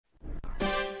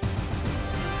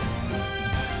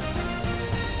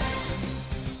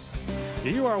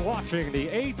You are watching the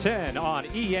A10 on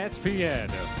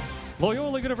ESPN.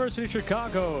 Loyola University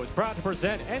Chicago is proud to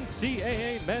present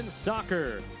NCAA men's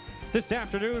soccer. This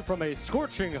afternoon from a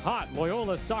scorching hot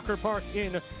Loyola Soccer Park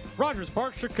in Rogers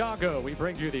Park, Chicago, we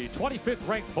bring you the 25th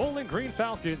ranked Bowling Green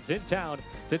Falcons in town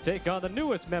to take on the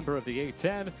newest member of the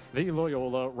A10, the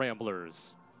Loyola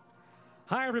Ramblers.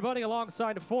 Hi, everybody.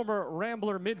 Alongside former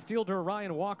Rambler midfielder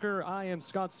Ryan Walker, I am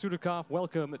Scott Sudikoff.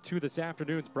 Welcome to this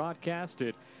afternoon's broadcast.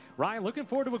 Ryan, looking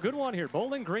forward to a good one here.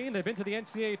 Bowling Green, they've been to the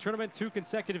NCAA tournament 2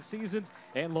 consecutive seasons,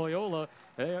 and Loyola,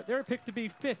 they're picked to be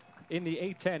 5th in the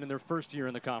A10 in their first year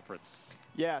in the conference.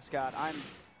 Yeah, Scott, I'm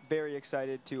very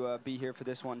excited to be here for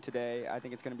this one today. I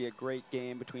think it's going to be a great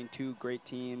game between two great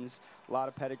teams. A lot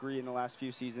of pedigree in the last few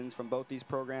seasons from both these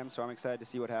programs, so I'm excited to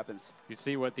see what happens. You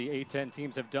see what the A10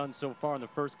 teams have done so far in the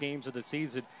first games of the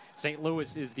season. St.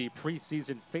 Louis is the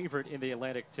preseason favorite in the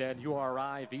Atlantic 10.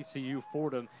 URI, VCU,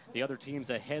 Fordham, the other teams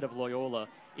ahead of Loyola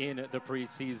in the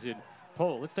preseason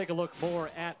poll. Let's take a look more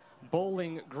at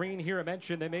Bowling Green here. I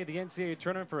mentioned they made the NCAA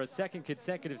tournament for a 2nd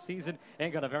consecutive season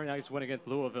and got a very nice win against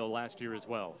Louisville last year as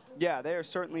well. Yeah, they are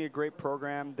certainly a great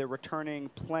program. They're returning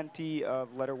plenty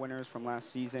of letter winners from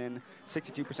last season.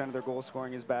 62% of their goal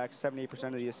scoring is back, 78%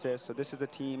 of the assists. So this is a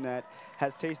team that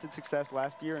has tasted success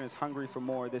last year and is hungry for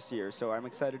more this year. So I'm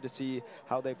excited to see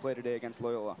how they play today against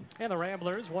Loyola. And the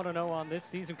Ramblers 1-0 on this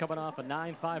season, coming off a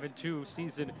 9-5-2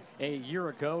 season a year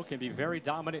ago. Can be very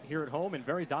dominant here at home and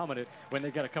very dominant when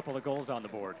they get a couple of goals on the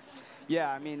board.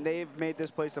 Yeah, I mean, they've made this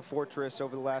place a fortress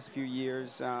over the last few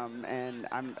years, and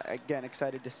I'm, again,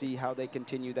 excited to see how they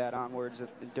continue that onwards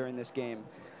during this game.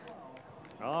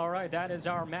 All right, that is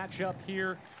our matchup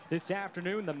here this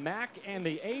afternoon, the MAC and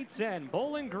the A10,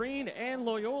 Bowling Green and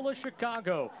Loyola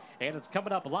Chicago. And it's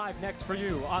coming up live next for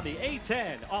you on the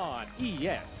A10 on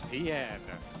ESPN.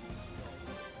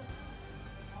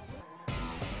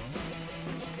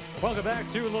 Welcome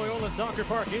back to Loyola Soccer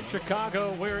Park in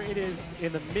Chicago, where it is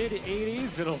in the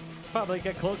mid-80s. It'll probably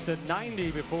get close to 90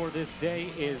 before this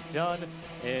day is done.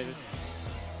 And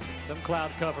some cloud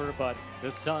cover, but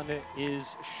the sun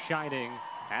is shining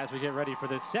as we get ready for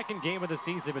the second game of the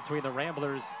season between the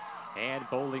Ramblers and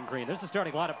Bowling Green. There's the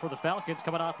starting lineup for the Falcons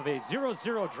coming off of a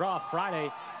 0-0 draw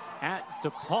Friday at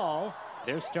DePaul.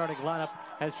 Their starting lineup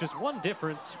has just one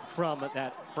difference from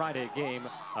that Friday game.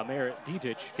 Amir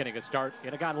Didic getting a start,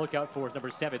 and a guy to look out for is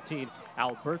number 17,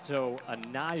 Alberto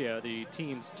Anaya, the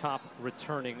team's top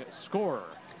returning scorer.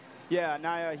 Yeah,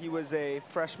 Anaya, he was a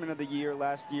freshman of the year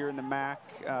last year in the MAC.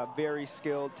 Very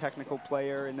skilled technical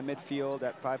player in the midfield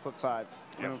at 5'5".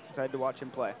 I'm excited to watch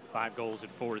him play. 5 goals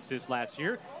and 4 assists last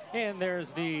year. And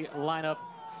there's the lineup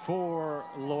for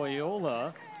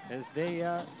Loyola as they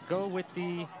go with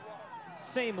the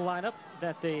same lineup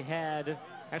that they had.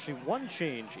 Actually, one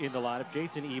change in the lineup.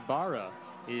 Jason Ibarra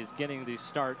is getting the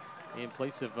start in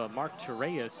place of Mark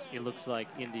Torreyes, it looks like,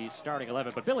 in the starting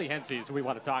 11. But Billy Hensey is who we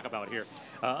want to talk about here.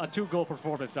 A 2-goal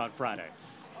performance on Friday.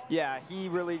 Yeah, he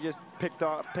really just picked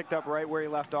up right where he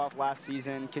left off last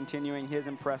season, continuing his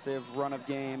impressive run of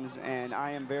games, and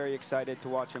I am very excited to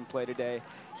watch him play today.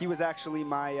 He was actually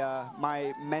my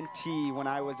my mentee when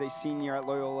I was a senior at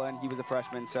Loyola, and he was a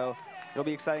freshman, so it'll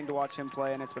be exciting to watch him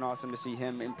play, and it's been awesome to see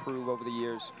him improve over the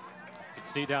years. You can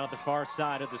see down at the far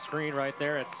side of the screen right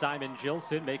there, it's Simon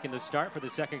Gilson making the start for the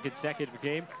 2nd consecutive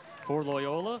game for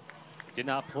Loyola. Did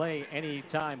not play any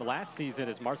time last season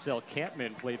as Marcel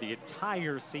Kampman played the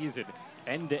entire season,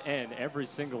 end-to-end, every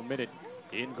single minute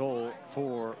in goal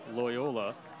for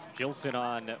Loyola. Gilson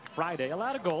on Friday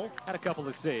allowed a goal, had a couple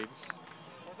of saves,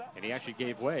 and he actually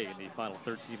gave way in the final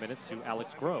 13 minutes to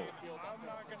Alex Groh.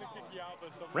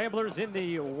 Ramblers in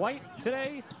the white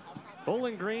today,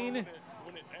 Bowling Green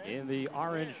in the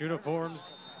orange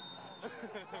uniforms.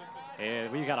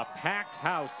 And we got a packed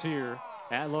house here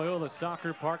at Loyola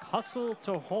Soccer Park. Hustle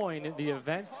to Hoyne, the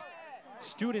event.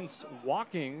 Students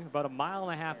walking about 1.5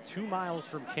 miles, 2 miles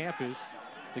from campus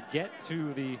to get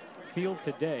to the field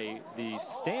today. The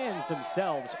stands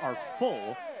themselves are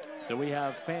full, so we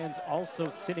have fans also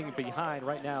sitting behind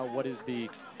right now what is the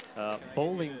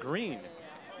Bowling Green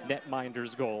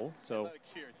netminder's goal. So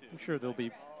I'm sure they'll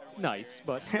be nice,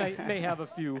 but may have a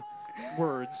few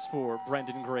words for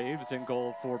Brendan Graves in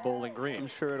goal for Bowling Green. I'm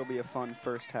sure it'll be a fun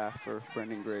first half for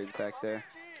Brendan Graves back there.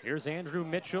 Here's Andrew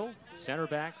Mitchell, center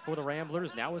back for the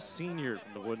Ramblers, now a senior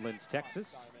from the Woodlands,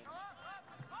 Texas.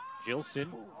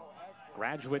 Gilson,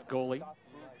 graduate goalie,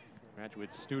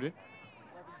 graduate student.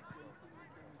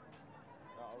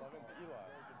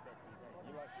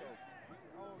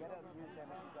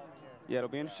 Yeah, it'll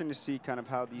be interesting to see kind of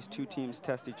how these two teams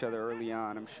test each other early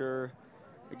on. I'm sure,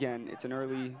 again, it's an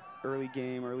early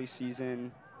game, early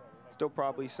season. Still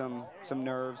probably some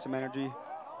nerve, some energy.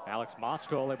 Alex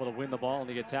Moskal able to win the ball in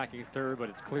the attacking third, but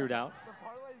it's cleared out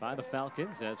by the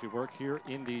Falcons as we work here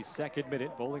in the second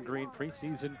minute. Bowling Green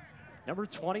preseason number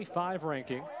 25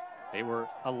 ranking. They were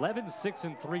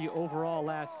 11-6-3 overall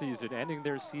last season, ending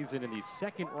their season in the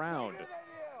second round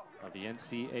of the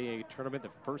NCAA tournament, the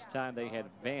first time they had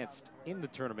advanced in the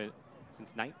tournament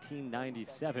since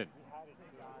 1997.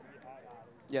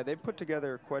 Yeah, they've put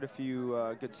together quite a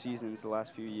few good seasons the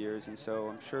last few years, and so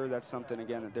I'm sure that's something,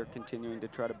 again, that they're continuing to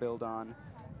try to build on,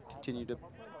 continue to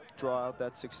draw out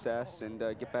that success, and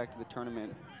get back to the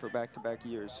tournament for back-to-back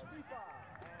years.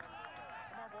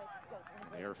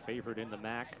 They are favored in the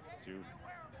MAC to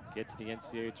get to the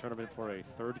NCAA tournament for a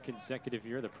third consecutive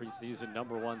year, the preseason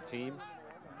 #1 team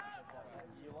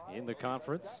in the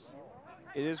conference.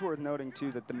 It is worth noting,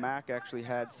 too, that the MAC actually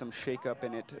had some shakeup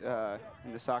in it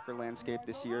in the soccer landscape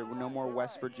this year. No more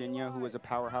West Virginia, who was a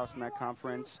powerhouse in that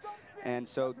conference. And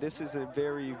so this is a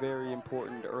very, very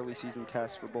important early season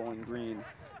test for Bowling Green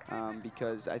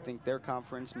because I think their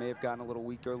conference may have gotten a little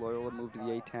weaker. Loyola moved to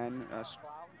the A10,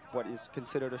 what is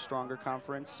considered a stronger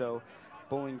conference. So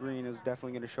Bowling Green is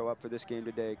definitely going to show up for this game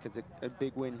today because a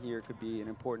big win here could be an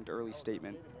important early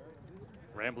statement.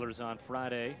 Ramblers on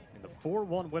Friday in the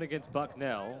 4-1 win against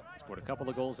Bucknell. Scored a couple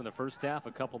of goals in the first half,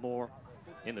 a couple more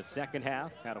in the second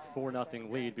half. Had a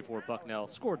 4-0 lead before Bucknell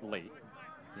scored late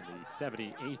in the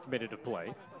 78th minute of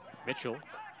play. Mitchell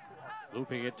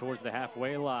looping it towards the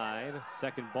halfway line.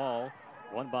 Second ball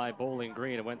won by Bowling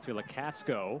Green. It went to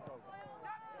Lacasco.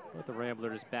 But the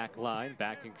Ramblers back line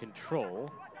back in control.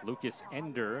 Lucas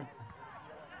Ender,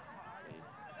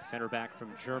 a center back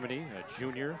from Germany, a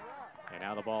junior. And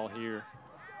now the ball here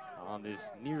on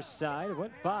this near side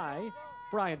went by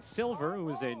Brian Silver, who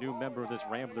is a new member of this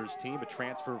Ramblers team, a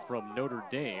transfer from Notre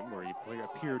Dame, where he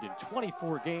appeared in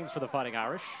 24 games for the Fighting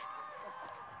Irish.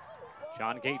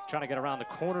 John Gates trying to get around the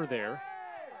corner there.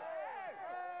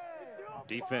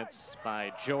 Defense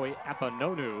by Joey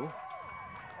Apanonu.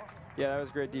 Yeah, that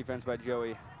was great defense by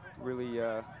Joey. Really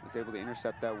was able to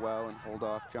intercept that well and hold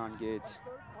off John Gates.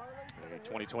 A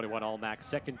 2021 All-MAC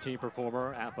second team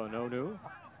performer, Apanonu,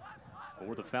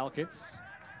 for the Falcons.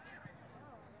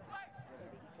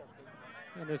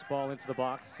 And this ball into the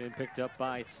box and picked up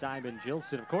by Simon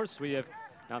Gilson. Of course, we have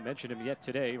not mentioned him yet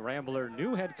today. Rambler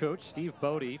new head coach, Steve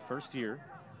Bodie, first year.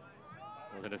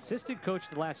 Was an assistant coach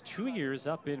the last 2 years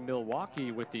up in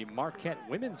Milwaukee with the Marquette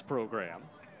women's program.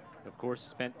 Of course,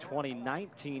 spent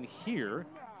 2019 here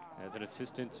as an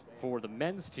assistant for the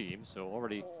men's team, so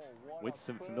already with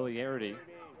some familiarity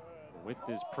with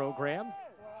this program.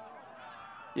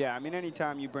 Yeah, I mean,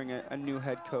 anytime you bring a new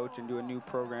head coach into a new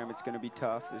program, it's going to be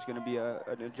tough. There's going to be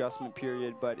an adjustment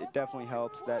period, but it definitely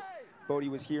helps that Bodie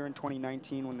was here in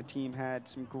 2019 when the team had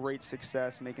some great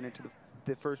success making it to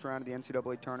the first round of the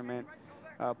NCAA tournament,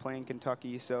 playing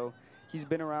Kentucky. So he's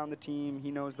been around the team.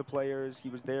 He knows the players. He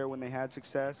was there when they had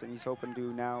success, and he's hoping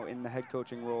to now, in the head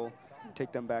coaching role,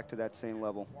 take them back to that same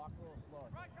level.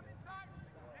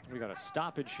 We got a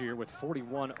stoppage here with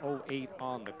 41:08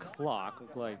 on the clock.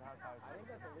 Looked like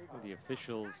the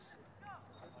officials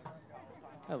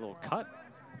had a little cut.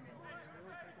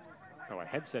 Oh, a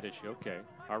headset issue, okay.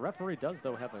 Our referee does,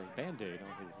 though, have a Band-Aid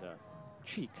on his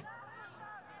cheek.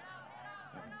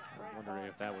 So I'm wondering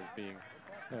if that was being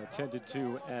attended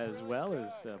to as well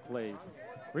as play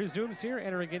resumes here,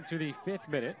 entering into the 5th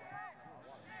minute.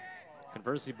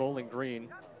 Conversely, Bowling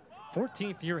Green,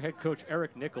 14th year head coach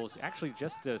Eric Nichols actually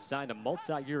just signed a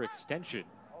multi-year extension,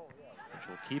 which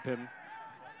will keep him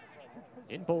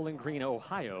in Bowling Green,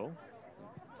 Ohio,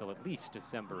 until at least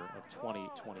December of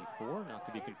 2024. Not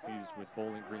to be confused with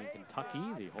Bowling Green, Kentucky,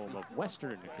 the home of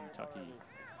Western Kentucky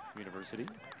University.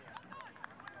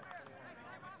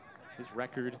 His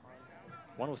record,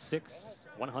 106,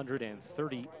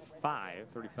 135,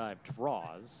 35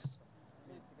 draws.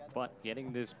 But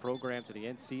getting this program to the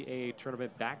NCAA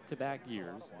tournament back-to-back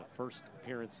years, and the first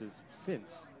appearances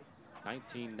since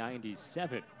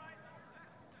 1997.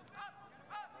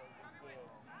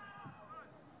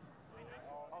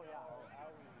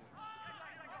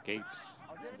 Gates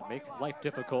is going to make life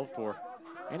difficult for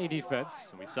any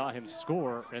defense. We saw him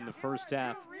score in the first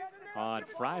half on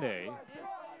Friday.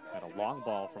 Had a long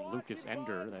ball from Lucas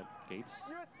Ender that Gates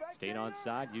stayed on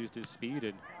side, used his speed,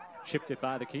 and chipped it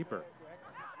by the keeper.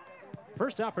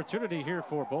 First opportunity here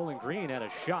for Bowling Green at a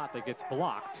shot that gets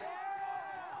blocked.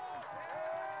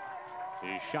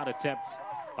 The shot attempt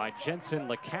by Jensen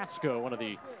Lacasco, one of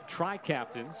the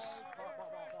tri-captains.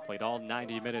 Played all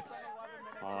 90 minutes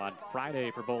on Friday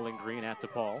for Bowling Green at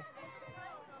DePaul.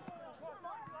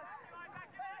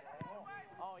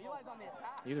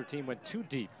 Neither team went too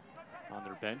deep on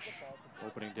their bench.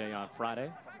 Opening day on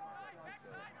Friday.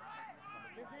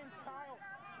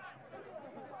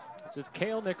 This is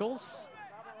Cale Nichols.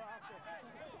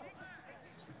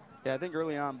 Yeah, I think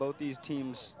early on, both these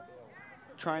teams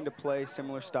trying to play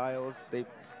similar styles. They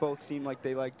both seem like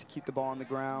they like to keep the ball on the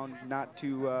ground, not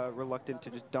too reluctant to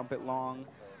just dump it long.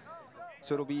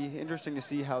 So it'll be interesting to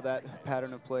see how that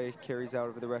pattern of play carries out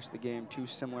over the rest of the game. Two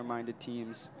similar-minded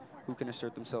teams who can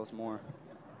assert themselves more.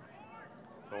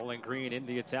 Bowling Green in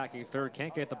the attacking third,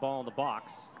 can't get the ball in the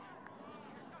box.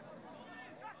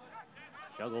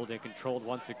 Juggled and controlled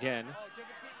once again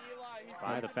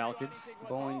by the Falcons.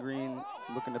 Bowling Green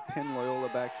looking to pin Loyola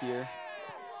back here.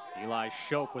 Eli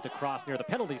Shope with the cross near the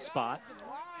penalty spot.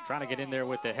 Trying to get in there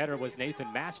with the header was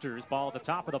Nathan Masters. Ball at the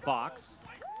top of the box.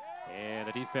 And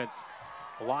the defense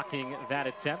blocking that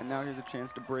attempt. And now here's a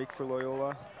chance to break for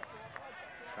Loyola.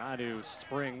 Trying to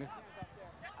spring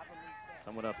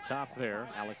someone up top there,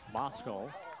 Alex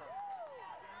Moskal.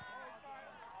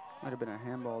 Might have been a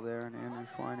handball there, and Andrew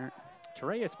Schweinert.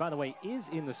 Torreyes, by the way, is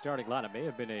in the starting lineup. May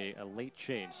have been a late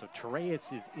change. So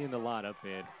Torreyes is in the lineup,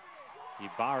 and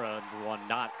Ibarra, one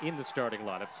not in the starting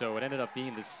lineup. So it ended up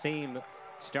being the same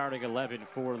starting 11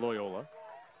 for Loyola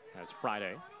as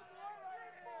Friday.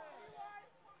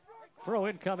 Throw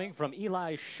in coming from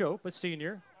Eli Shope, a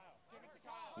senior,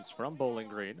 who's from Bowling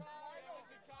Green.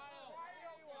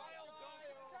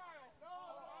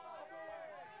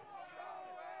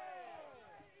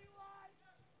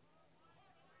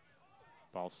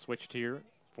 Ball switched here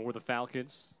for the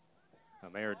Falcons.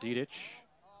 Amer Didic.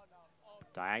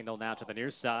 Diagonal now to the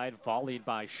near side, volleyed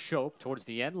by Shope towards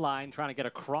the end line, trying to get a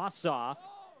cross off.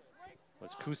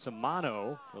 Was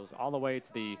Cusimano, goes all the way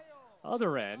to the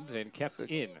other end and kept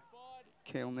in.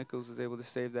 Cale Nichols was able to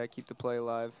save that, keep the play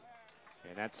alive.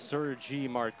 And that's Sergi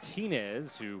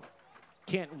Martinez, who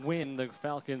can't win the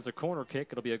Falcons a corner kick.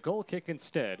 It'll be a goal kick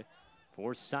instead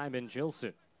for Simon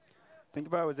Gilson. Think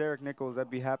if I was Eric Nichols, I'd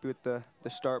be happy with the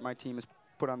start my team has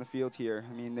put on the field here.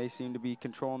 I mean, they seem to be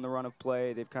controlling the run of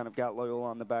play. They've kind of got Loyola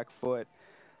on the back foot.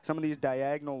 Some of these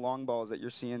diagonal long balls that you're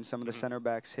seeing some of the center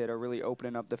backs hit are really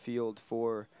opening up the field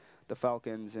for the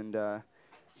Falcons, and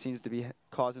seems to be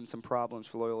causing some problems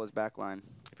for Loyola's back line.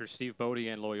 If you're Steve Bodie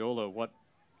and Loyola, what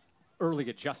early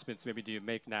adjustments maybe do you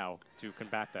make now to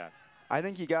combat that? I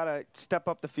think you got to step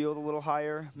up the field a little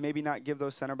higher, maybe not give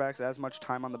those center backs as much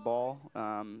time on the ball.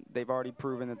 They've already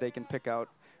proven that they can pick out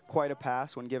quite a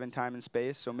pass when given time and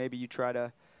space, so maybe you try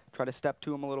to step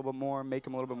to them a little bit more, make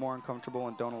them a little bit more uncomfortable,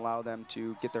 and don't allow them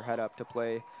to get their head up to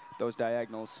play those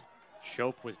diagonals.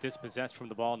 Shope was dispossessed from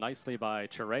the ball nicely by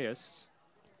Torreyes.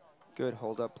 Good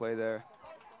hold-up play there.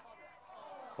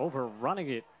 Overrunning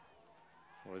it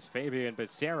was Fabian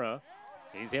Becerra.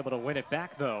 He's able to win it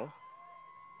back, though.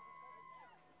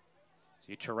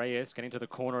 See Torreyes getting to the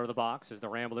corner of the box as the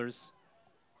Ramblers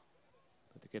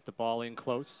to get the ball in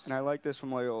close. And I like this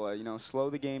from Loyola. You know, slow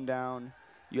the game down.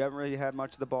 You haven't really had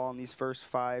much of the ball in these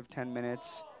first 5-10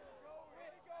 minutes.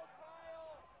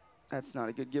 That's not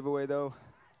a good giveaway, though.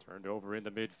 Turned over in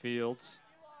the midfield.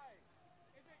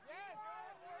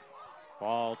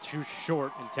 Ball too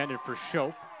short, intended for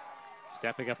Shope.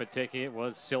 Stepping up and taking it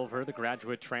was Silver, the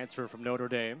graduate transfer from Notre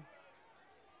Dame.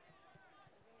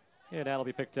 And that'll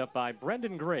be picked up by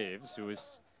Brendan Graves, who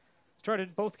has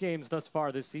started both games thus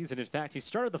far this season. In fact, he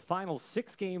started the final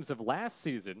 6 games of last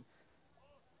season,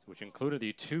 which included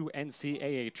the 2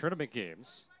 NCAA tournament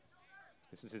games.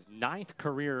 This is his 9th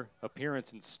career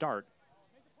appearance and start.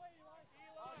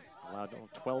 He's allowed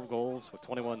 12 goals with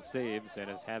 21 saves and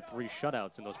has had 3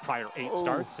 shutouts in those prior 8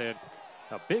 starts. And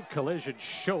a big collision.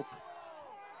 Shope.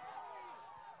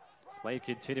 Play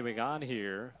continuing on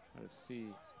here. Let's see.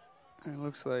 It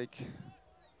looks like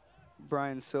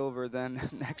Brian Silver then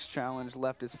next challenge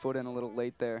left his foot in a little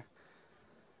late there.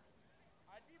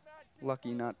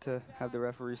 Lucky not to have the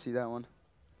referee see that one.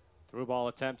 Through ball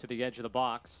attempt to the edge of the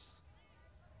box.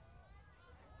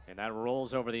 And that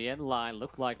rolls over the end line.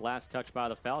 Looked like last touch by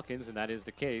the Falcons, and that is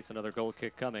the case. Another goal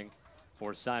kick coming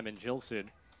for Simon Gilson.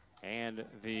 And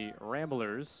the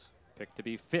Ramblers picked to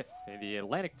be 5th in the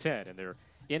Atlantic 10 in their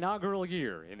inaugural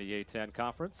year in the A10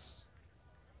 Conference.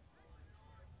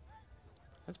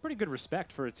 That's pretty good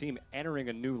respect for a team entering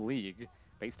a new league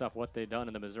based off what they've done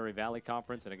in the Missouri Valley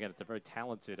Conference. And again, it's a very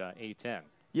talented A10.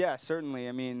 Yeah, certainly.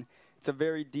 I mean, it's a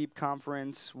very deep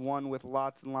conference, one with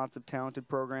lots and lots of talented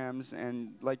programs.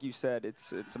 And like you said,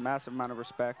 it's a massive amount of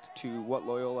respect to what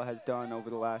Loyola has done over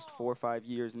the last 4 or 5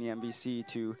 years in the MVC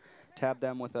to tab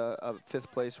them with a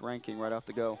 5th place ranking right off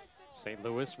the go. St.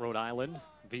 Louis, Rhode Island,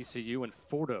 VCU, and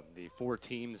Fordham, the 4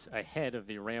 teams ahead of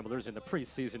the Ramblers in the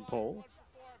preseason poll.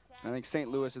 I think St.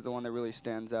 Louis is the one that really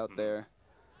stands out there.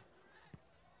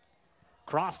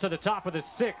 Cross to the top of the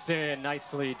 6 and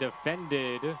nicely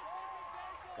defended.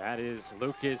 That is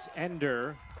Lucas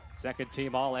Ender, second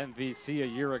team All-MVC a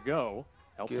year ago.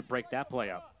 Helped to break that play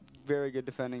up. Very good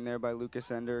defending there by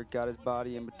Lucas Ender. Got his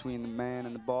body in between the man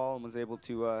and the ball and was able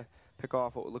to pick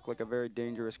off what looked like a very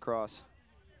dangerous cross.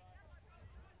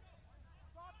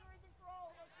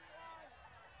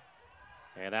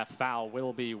 And that foul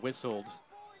will be whistled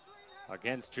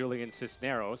against Julian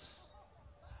Cisneros.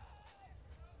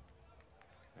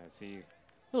 As he, a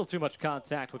little too much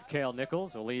contact with Cale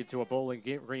Nichols, will lead to a Bowling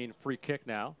Green free kick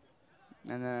now.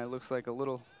 And then it looks like a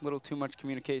little too much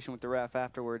communication with the ref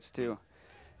afterwards too.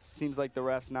 Seems like the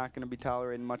ref's not going to be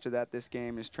tolerating much of that this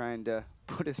game. Is trying to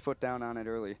put his foot down on it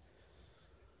early.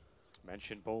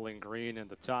 Mentioned Bowling Green in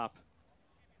the top,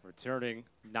 returning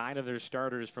 9 of their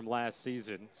starters from last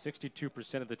season,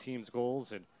 62% of the team's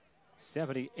goals and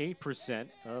 78%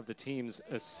 of the team's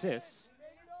assists.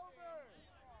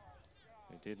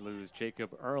 They did lose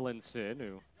Jacob Erlinson,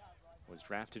 who was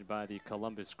drafted by the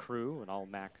Columbus Crew, an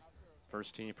all-MAC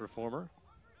first-team performer,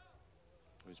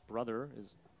 whose brother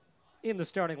is in the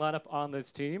starting lineup on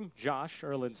this team, Josh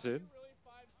Erlinson.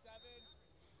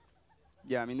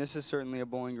 Yeah, I mean, this is certainly a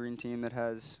Bowling Green team that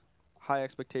has high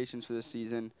expectations for this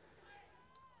season.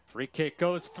 Free kick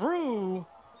goes through.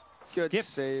 Good Skips.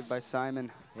 save by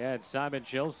Simon. Yeah, and Simon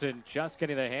Gilson just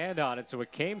getting the hand on it, so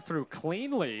it came through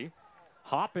cleanly,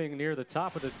 hopping near the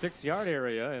top of the 6-yard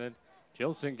area, and then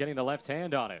Gilson getting the left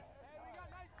hand on it.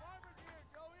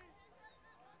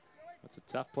 That's a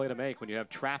tough play to make when you have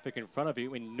traffic in front of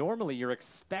you, and normally you're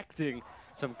expecting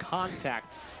some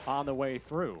contact on the way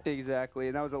through. Exactly,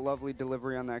 and that was a lovely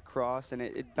delivery on that cross, and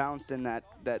it bounced in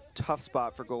that tough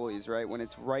spot for goalies, right? When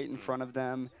it's right in front of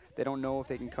them, they don't know if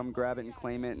they can come grab it and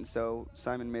claim it, and so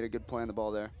Simon made a good play on the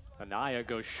ball there. Anaya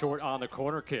goes short on the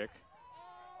corner kick.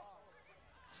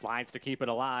 Slides to keep it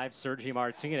alive. Sergi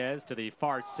Martinez to the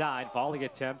far side. Volley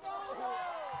attempt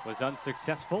was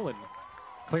unsuccessful and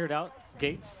cleared out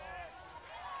Gates.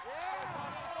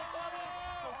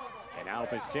 And now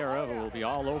Becerra, who will be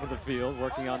all over the field,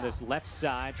 working on this left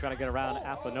side, trying to get around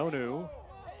Apononu.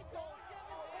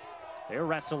 They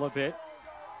wrestle a bit.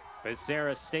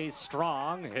 Becerra stays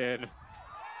strong, and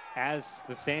as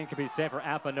the same can be said for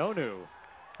Apononu.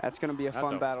 That's going to be a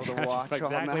fun battle to watch. That's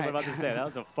exactly what I'm about to say. That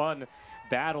was a fun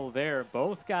battle there.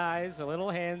 Both guys, a little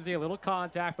handsy, a little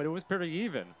contact, but it was pretty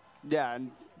even. Yeah,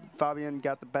 and Fabian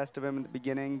got the best of him in the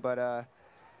beginning, but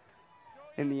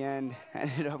in the end,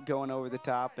 ended up going over the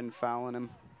top and fouling him.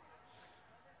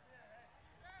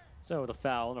 So the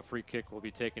foul and a free kick will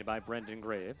be taken by Brendan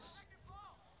Graves.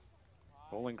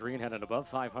 Bowling Green had an above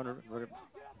 500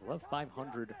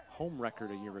 home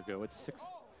record a year ago. It's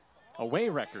away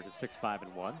record at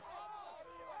 6-5-1.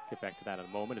 Get back to that in a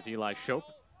moment as Eli Shope.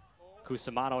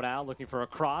 Cusimano now looking for a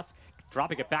cross,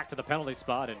 dropping it back to the penalty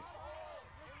spot, and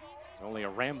only a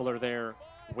Rambler there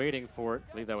waiting for it.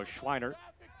 I believe that was Schweinert.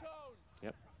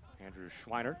 Yep, Andrew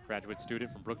Schweinert, graduate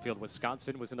student from Brookfield,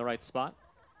 Wisconsin, was in the right spot.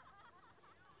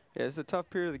 Yeah, it's a tough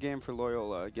period of the game for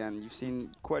Loyola. Again, you've seen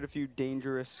quite a few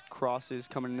dangerous crosses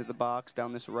coming into the box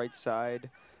down this right side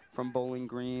from Bowling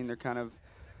Green. They're kind of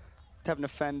having to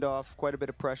fend off quite a bit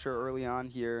of pressure early on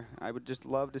here. I would just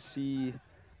love to see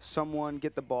someone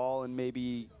get the ball and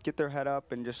maybe get their head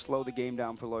up and just slow the game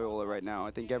down for Loyola right now.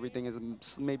 I think everything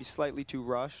is maybe slightly too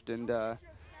rushed, and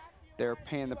they're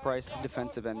paying the price on the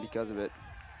defensive end because of it.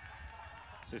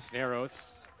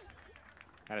 Cisneros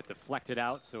had it deflected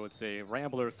out, so it's a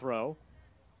Rambler throw.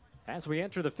 As we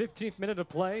enter the 15th minute of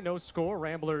play, no score,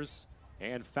 Ramblers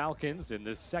and Falcons in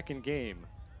this second game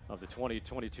of the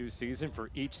 2022 season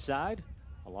for each side.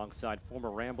 Alongside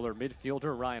former Rambler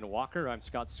midfielder Ryan Walker, I'm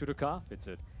Scott Sudakoff. It's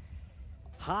at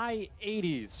high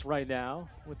 80s right now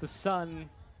with the sun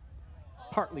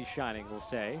partly shining, we'll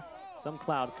say. Some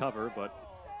cloud cover, but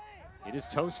it is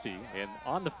toasty. And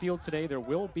on the field today, there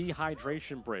will be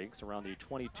hydration breaks around the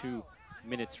 22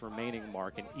 minutes remaining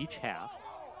mark in each half.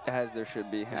 As there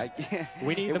should be.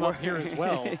 We need them up here as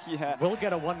well. Yeah. We'll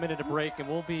get a 1 minute break, and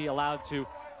we'll be allowed to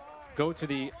go to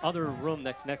the other room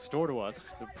that's next door to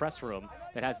us, the press room,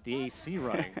 that has the AC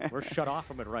running. We're shut off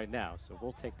from it right now, so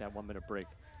we'll take that 1 minute break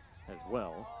as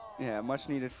well. Yeah, much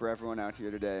needed for everyone out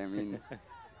here today. I mean,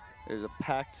 there's a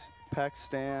packed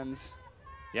stands.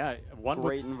 Yeah,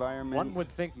 great environment. One would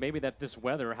think maybe that this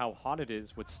weather, how hot it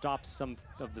is, would stop some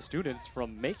of the students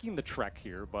from making the trek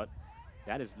here, but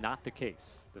that is not the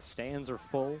case. The stands are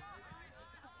full,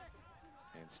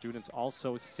 and students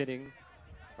also sitting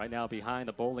right now behind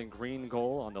the Bowling Green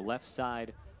goal on the left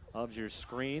side of your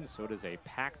screen, so it is a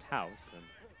packed house. And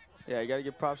Yeah, you got to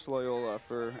give props to Loyola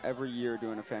for every year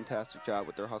doing a fantastic job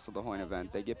with their Hustle the Hoin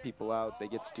event. They get people out, they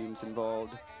get students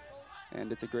involved,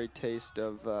 and it's a great taste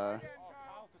of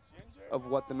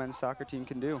what the men's soccer team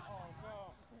can do.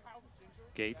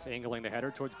 Gates angling the header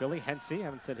towards Billy Hensey.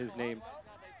 Haven't said his name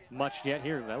much yet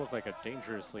here. That looked like a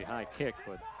dangerously high kick,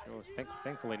 but there was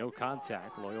thankfully no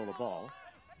contact. Loyola ball.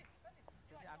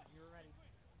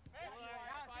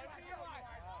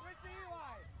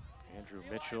 Andrew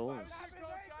Mitchell is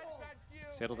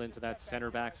settled into that center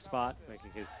back spot,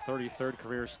 making his 33rd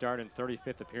career start and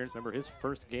 35th appearance. Remember his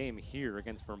first game here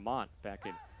against Vermont back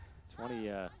in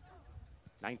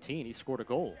 2019. He scored a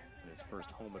goal in his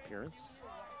first home appearance.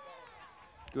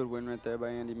 Good win right there by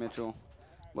Andy Mitchell.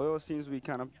 Loyola seems to be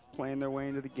kind of playing their way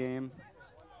into the game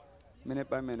minute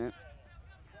by minute.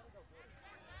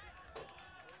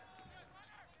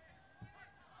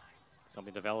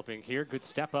 Something developing here. Good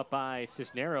step up by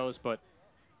Cisneros, but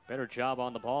better job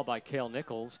on the ball by Cale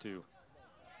Nichols to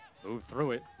move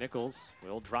through it. Nichols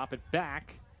will drop it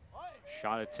back.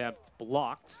 Shot attempt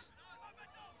blocked.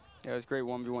 Yeah, it was great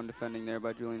 1v1 defending there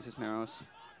by Julian Cisneros.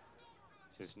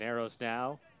 Cisneros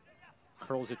now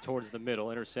curls it towards the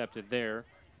middle, intercepted there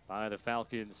by the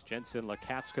Falcons' Jensen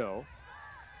Lacasco.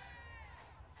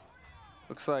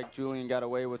 Looks like Julian got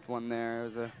away with one there. It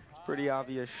was a pretty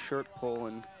obvious shirt pull,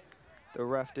 and the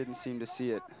ref didn't seem to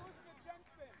see it.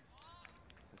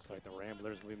 Looks like the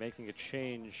Ramblers will be making a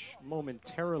change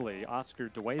momentarily. Oscar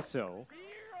Dueso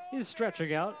is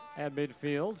stretching out at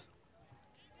midfield.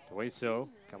 Dueso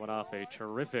coming off a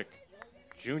terrific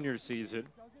junior season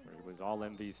where he was all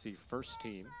MVC first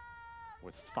team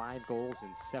with 5 goals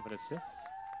and 7 assists.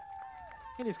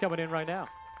 And he's coming in right now.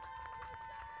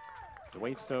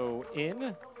 Dueso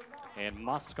in and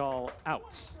Moskal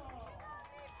out.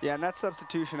 Yeah, and that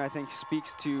substitution, I think,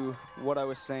 speaks to what I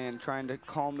was saying, trying to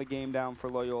calm the game down for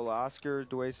Loyola. Oscar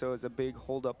Dueso is a big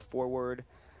hold-up forward.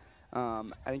 I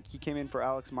think he came in for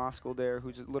Alex Moskal there,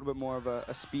 who's a little bit more of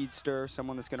a speedster,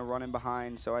 someone that's going to run in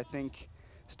behind. So I think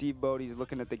Steve Bodie's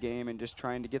looking at the game and just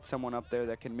trying to get someone up there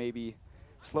that can maybe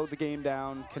slow the game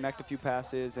down, connect a few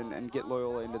passes, and get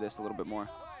Loyola into this a little bit more.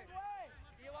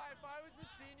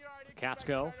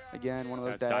 Casco. Again, one of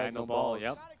those diagonal balls.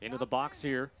 Yep, into the box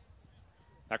here.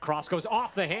 That cross goes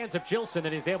off the hands of Gilson,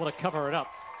 and he's able to cover it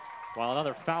up while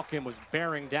another Falcon was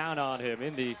bearing down on him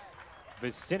in the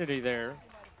vicinity there.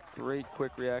 Great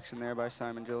quick reaction there by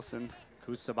Simon Gilson.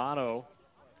 Cusimano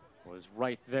was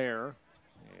right there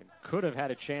and could have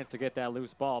had a chance to get that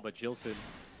loose ball, but Gilson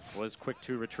was quick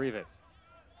to retrieve it.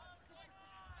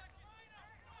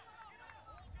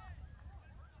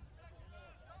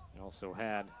 He also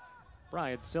had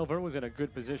Brian Silver was in a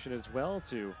good position as well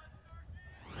to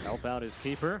help out his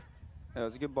keeper. That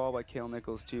was a good ball by Cale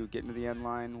Nichols too, getting to the end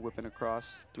line, whipping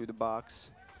across through the box.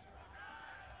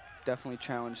 Definitely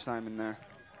challenged Simon there.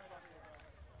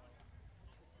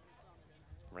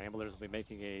 Ramblers will be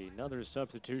making another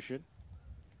substitution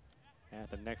at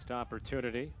the next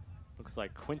opportunity. Looks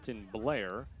like Quentin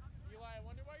Blair,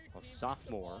 a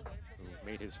sophomore who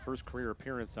made his first career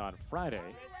appearance on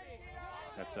Friday.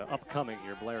 That's upcoming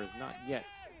here. Blair has not yet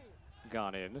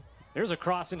gone in. There's a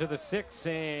cross into the 6,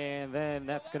 and then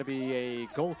that's going to be a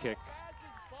goal kick.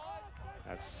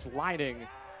 That's sliding,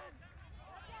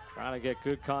 trying to get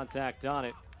good contact on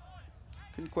it.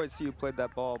 Couldn't quite see who played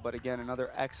that ball, but again,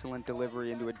 another excellent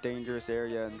delivery into a dangerous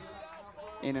area and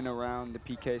in and around the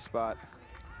PK spot.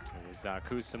 There's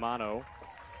Cusimano.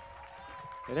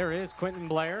 And there is Quentin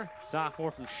Blair,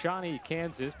 sophomore from Shawnee,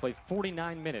 Kansas, played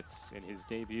 49 minutes in his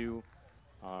debut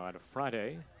on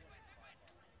Friday.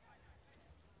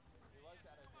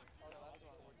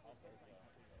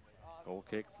 Goal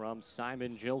kick from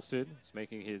Simon Gilson. He's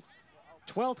making his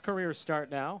 12th career start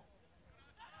now.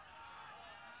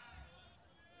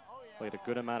 Played a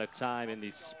good amount of time in the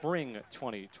spring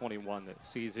 2021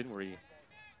 season where he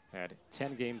had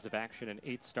 10 games of action and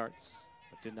 8 starts,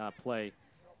 but did not play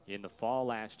in the fall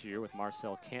last year with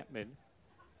Marcel Campman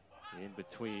in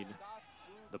between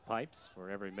the pipes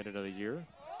for every minute of the year.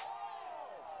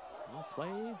 Well,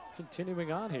 play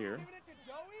continuing on here.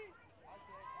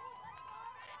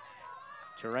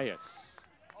 Torres.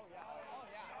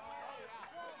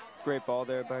 Great ball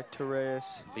there by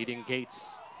Torres. Leading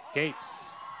Gates.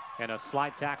 Gates. And a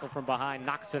slide tackle from behind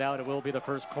knocks it out. It will be the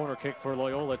first corner kick for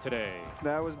Loyola today.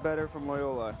 That was better from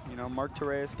Loyola. You know, Mark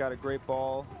Torres got a great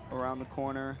ball around the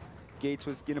corner. Gates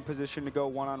was in a position to go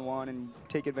one-on-one and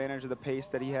take advantage of the pace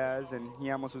that he has, and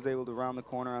he almost was able to round the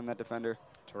corner on that defender.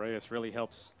 Torres really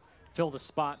helps fill the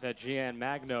spot that Gian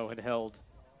Magno had held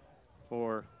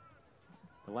for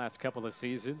the last couple of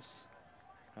seasons.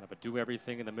 Kind of a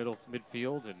do-everything in the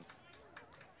midfield and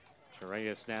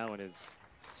Reyes now in his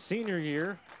senior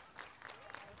year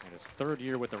and his third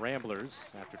year with the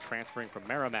Ramblers after transferring from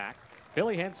Merrimack.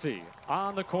 Billy Hensey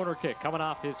on the corner kick, coming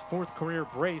off his 4th career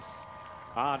brace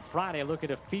on Friday, looking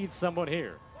to feed someone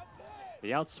here.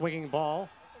 The outswinging ball.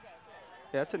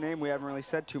 Yeah, that's a name we haven't really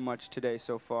said too much today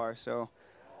so far, so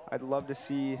I'd love to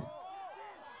see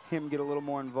him get a little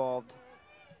more involved.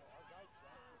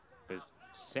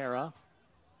 Sarah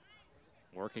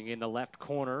working in the left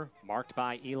corner, marked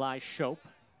by Eli Shope.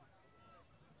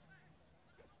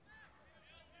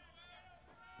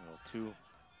 Little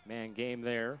two-man game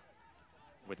there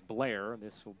with Blair.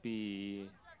 This will be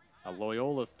a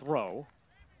Loyola throw.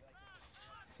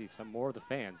 See some more of the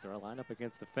fans. They're lined up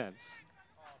against the fence.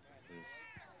 There's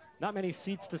not many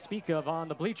seats to speak of on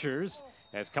the bleachers.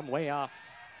 Has come way off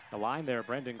the line there,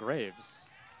 Brendan Graves.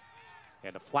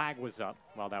 And the flag was up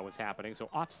while that was happening, so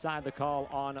offside the call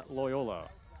on Loyola.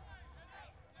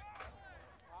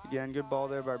 Again, good ball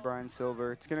there by Brian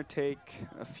Silver. It's going to take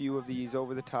a few of these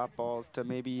over-the-top balls to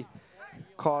maybe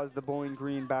cause the Bowling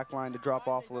Green back line to drop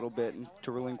off a little bit and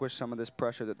to relinquish some of this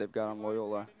pressure that they've got on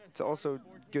Loyola. It's also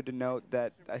good to note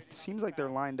that it seems like they're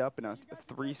lined up in a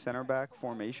 3 center back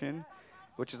formation,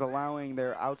 which is allowing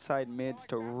their outside mids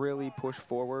to really push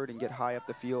forward and get high up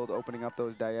the field, opening up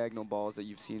those diagonal balls that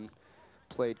you've seen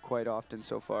played quite often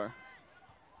so far.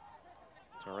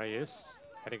 Reyes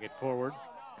heading it forward,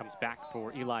 comes back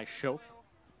for Eli Shope.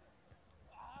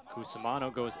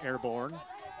 Cusimano goes airborne,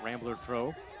 Rambler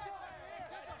throw.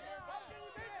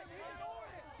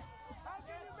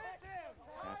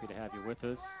 Happy to have you with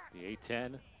us, the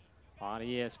A10 on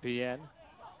ESPN.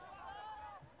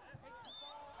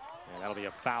 And that'll be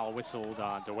a foul whistled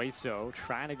on Dueso,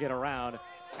 trying to get around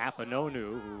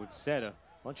Apononu, who we've said a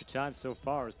bunch of times so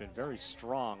far has been very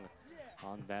strong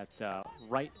on that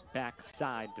right back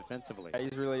side defensively. Yeah,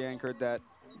 he's really anchored that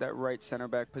right center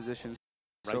back position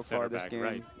so far this game.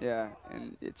 Right. Yeah,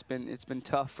 and it's been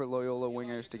tough for Loyola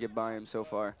wingers to get by him so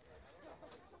far.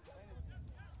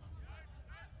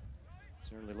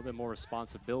 Certainly a little bit more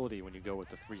responsibility when you go with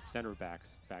the 3 center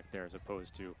backs back there as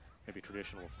opposed to maybe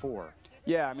traditional 4.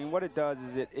 Yeah, I mean, what it does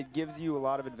is it gives you a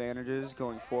lot of advantages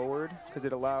going forward because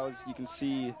it allows, you can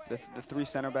see the 3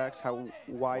 center backs, how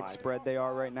widespread they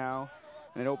are right now,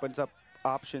 and it opens up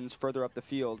options further up the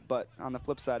field. But on the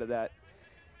flip side of that,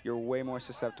 you're way more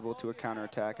susceptible to a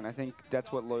counterattack, and I think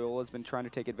that's what Loyola's been trying to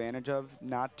take advantage of.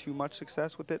 Not too much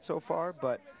success with it so far,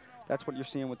 but that's what you're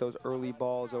seeing with those early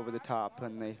balls over the top,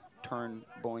 and they turn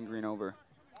Bowling Green over.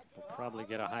 We'll probably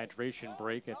get a hydration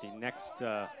break at the next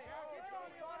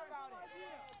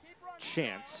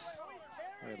chance.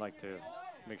 I'd like to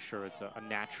make sure it's a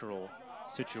natural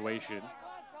situation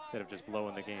instead of just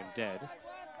blowing the game dead.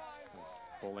 As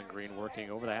Bowling Green working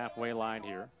over the halfway line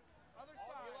here.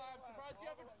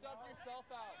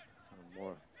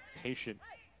 More patient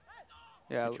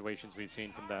situations we've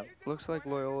seen from them. Looks like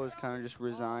Loyola is kind of just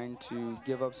resigned to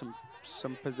give up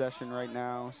some possession right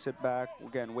now, sit back,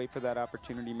 again, wait for that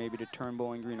opportunity maybe to turn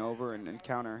Bowling Green over and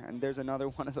counter. And there's another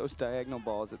one of those diagonal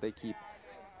balls that they keep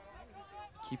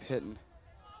hitting.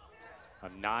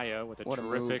 Anaya with a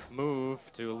terrific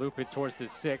move to loop it towards the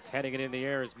 6. Heading it in the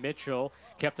air is Mitchell.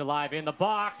 Kept alive in the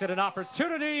box, and an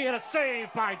opportunity and a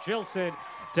save by Gilson,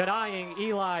 denying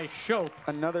Eli Shope.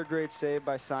 Another great save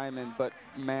by Simon, but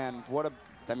man,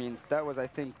 I mean, that was, I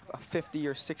think, a 50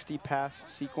 or 60 pass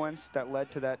sequence that led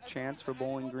to that chance for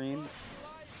Bowling Green.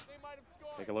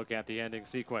 Take a look at the ending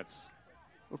sequence.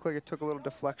 Looked like it took a little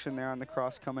deflection there on the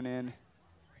cross coming in.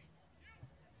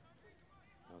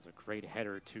 That was a great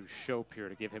header to Shope here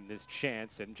to give him this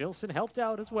chance, and Gilson helped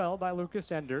out as well by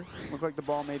Lucas Ender. Looked like the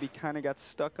ball maybe kind of got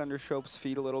stuck under Shope's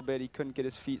feet a little bit. He couldn't get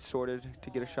his feet sorted to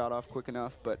get a shot off quick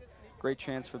enough, but great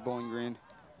chance for Bowling Green.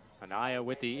 Anaya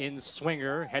with the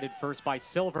in-swinger, headed first by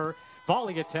Silver.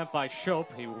 Volley attempt by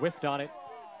Shope. He whiffed on it,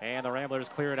 and the Ramblers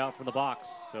clear it out from the box.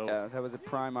 So yeah, that was a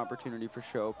prime opportunity for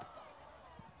Shope.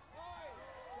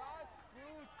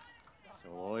 So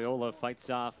Loyola fights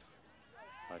off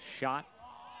a shot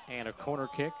and a corner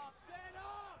kick.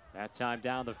 That time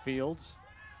down the field.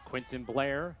 Quentin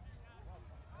Blair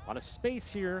on a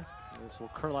space here. This will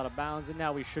curl out of bounds, and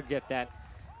now we should get that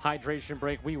hydration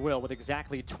break. We will, with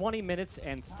exactly 20 minutes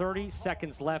and 30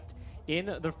 seconds left in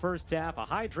the first half. A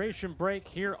hydration break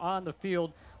here on the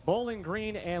field. Bowling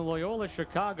Green and Loyola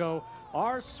Chicago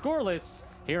are scoreless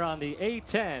here on the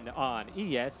A10 on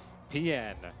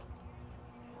ESPN.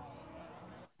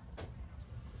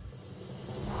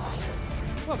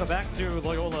 Welcome back to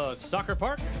Loyola Soccer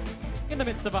Park. In the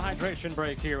midst of a hydration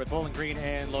break here with Bowling Green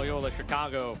and Loyola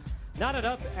Chicago. Knotted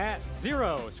up at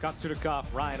 0. Scott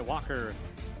Sudikoff, Ryan Walker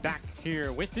back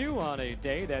here with you on a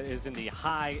day that is in the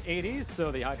high 80s,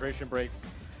 so the hydration breaks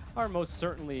are most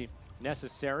certainly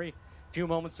necessary. A few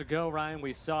moments ago, Ryan,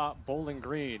 we saw Bowling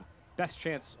Green, best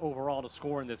chance overall to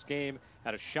score in this game,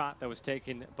 had a shot that was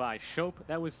taken by Shope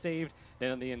that was saved.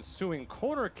 Then the ensuing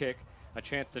corner kick, a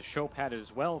chance that Shope had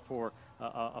as well for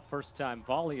a first-time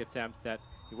volley attempt that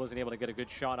he wasn't able to get a good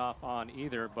shot off on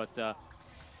either. But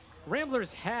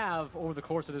Ramblers have, over the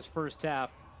course of this first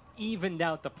half, evened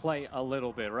out the play a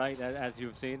little bit, right, as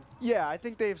you've seen? Yeah, I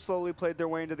think they've slowly played their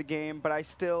way into the game, but I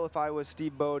still, if I was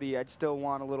Steve Bodie, I'd still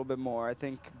want a little bit more. I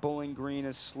think Bowling Green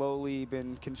has slowly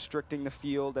been constricting the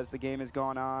field as the game has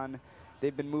gone on.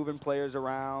 They've been moving players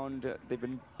around. They've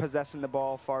been possessing the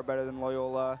ball far better than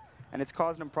Loyola, and it's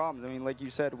causing them problems. I mean, like you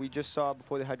said, we just saw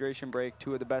before the hydration break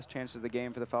 2 of the best chances of the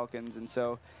game for the Falcons, and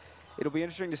so it'll be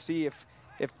interesting to see if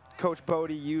Coach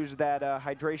Bodie used that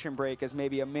hydration break as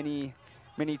maybe a mini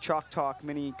chalk talk,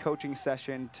 mini coaching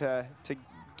session to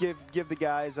give the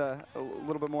guys a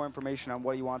little bit more information on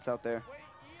what he wants out there.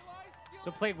 So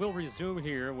play will resume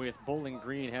here with Bowling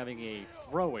Green having a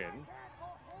throw-in.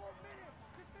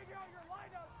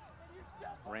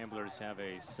 Ramblers have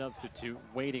a substitute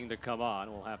waiting to come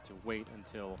on. We'll have to wait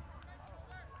until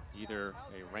either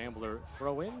a Rambler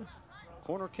throw-in,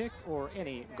 corner kick, or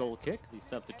any goal kick. The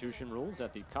substitution rules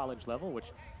at the college level, which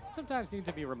sometimes need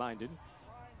to be reminded.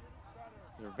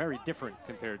 They're very different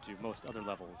compared to most other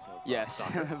levels of yes,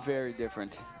 soccer. Very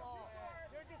different.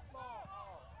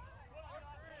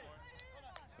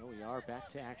 So we are back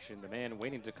to action. The man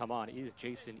waiting to come on is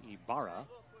Jason Ibarra,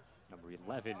 number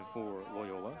 11 for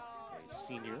Loyola, a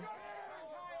senior.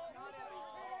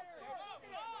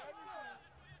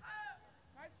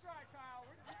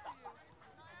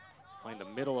 He's playing the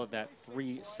middle of that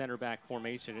 3 center back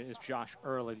formation. It is Josh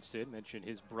Erlinson, mentioned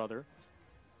his brother.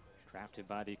 Drafted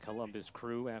by the Columbus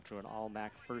Crew after an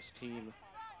All-MAC first-team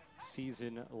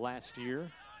season last year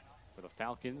for the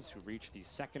Falcons, who reached the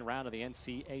second round of the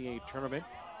NCAA tournament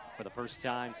for the first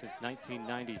time since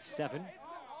 1997.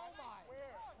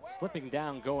 Slipping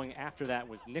down going after that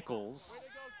was Nichols.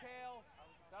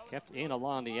 Kept in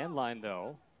along the end line,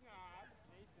 though.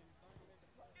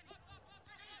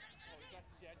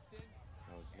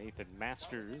 That was Nathan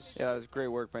Masters. Yeah, it was great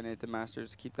work by Nathan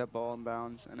Masters to keep that ball in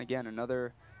bounds. And again,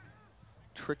 another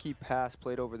tricky pass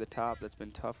played over the top that's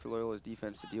been tough for Loyola's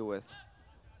defense to deal with.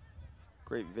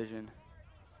 Great vision.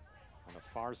 On the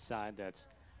far side, that's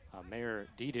Mayor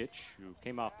Didich, who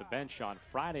came off the bench on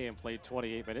Friday and played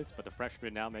 28 minutes, but the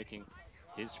freshman now making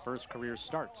his first career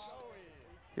start.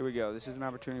 Here we go. This is an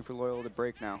opportunity for Loyola to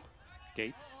break now.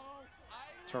 Gates.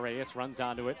 Torres runs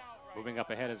onto it, moving up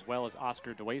ahead as well as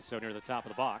Oscar Dueso near the top of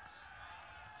the box.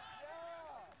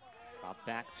 Drop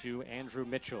back to Andrew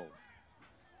Mitchell.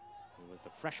 He was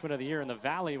the freshman of the year in the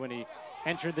Valley when he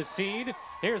entered the scene.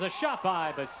 Here's a shot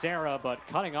by Becerra, but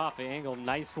cutting off the angle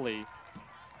nicely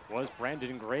was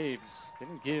Brandon Graves.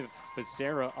 Didn't give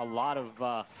Becerra a lot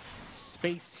of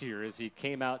space here as he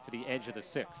came out to the edge of the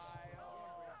 6.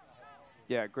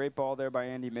 Yeah, great ball there by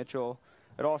Andy Mitchell.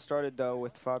 It all started, though,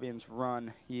 with Fabian's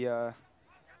run. He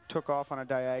took off on a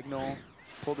diagonal,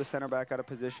 pulled the center back out of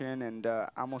position, and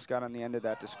almost got on the end of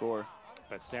that to score.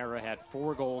 Becerra had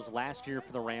 4 goals last year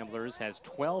for the Ramblers, has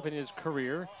 12 in his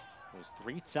career, was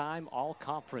 3-time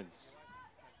All-Conference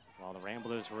while the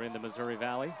Ramblers were in the Missouri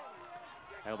Valley.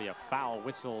 That'll be a foul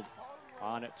whistled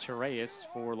on Torres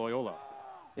for Loyola.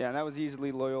 Yeah, and that was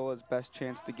easily Loyola's best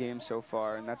chance of the game so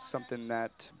far, and that's something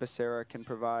that Becerra can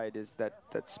provide, is that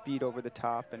speed over the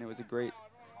top, and it was a great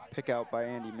pick out by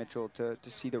Andy Mitchell to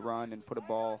see the run and put a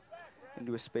ball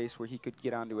into a space where he could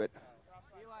get onto it.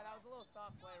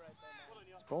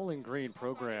 Bowling Green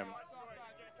program,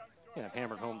 I've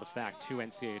hammered home the fact 2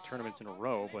 NCAA tournaments in a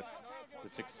row, but the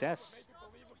success,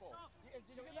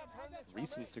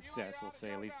 recent success, we'll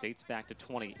say, at least dates back to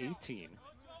 2018.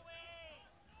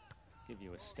 Give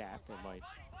you a stat that might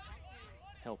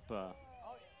help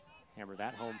hammer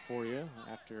that home for you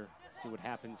after see what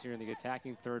happens here in the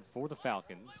attacking third for the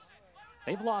Falcons.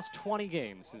 They've lost 20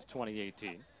 games since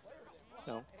 2018,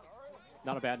 so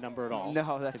not a bad number at all.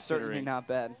 No, that's certainly not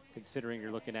bad. Considering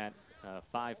you're looking at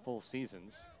 5 full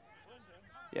seasons.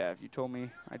 Yeah, if you told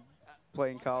me I'd play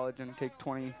in college and take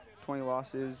 20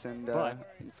 losses and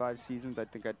in 5 seasons, I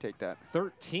think I'd take that.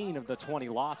 13 of the 20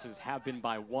 losses have been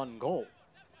by 1 goal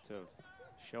to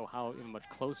show how much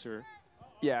closer.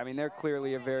 Yeah, I mean, they're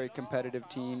clearly a very competitive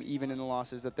team. Even in the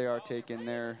losses that they are taking,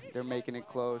 they're making it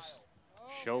close.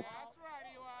 Shope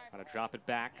trying to drop it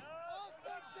back.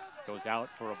 Goes out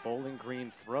for a Bowling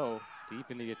Green throw deep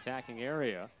in the attacking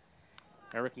area.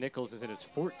 Eric Nichols is in his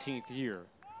 14th year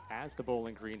as the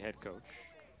Bowling Green head coach.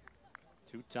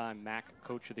 two-time MAC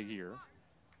Coach of the Year.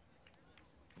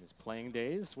 His playing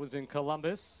days was in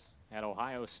Columbus at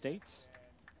Ohio State.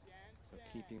 So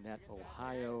keeping that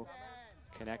Ohio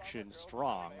connection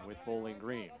strong with Bowling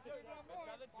Green.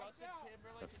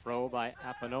 The throw by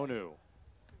Apononu.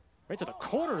 Right to the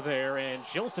corner there, and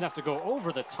Gilson has to go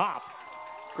over the top.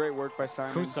 Great work by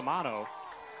Simon. Cusimano.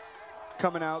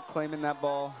 Coming out, claiming that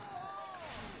ball.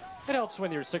 It helps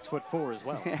when you're 6'4" as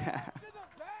well. Yeah.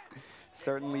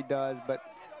 Certainly does, but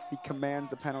he commands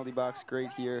the penalty box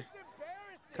great here.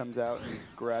 Comes out and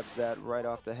grabs that right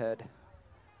off the head.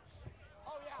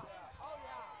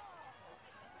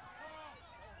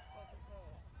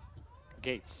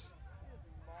 Gates.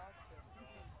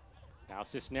 Now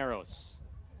Cisneros.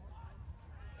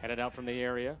 Headed out from the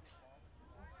area.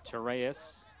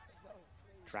 Torreyes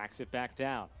tracks it back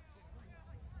down.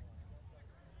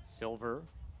 Silver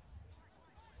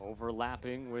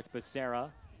overlapping with Becerra.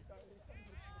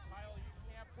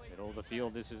 Middle of the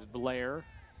field, this is Blair.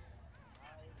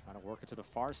 Trying to work it to the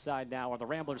far side now. Are the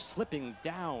Ramblers slipping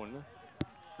down?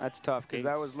 That's tough, because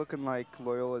that was looking like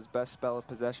Loyola's best spell of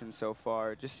possession so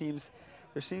far. It just seems,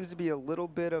 there seems to be a little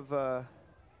bit of a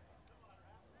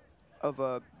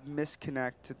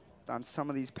misconnect on some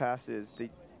of these passes. They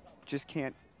just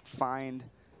can't find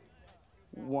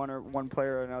one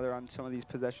player or another on some of these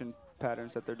possession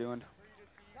patterns that they're doing.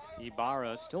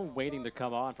 Ibarra still waiting to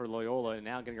come on for Loyola, and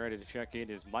now getting ready to check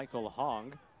in is Michael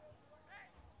Hong,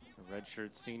 the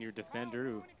redshirt senior defender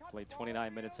who played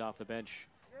 29 minutes off the bench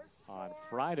on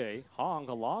Friday. Hong,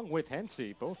 along with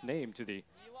Hensey, both named to the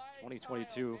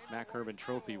 2022 Mac Herman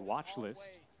Trophy watch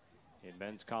list in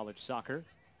men's college soccer.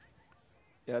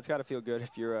 Yeah, it's got to feel good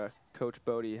if you're Coach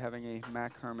Bodie, having a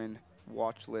Mac Herman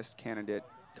watch list candidate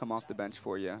come off the bench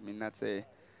for you. I mean, that's the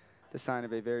sign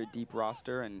of a very deep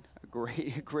roster and a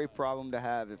great problem to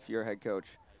have if you're a head coach.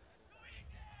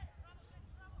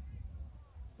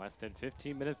 Less than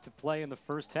 15 minutes to play in the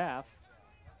first half.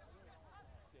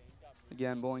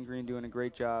 Again, Bowling Green doing a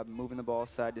great job moving the ball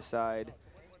side to side,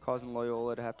 causing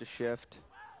Loyola to have to shift.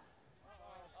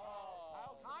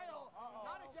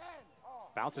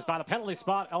 Bounces by the penalty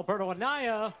spot. Alberto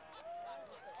Anaya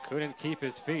couldn't keep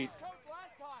his feet.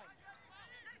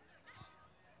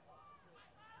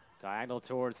 Diagonal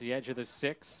towards the edge of the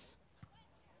 6.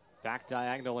 Back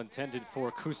diagonal intended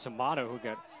for Cusimano, who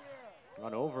got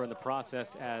run over in the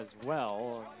process as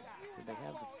well. Did they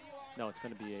have the... No, it's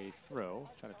going to be a throw.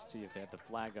 Trying to see if they had the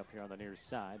flag up here on the near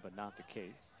side, but not the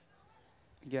case.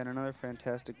 Again, another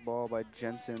fantastic ball by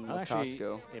Jensen Latasco. Actually,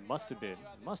 it must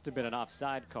have been an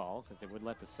offside call, because they would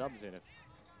let the subs in if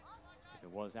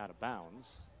it was out of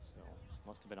bounds. So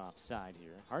must have been offside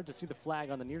here. Hard to see the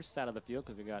flag on the near side of the field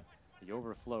because we got the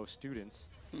overflow students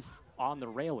on the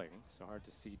railing, so hard to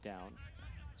see down.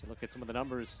 So look at some of the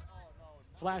numbers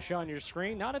flash on your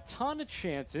screen. Not a ton of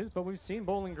chances, but we've seen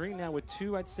Bowling Green now with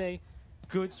 2, I'd say,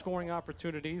 good scoring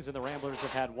opportunities, and the Ramblers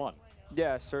have had 1.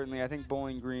 Yeah, certainly. I think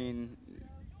Bowling Green,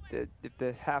 if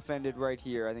the half ended right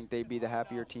here, I think they'd be the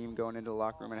happier team going into the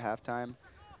locker room at halftime.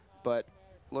 But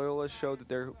Loyola showed that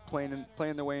they're playing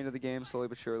their way into the game slowly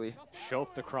but surely.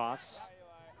 Shope the cross.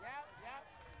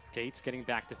 Gates getting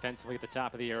back defensively at the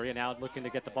top of the area. Now looking to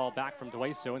get the ball back from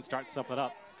Dueso and start something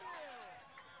up.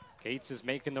 Gates is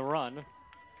making the run.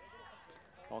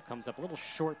 Ball comes up a little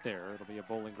short there. It'll be a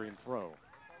Bowling Green throw.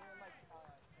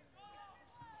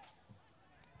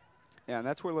 Yeah, and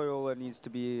that's where Loyola needs to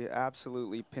be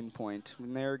absolutely pinpoint.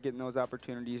 When they're getting those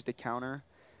opportunities to counter,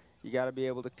 you got to be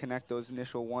able to connect those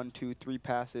initial 1, 2, 3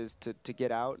 passes to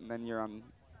get out, and then you're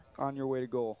on your way to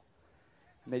goal.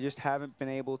 And they just haven't been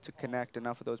able to connect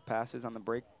enough of those passes on the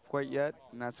break quite yet,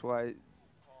 and that's why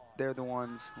they're the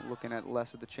ones looking at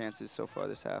less of the chances so far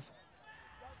this half.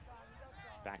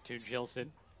 Back to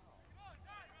Gilson.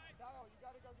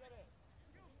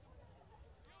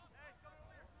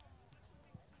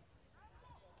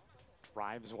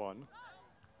 Drives one.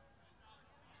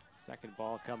 Second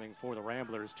ball coming for the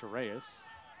Ramblers, Torreyes.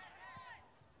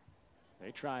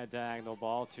 They try a diagonal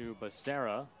ball to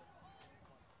Becerra.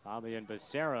 Fabian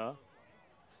Becerra.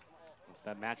 It's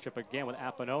that matchup again with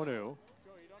Apononu.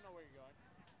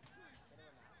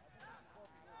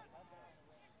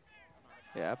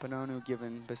 Yeah, Apononu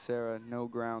giving Becerra no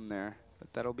ground there,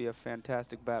 but that'll be a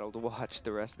fantastic battle to watch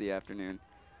the rest of the afternoon.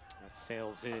 That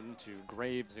sails into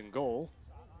Graves in goal.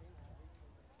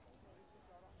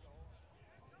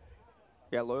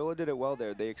 Yeah, Loyola did it well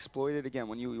there. They exploited again.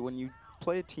 When you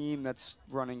play a team that's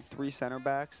running 3 center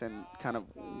backs and kind of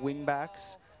wing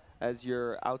backs as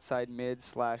your outside mid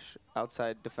 /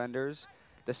 outside defenders,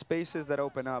 the spaces that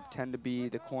open up tend to be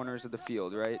the corners of the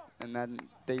field, right? And then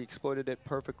they exploited it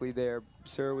perfectly there.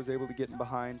 Becerra was able to get in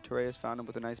behind. Torres found him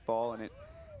with a nice ball, and it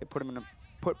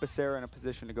put Becerra in a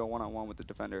position to go one-on-one with the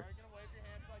defender.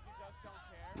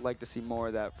 I'd like to see more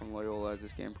of that from Loyola as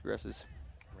this game progresses.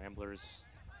 Ramblers,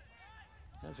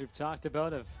 as we've talked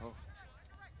about, have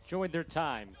enjoyed their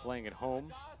time playing at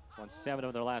home. Won 7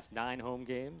 of their last 9 home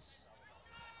games.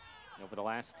 Over the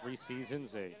last 3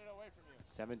 seasons, a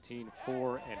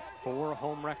 17-4-4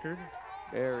 home record.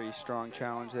 Very strong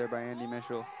challenge there by Andy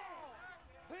Mitchell.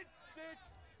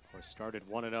 Of course, started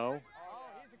 1-0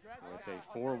 with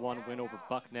a 4-1 win over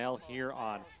Bucknell here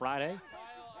on Friday.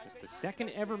 It's the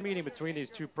second ever meeting between these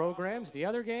two programs. The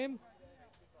other game,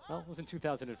 well, it was in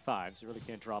 2005, so you really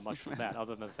can't draw much from that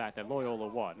other than the fact that Loyola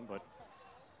won, but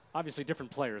obviously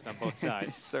different players on both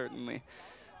sides. Certainly.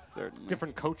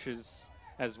 Different coaches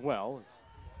as well, as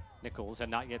Nichols had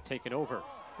not yet taken over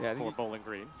for Bowling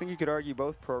Green. I think you could argue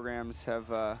both programs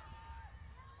have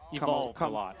evolved a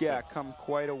lot. Yeah, come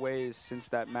quite a ways since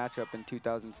that matchup in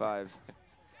 2005.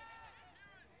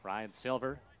 Ryan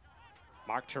Silver,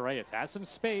 Mark Torres has some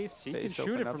space. He can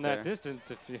shoot it from that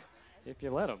distance if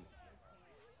you let him.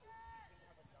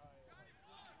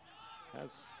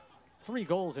 Has 3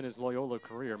 goals in his Loyola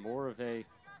career, more of a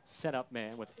setup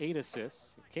man with 8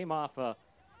 assists. He came off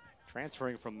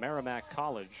transferring from Merrimack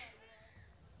College.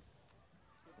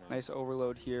 Nice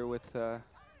overload here with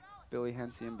Billy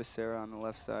Hensey and Becerra on the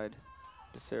left side.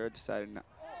 Becerra decided not.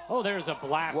 Oh, there's a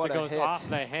blast that goes off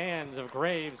the hands of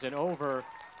Graves and over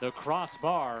the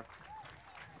crossbar.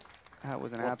 That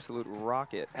was an absolute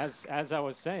rocket. As I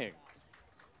was saying.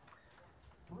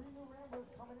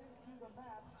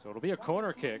 So it'll be a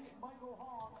corner kick.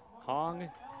 Hong,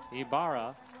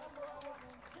 Ibarra,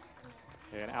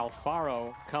 and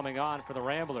Alfaro coming on for the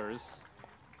Ramblers.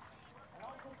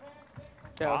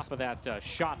 Off of that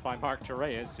shot by Mark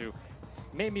Torres, who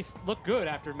made me look good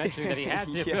after mentioning that he has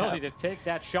the ability to take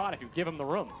that shot if you give him the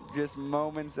room. Just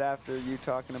moments after you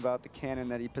talking about the cannon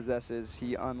that he possesses,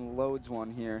 he unloads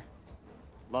one here.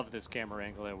 Love this camera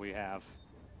angle that we have.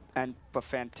 And a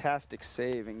fantastic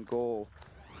save and goal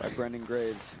by Brendan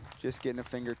Graves. Just getting a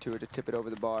finger to it to tip it over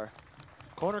the bar.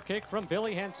 Corner kick from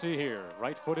Billy Hensey here.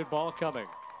 Right-footed ball coming.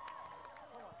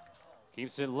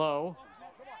 Keeps it low.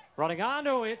 Running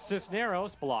onto it,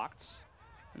 Cisneros blocked.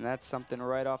 And that's something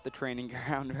right off the training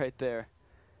ground right there.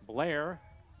 Blair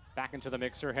back into the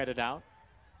mixer, headed out.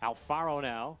 Alfaro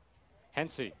now.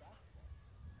 Hensey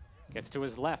gets to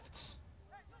his left.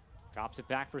 Drops it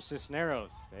back for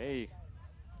Cisneros. They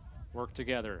work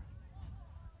together.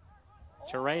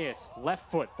 Torres, left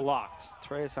foot blocked.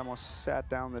 Torres almost sat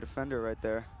down the defender right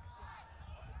there.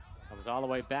 That was all the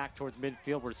way back towards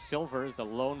midfield where Silver is the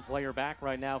lone player back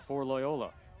right now for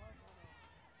Loyola.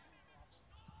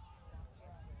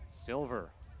 Silver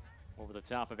over the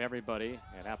top of everybody,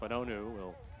 and Apononu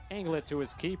will angle it to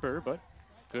his keeper, but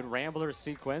good Rambler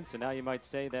sequence, and now you might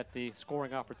say that the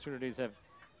scoring opportunities have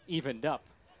evened up.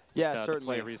 Yeah, the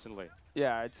certainly. play recently.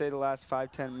 Yeah, I'd say the last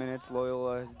 5-10 minutes,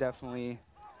 Loyola has definitely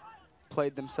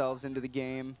played themselves into the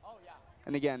game.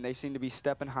 And again, they seem to be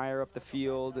stepping higher up the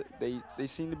field. They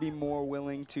seem to be more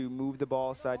willing to move the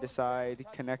ball side to side,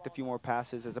 connect a few more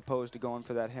passes, as opposed to going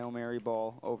for that Hail Mary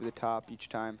ball over the top each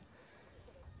time.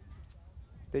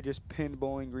 They just pinned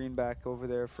Bowling Green back over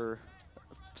there for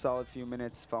a solid few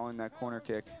minutes following that corner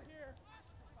kick.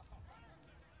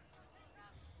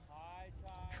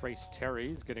 Trace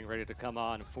Terry's getting ready to come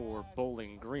on for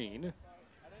Bowling Green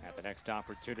at the next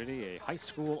opportunity. A high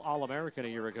school All-American a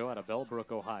year ago out of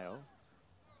Bellbrook, Ohio.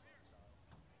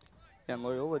 And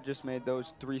Loyola just made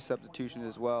those 3 substitutions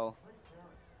as well.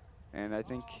 And I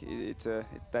think it's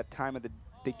that time of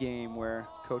the game where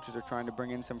coaches are trying to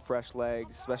bring in some fresh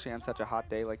legs, especially on such a hot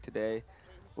day like today.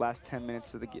 Last 10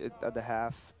 minutes of the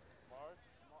half.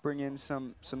 Bring in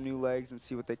some new legs and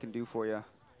see what they can do for you.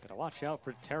 Gotta watch out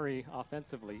for Terry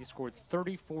offensively. He scored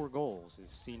 34 goals his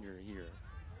senior year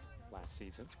last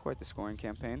season. It's quite the scoring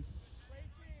campaign.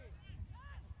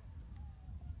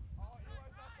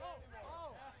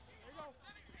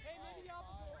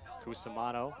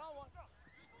 Cusimano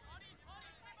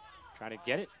trying to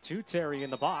get it to Terry in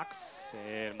the box,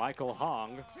 and Michael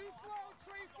Hong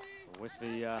with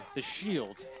the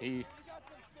shield. He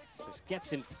just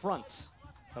gets in front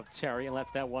of Terry and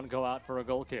lets that one go out for a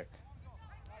goal kick.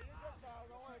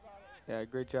 Yeah,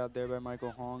 great job there by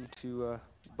Michael Hong to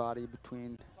body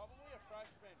between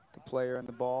the player and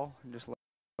the ball and just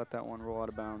let that one roll out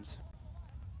of bounds.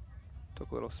 Took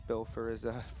a little spill for his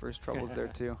troubles there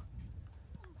too.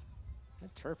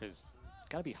 That turf has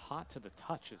got to be hot to the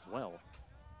touch as well.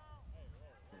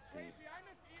 With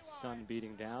the sun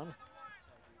beating down.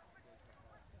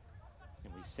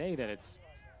 We say that it's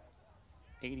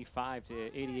 85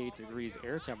 to 88 degrees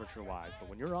air temperature wise, but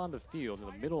when you're on the field, in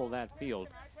the middle of that field,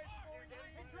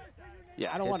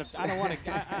 yeah, I don't want to. I don't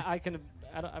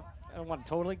want to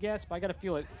totally guess, but I got to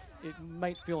feel it. It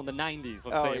might feel in the 90s,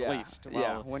 let's say, yeah. at least.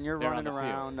 Yeah, when you're running on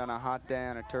around on a hot day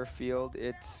on a turf field,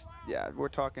 it's, yeah, we're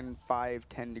talking 5,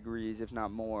 10 degrees, if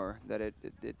not more, that it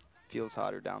feels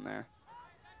hotter down there.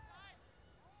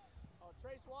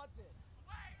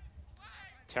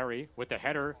 Terry with the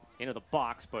header into the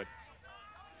box, but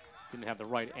didn't have the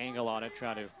right angle on it.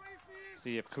 Trying to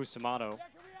see if Cusimano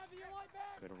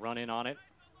could run in on it.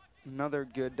 Another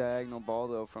good diagonal ball,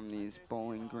 though, from these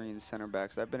Bowling Green center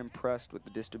backs. I've been impressed with the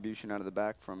distribution out of the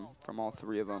back from all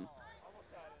three of them.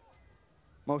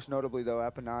 Most notably, though,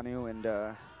 Apananu and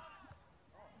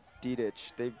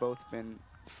Didic. They've both been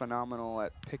phenomenal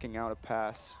at picking out a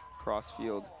pass cross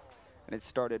field, and it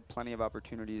started plenty of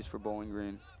opportunities for Bowling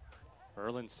Green.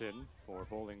 Erlinson for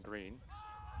Bowling Green.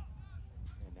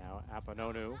 And now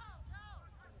Apanonu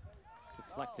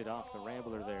deflected off the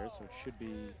Rambler there, so it should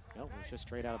be, no, it's just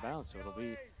straight out of bounds, so it'll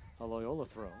be a Loyola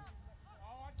throw.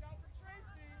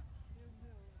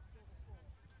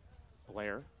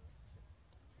 Blair.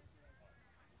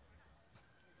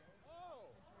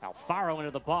 Alfaro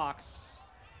into the box.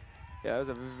 Yeah, that was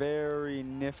a very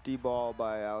nifty ball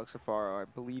by Alex Alfaro. I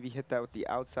believe he hit that with the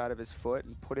outside of his foot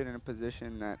and put it in a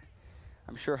position that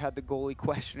I'm sure had the goalie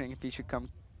questioning if he should come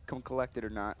collect it or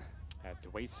not. At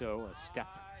Dueso, a step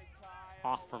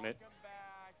off from it.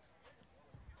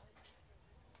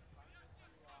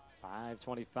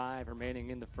 5:25 remaining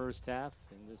in the first half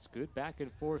in this good back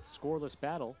and forth scoreless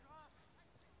battle.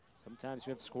 Sometimes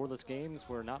you have scoreless games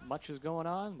where not much is going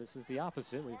on. This is the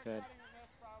opposite. We've had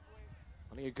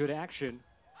plenty of good action.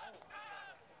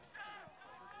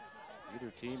 Either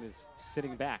team is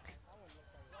sitting back.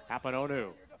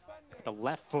 Apanonu with the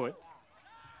left foot.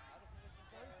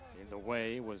 In the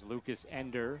way was Lucas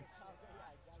Ender.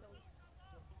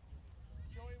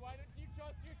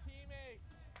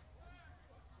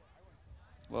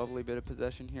 Lovely bit of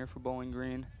possession here for Bowling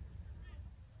Green.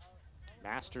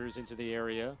 Masters into the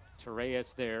area.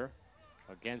 Torres there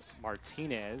against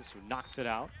Martinez, who knocks it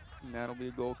out. And that'll be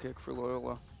a goal kick for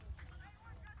Loyola.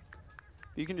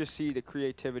 You can just see the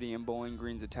creativity in Bowling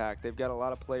Green's attack. They've got a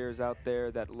lot of players out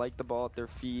there that like the ball at their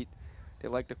feet. They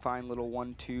like to find little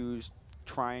 1-2s,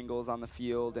 triangles on the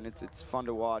field, and it's fun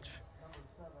to watch.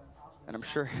 And I'm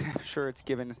sure it's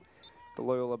given the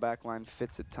Loyola backline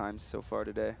fits at times so far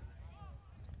today.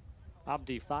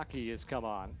 Abdi Faki has come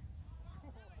on.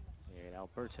 And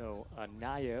Alberto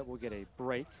Anaya will get a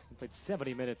break. He played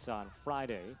 70 minutes on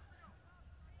Friday.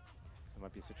 So it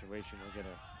might be a situation we'll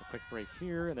get a quick break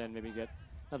here and then maybe get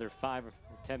another 5 or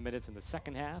 10 minutes in the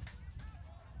second half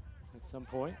at some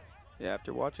point. Yeah,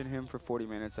 after watching him for 40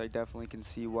 minutes, I definitely can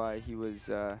see why he was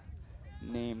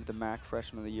named the MAC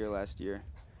Freshman of the Year last year.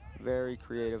 Very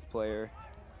creative player.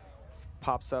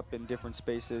 Pops up in different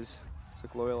spaces. Looks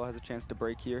like Loyola has a chance to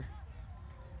break here.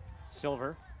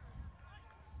 Silver.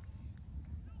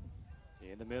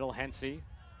 In the middle, Hensey.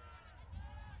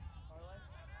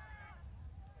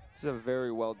 This is a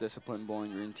very well-disciplined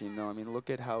Bowling Green team, though. I mean, look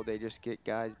at how they just get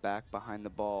guys back behind the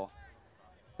ball.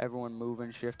 Everyone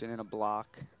moving, shifting in a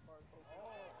block.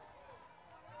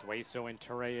 Dueso and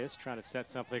Torres trying to set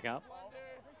something up.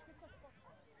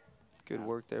 Good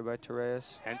work there by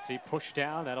Torres. Hensey pushed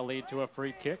down. That'll lead to a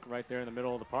free kick right there in the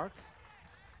middle of the park.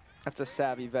 That's a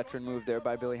savvy veteran move there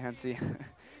by Billy Hensey.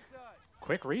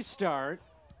 Quick restart.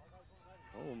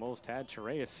 Almost had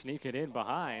Torres sneak it in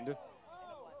behind.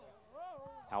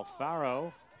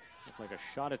 Alfaro looked like a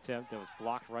shot attempt that was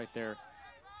blocked right there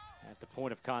at the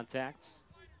point of contact.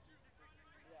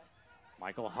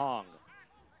 Michael Hong.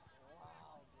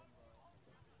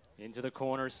 Into the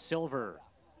corner, Silver.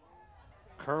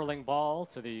 Curling ball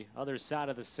to the other side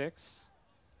of the 6.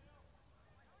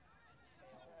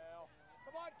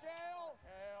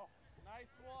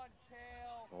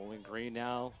 Bowling Green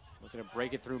now looking to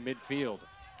break it through midfield.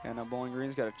 And now Bowling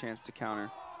Green's got a chance to counter.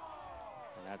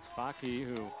 And that's Faki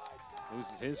who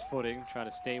loses his footing, trying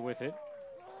to stay with it.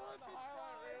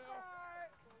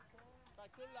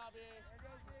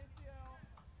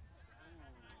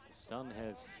 The sun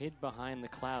has hid behind the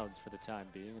clouds for the time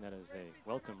being, and that is a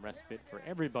welcome respite for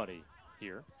everybody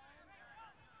here.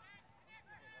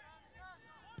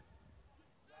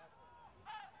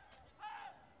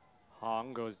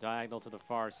 Hong goes diagonal to the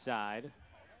far side.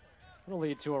 It'll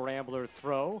lead to a Rambler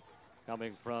throw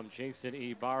coming from Jason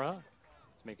Ibarra.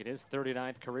 He's making his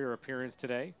 39th career appearance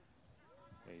today.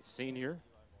 A senior.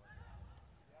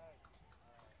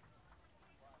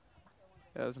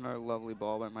 That was another lovely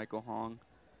ball by Michael Hong.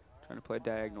 Trying to play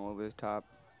diagonal over the top.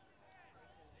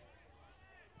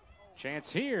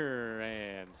 Chance here,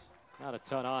 and not a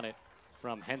ton on it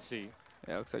from Hensey.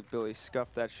 Yeah, it looks like Billy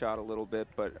scuffed that shot a little bit,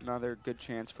 but another good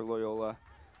chance for Loyola.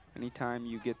 Anytime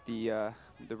you get the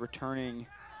returning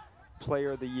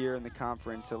player of the year in the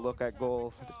conference, a look at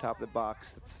goal at the top of the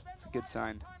box, that's a good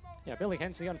sign. Yeah, Billy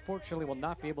Hensey unfortunately will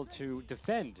not be able to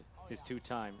defend his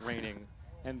two-time reigning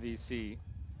MVC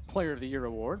Player of the Year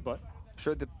award, but I'm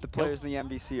sure the players in the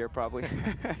MVC are probably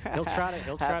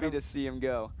happy to see him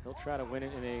go. He'll try to win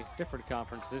it in a different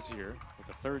conference this year. As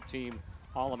a third-team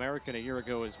All-American a year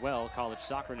ago as well, College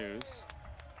Soccer News.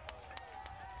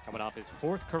 Coming off his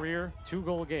fourth career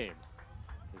two-goal game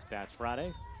this past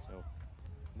Friday. So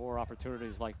more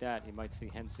opportunities like that, you might see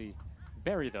Hensey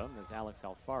bury them as Alex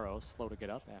Alfaro slow to get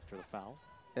up after the foul.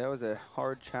 Yeah, that was a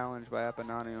hard challenge by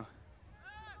Apananu.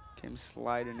 Came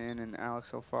sliding in, and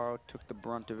Alex Alfaro took the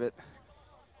brunt of it.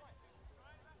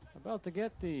 About to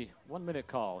get the 1-minute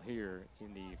call here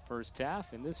in the first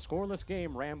half in this scoreless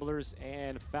game, Ramblers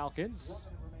and Falcons.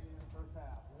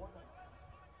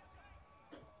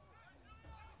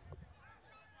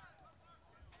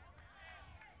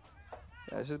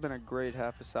 Yeah, this has been a great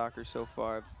half of soccer so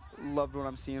far. I've loved what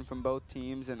I'm seeing from both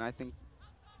teams, and I think,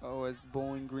 as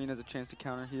Bowling Green has a chance to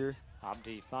counter here.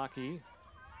 Abdi Faki.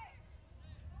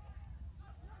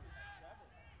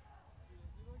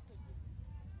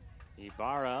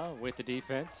 Ibarra with the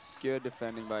defense. Good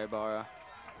defending by Ibarra.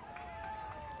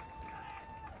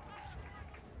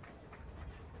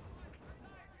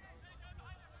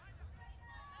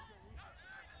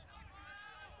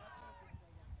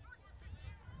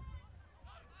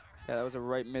 Yeah, that was a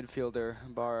right midfielder,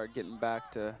 Ibarra, getting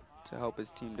back to help his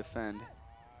team defend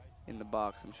in the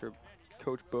box. I'm sure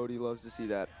Coach Bodie loves to see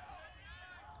that.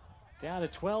 Down to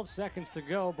 12 seconds to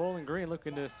go. Bowling Green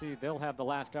looking to see they'll have the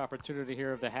last opportunity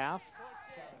here of the half.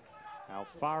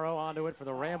 Alfaro onto it for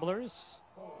the Ramblers.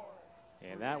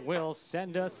 And that will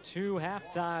send us to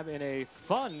halftime in a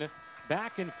fun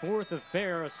back and forth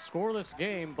affair, a scoreless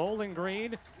game. Bowling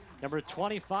Green, number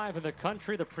 25 in the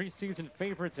country, the preseason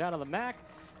favorites out of the MAC.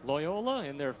 Loyola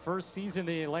in their first season,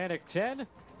 the Atlantic 10.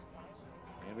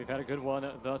 And we've had a good one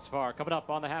thus far. Coming up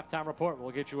on the halftime report,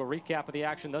 we'll get you a recap of the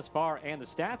action thus far and the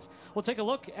stats. We'll take a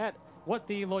look at what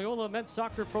the Loyola men's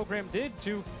soccer program did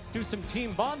to do some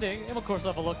team bonding. And of course,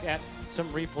 we'll have a look at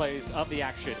some replays of the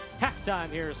action. Halftime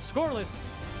here, scoreless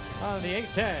on the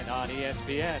A10 on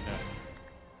ESPN.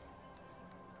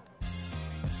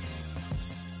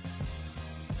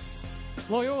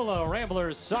 Loyola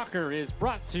Ramblers Soccer is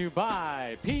brought to you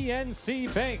by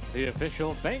PNC Bank, the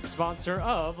official bank sponsor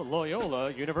of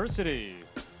Loyola University.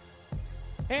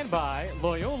 And by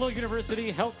Loyola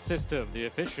University Health System, the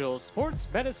official sports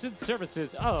medicine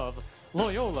services of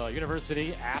Loyola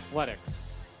University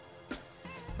Athletics.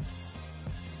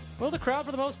 Well, the crowd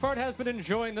for the most part has been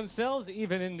enjoying themselves,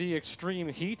 even in the extreme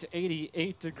heat,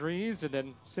 88 degrees, and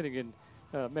then sitting in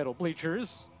metal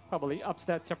bleachers. Probably ups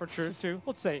that temperature to,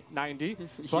 let's say, 90.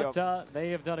 But they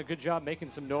have done a good job making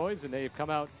some noise, and they've come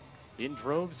out in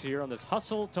droves here on this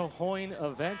Hustle to Hoyne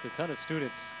event. A ton of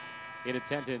students in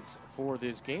attendance for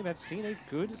this game. Have seen a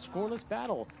good scoreless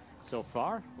battle so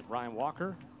far. With Ryan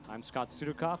Walker, I'm Scott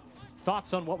Sudukoff.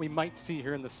 Thoughts on what we might see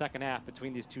here in the second half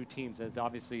between these two teams, as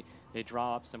obviously they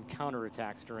draw up some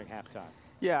counterattacks during halftime?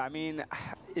 Yeah, I mean,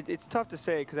 it's tough to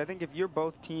say, because I think if you're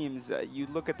both teams, you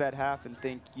look at that half and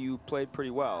think you played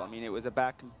pretty well. I mean, it was a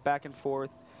back and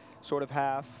forth sort of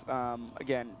half.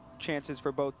 Again, chances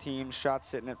for both teams, shots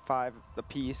sitting at 5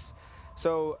 apiece.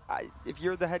 So if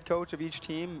you're the head coach of each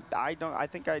team, I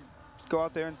think I'd go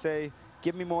out there and say,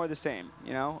 give me more of the same,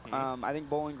 you know? I think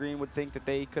Bowling Green would think that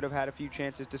they could have had a few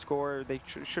chances to score. They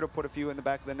should have put a few in the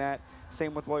back of the net.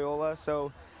 Same with Loyola.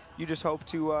 So you just hope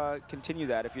to continue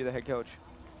that if you're the head coach.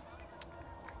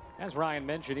 As Ryan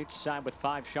mentioned, each side with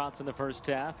 5 shots in the first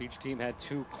half. Each team had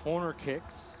 2 corner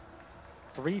kicks.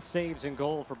 3 saves in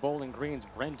goal for Bowling Green's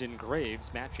Brendan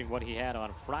Graves, matching what he had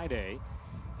on Friday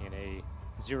in a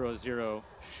 0-0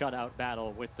 shutout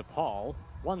battle with DePaul.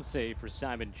 1 save for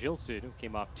Simon Gilson, who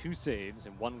came off 2 saves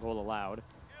and 1 goal allowed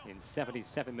in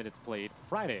 77 minutes played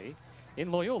Friday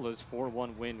in Loyola's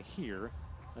 4-1 win here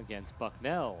against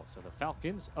Bucknell. So the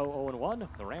Falcons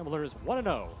 0-0-1, the Ramblers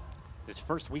 1-0. This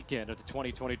first weekend of the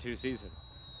 2022 season.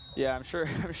 Yeah, I'm sure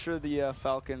the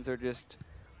Falcons are just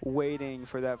waiting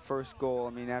for that first goal. I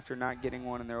mean, after not getting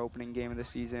one in their opening game of the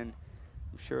season,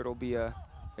 I'm sure it'll be a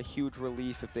huge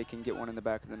relief if they can get one in the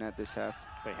back of the net this half.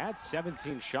 They had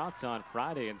 17 shots on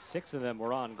Friday, and 6 of them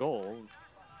were on goal.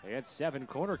 They had 7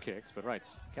 corner kicks, but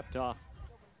kept off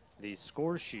the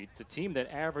score sheet. It's a team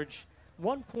that averaged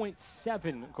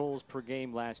 1.7 goals per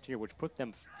game last year, which put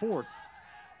them 4th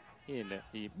in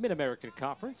the Mid-American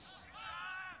Conference.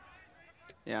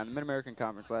 Yeah, the Mid-American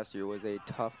Conference last year was a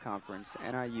tough conference.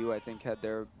 NIU, I think, had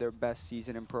their best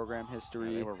season in program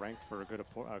history. Yeah, they were ranked for a good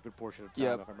portion of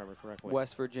time, if I remember correctly.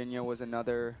 West Virginia was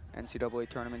another NCAA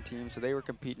tournament team, so they were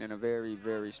competing in a very,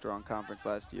 very strong conference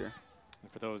last year.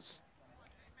 And for those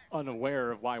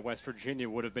unaware of why West Virginia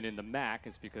would have been in the MAC,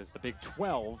 is because the Big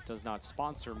 12 does not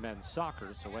sponsor men's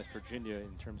soccer, so West Virginia,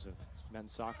 in terms of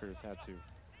men's soccer, has had to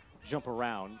jump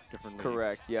around different leagues.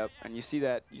 Correct, yep. And you see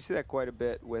that quite a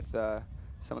bit with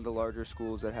some of the larger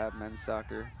schools that have men's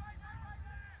soccer.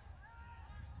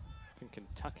 I think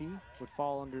Kentucky would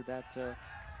fall under that.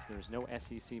 There's no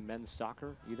SEC men's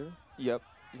soccer either. Yep,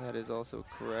 that is also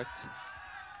correct.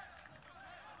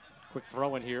 Quick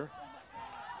throw in here.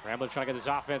 Ramblers trying to get this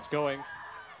offense going.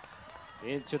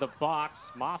 Into the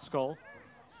box, Moskal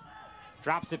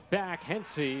drops it back.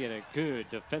 Hensey, and a good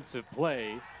defensive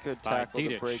play. Good tackle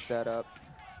to break that up.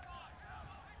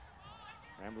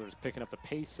 Ramblers picking up the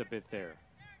pace a bit there.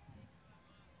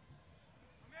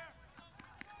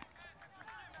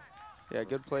 Yeah,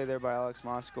 good play there by Alex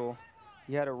Moskal.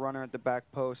 He had a runner at the back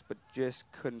post, but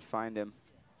just couldn't find him.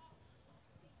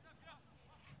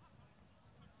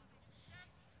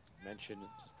 Mentioned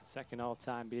just the second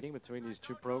all-time meeting between these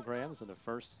two programs, and the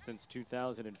first since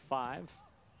 2005.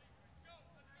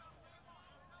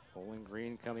 Bowling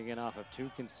Green coming in off of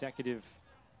 2 consecutive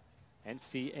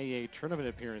NCAA tournament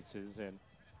appearances, and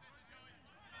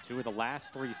 2 of the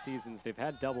last 3 seasons they've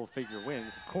had double-figure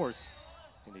wins. Of course,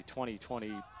 in the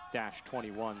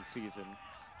 2020-21 season,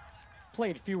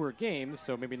 played fewer games,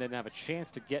 so maybe didn't have a chance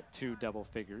to get to double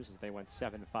figures as they went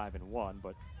 7-5-1,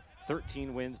 but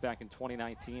 13 wins back in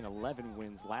 2019, 11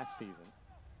 wins last season.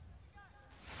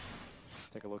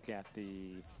 Take a look at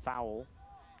the foul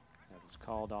that was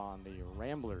called on the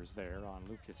Ramblers there on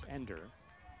Lucas Ender.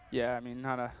 Yeah, I mean,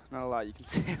 not a lot you can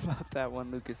say about that one.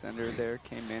 Lucas Ender there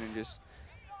came in and just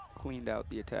cleaned out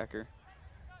the attacker.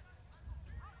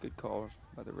 Good call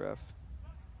by the ref.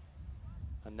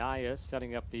 Anaya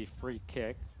setting up the free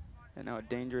kick. And now a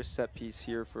dangerous set piece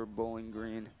here for Bowling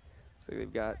Green. Looks like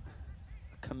they've got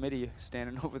a committee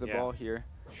standing over the ball here.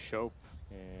 Shope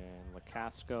and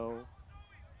Lacasco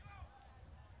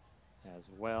as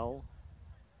well.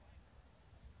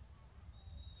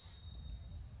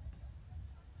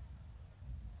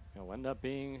 It'll end up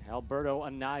being Alberto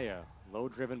Anaya.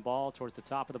 Low-driven ball towards the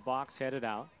top of the box, headed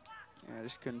out. Yeah,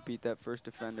 just couldn't beat that first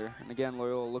defender. And again,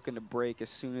 Loyola looking to break as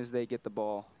soon as they get the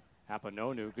ball.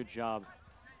 Apononu, good job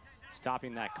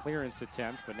stopping that clearance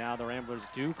attempt, but now the Ramblers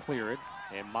do clear it.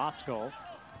 And Moskal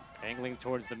angling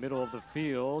towards the middle of the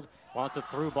field, wants a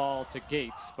through ball to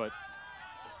Gates, but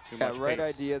too much right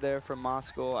pace. Idea there from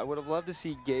Moskal. I would have loved to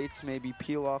see Gates maybe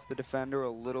peel off the defender a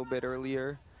little bit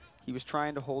earlier. He was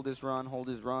trying to hold his run,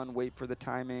 wait for the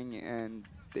timing, and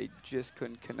they just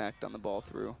couldn't connect on the ball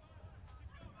through.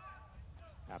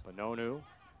 Apononu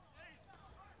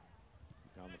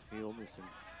on the field this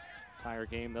entire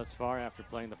game thus far after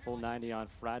playing the full 90 on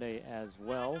Friday as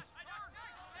well.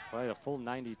 Play a full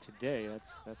 90 today.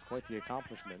 That's quite the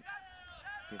accomplishment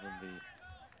given the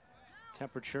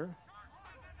temperature.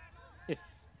 If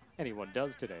anyone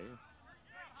does today,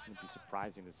 it'd be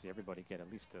surprising to see everybody get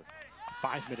at least a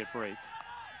 5-minute break.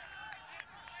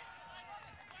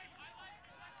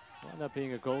 Wound up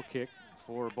being a goal kick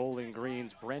for Bowling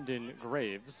Green's Brendan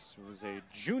Graves, who is a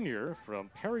junior from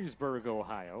Perrysburg,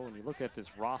 Ohio. When you look at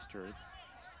this roster, it's,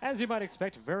 as you might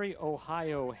expect, very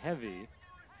Ohio heavy.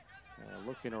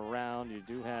 Looking around, you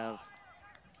do have a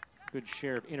good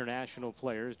share of international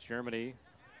players. Germany,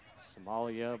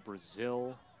 Somalia,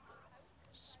 Brazil,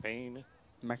 Spain.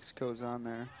 Mexico's on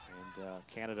there. And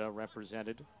Canada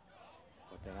represented.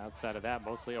 But then outside of that,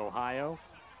 mostly Ohio,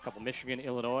 a couple Michigan,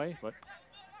 Illinois, but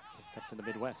kept in the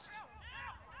Midwest.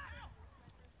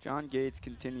 John Gates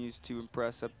continues to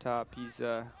impress up top. He's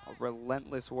a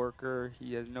relentless worker.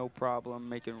 He has no problem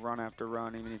making run after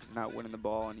run, even if he's not winning the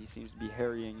ball, and he seems to be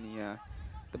harrying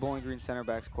the Bowling Green center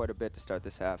backs quite a bit to start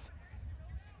this half.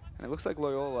 And it looks like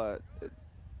Loyola,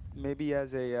 maybe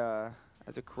as a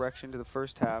correction to the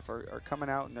first half, are coming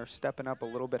out and they're stepping up a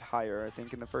little bit higher. I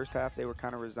think in the first half they were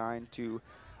kind of resigned to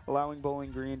allowing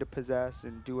Bowling Green to possess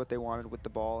and do what they wanted with the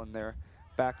ball in their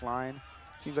back line.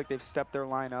 Seems like they've stepped their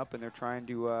line up and they're trying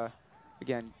to,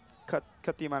 again, cut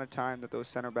the amount of time that those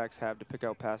center backs have to pick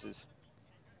out passes.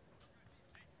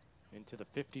 Into the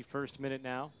 51st minute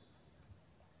now.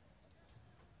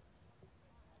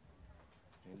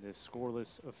 In this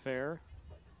scoreless affair.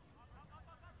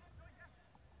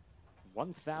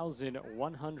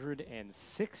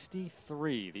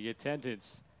 1,163 the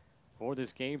attendance for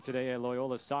this game today at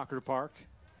Loyola Soccer Park.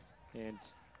 And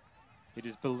it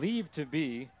is believed to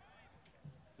be,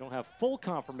 don't have full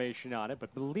confirmation on it,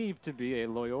 but believed to be a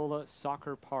Loyola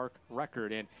Soccer Park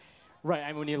record. And right, I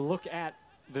mean, when you look at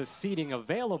the seating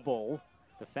available,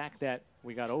 the fact that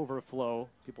we got overflow,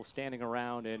 people standing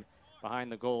around and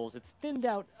behind the goals, it's thinned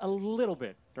out a little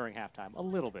bit during halftime, a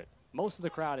little bit. Most of the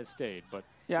crowd has stayed, but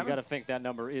you got to think that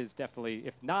number is definitely,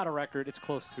 if not a record, it's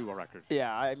close to a record.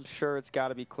 Yeah, I'm sure it's got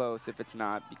to be close if it's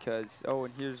not, because, oh,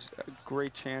 and here's a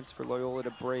great chance for Loyola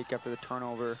to break after the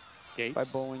turnover by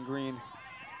Bowling Green.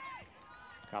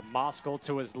 Got Moskal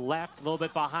to his left, a little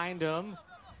bit behind him.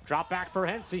 Drop back for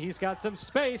Hensey. He's got some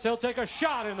space. He'll take a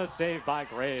shot in the save by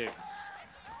Graves.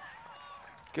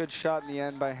 Good shot in the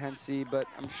end by Hensey, but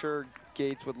I'm sure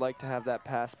Gates would like to have that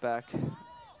pass back.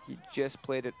 He just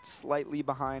played it slightly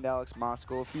behind Alex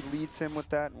Moskal. If he leads him with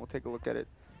that, and we'll take a look at it,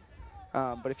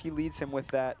 but if he leads him with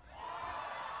that,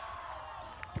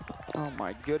 oh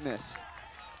my goodness.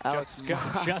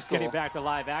 Just getting back to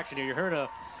live action here.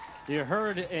 You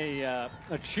heard a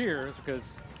cheers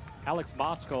because Alex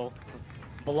Moskal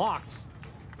blocked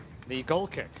the goal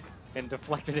kick and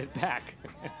deflected it back.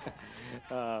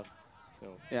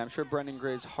 Yeah, I'm sure Brendan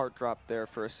Graves' heart dropped there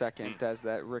for a second as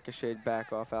that ricocheted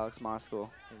back off Alex Moskal.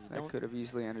 That could have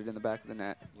easily ended in the back of the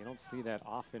net. You don't see that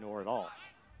often or at all.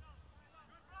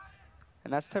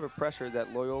 And that's the type of pressure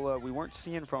that Loyola, we weren't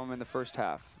seeing from them in the first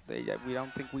half. We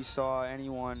don't think we saw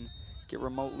anyone get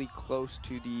remotely close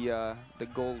to the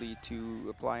goalie to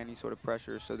apply any sort of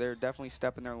pressure. So they're definitely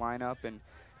stepping their lineup and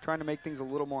trying to make things a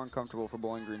little more uncomfortable for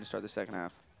Bowling Green to start the second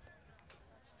half.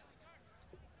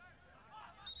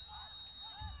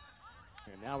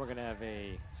 And now we're going to have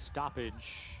a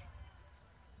stoppage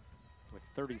with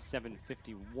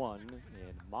 37:51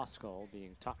 and Moskal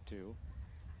being talked to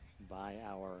by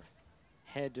our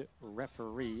head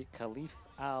referee, Khalif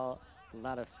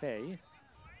Al-Ladafeh.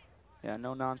 Yeah,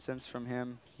 no nonsense from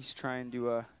him. He's trying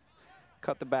to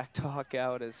cut the back talk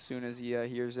out as soon as he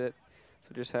hears it.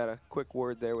 So just had a quick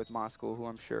word there with Moskal, who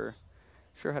I'm sure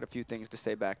had a few things to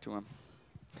say back to him.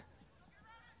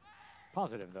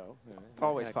 Positive, though.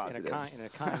 Always positive. In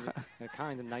a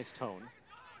kind and nice tone.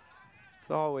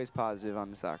 It's always positive on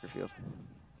the soccer field.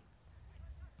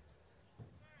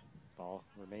 Ball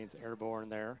remains airborne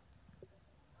there.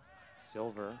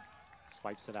 Silver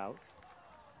swipes it out.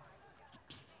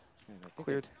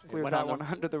 Cleared that one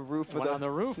under the roof of the... on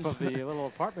the roof of the little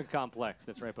apartment complex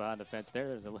that's right behind the fence there.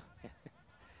 There's a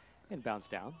and bounce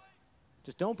down.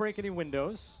 Just don't break any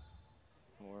windows,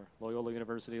 or Loyola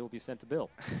University will be sent to Bill.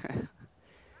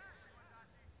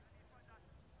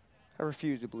 I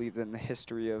refuse to believe that in the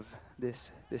history of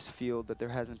this field that there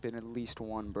hasn't been at least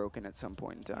one broken at some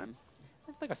point in time.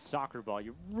 I think a soccer ball,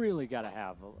 you really got to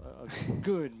have a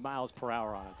good miles per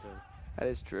hour on it that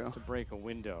is true. To break a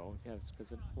window,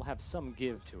 because it will have some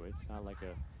give to it. It's not like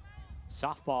a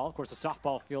softball. Of course, a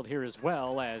softball field here as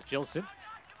well as Gilson.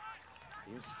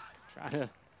 He's trying to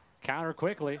counter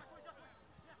quickly.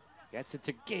 Gets it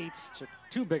to Gates. Took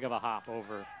too big of a hop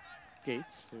over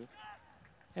Gates, who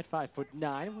at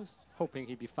 5'9" was hoping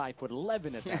he'd be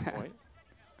 5'11" at that point.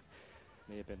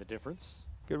 May have been the difference.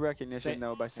 Good recognition,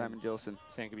 though, by Simon Gilson.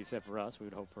 Same could be said for us. We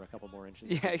would hope for a couple more inches.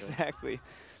 Yeah, exactly.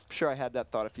 I'm sure I had that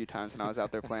thought a few times when I was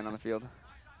out there playing on the field.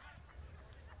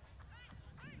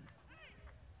 I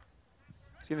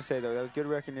was going to say, though, that was good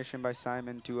recognition by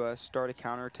Simon to start a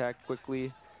counterattack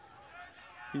quickly.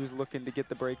 He was looking to get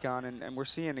the break on, and we're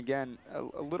seeing, again,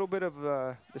 a little bit of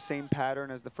the same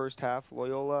pattern as the first half.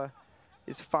 Loyola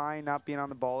is fine not being on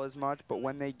the ball as much, but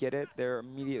when they get it, they're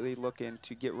immediately looking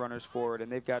to get runners forward.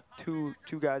 And they've got two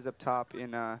guys up top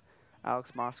in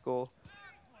Alex Moskal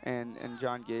and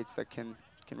John Gates that can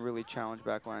really challenge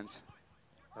backlines.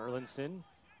 Erlinson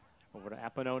over to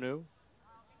Apononu.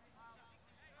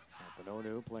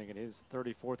 Apononu playing in his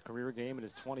 34th career game and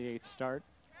his 28th start.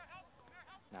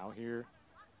 Now here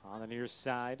on the near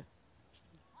side.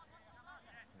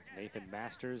 That's Nathan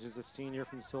Masters, who's a senior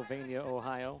from Sylvania,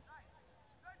 Ohio.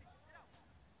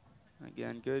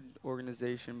 Again, good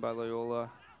organization by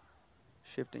Loyola,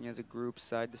 shifting as a group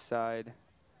side to side,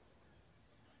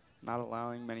 not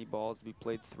allowing many balls to be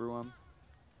played through them.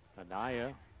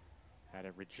 Anaya had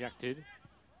it rejected.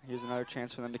 Here's another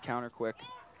chance for them to counter quick.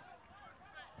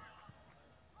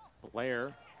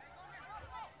 Blair.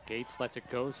 Gates lets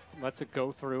it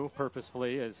go through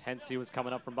purposefully as Hensey was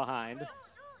coming up from behind.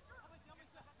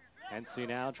 Hensey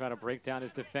now trying to break down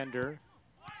his defender.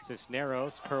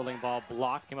 Cisneros, curling ball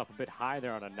blocked, came up a bit high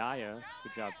there on Anaya.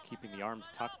 Good job keeping the arms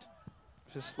tucked.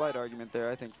 There's a slight argument there,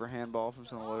 I think, for handball from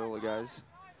some of the Loyola guys.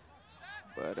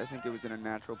 But I think it was in a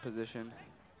natural position.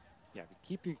 Yeah,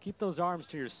 if you keep those arms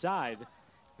to your side,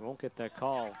 you won't get that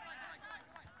call.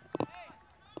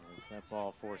 As that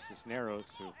ball for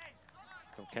Cisneros, who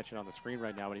don't catch it on the screen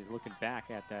right now, but he's looking back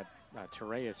at that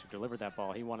Torres who delivered that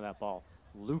ball. He wanted that ball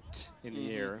looped in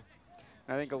the air.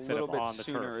 I think a little bit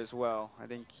sooner as well. I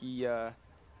think he, the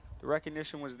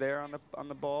recognition was there on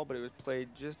the ball, but it was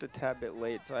played just a tad bit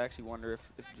late. So I actually wonder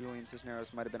if Julian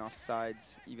Cisneros might have been off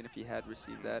sides, even if he had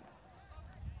received that.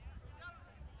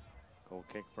 Goal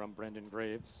kick from Brendan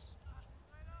Graves.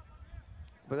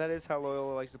 But that is how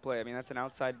Loyola likes to play. I mean, that's an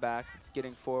outside back that's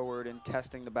getting forward and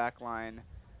testing the back line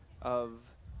of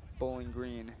Bowling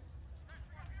Green.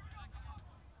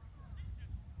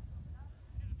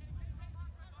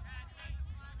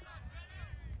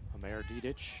 Omer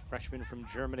Didic, freshman from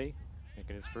Germany,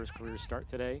 making his first career start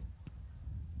today.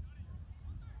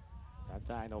 That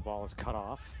dino ball is cut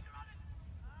off.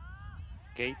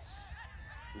 Gates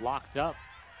locked up.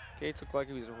 Gates looked like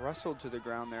he was wrestled to the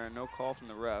ground there, and no call from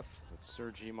the ref. With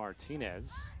Sergi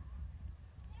Martinez.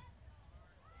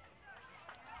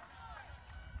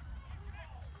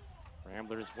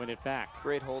 Ramblers win it back.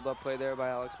 Great hold-up play there by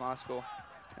Alex Moskal.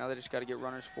 Now they just got to get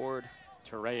runners forward.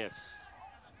 Torres.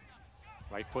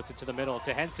 Right puts it to the middle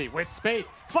to Hensey with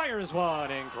space. Fires one,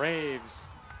 and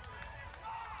Graves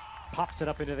pops it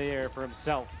up into the air for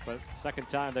himself. But second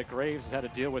time that Graves has had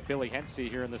to deal with Billy Hensey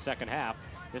here in the second half.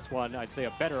 This one, I'd say,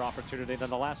 a better opportunity than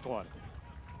the last one.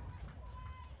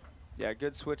 Yeah,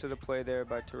 good switch of the play there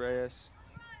by Torres.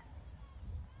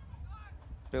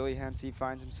 Billy Hensey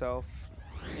finds himself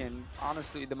in,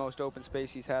 honestly, the most open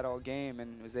space he's had all game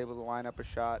and was able to line up a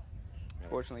shot.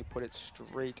 Fortunately, put it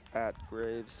straight at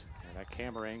Graves. And that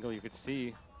camera angle, you could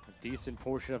see a decent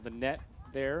portion of the net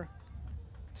there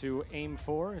to aim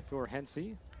for if you're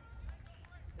Hensey.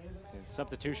 And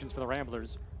substitutions for the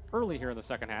Ramblers early here in the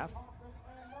second half.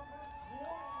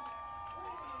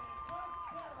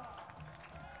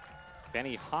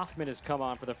 Benny Hoffman has come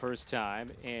on for the first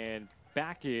time, and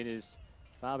back in is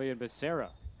Fabian Becerra.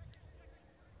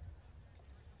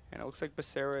 And it looks like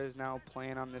Becerra is now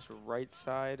playing on this right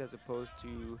side as opposed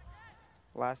to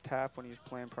last half when he was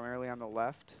playing primarily on the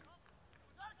left.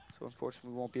 So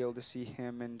unfortunately, we won't be able to see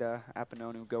him and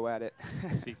Apononu go at it.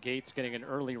 See Gates getting an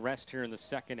early rest here in the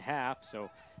second half, so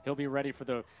he'll be ready for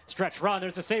the stretch run.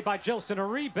 There's a save by Gilson, a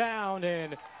rebound,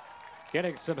 and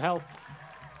getting some help.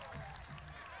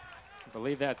 I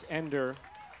believe that's Ender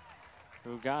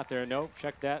who got there. Nope,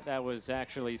 check that. That was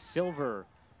actually Silver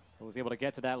who was able to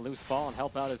get to that loose ball and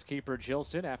help out his keeper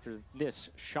Gilson after this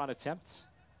shot attempt.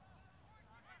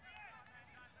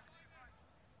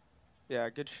 Yeah,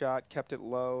 good shot, kept it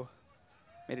low,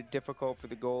 made it difficult for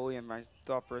the goalie, and I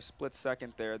thought for a split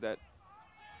second there that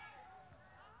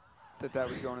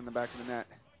was going in the back of the net.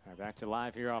 All right, back to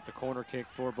live here off the corner kick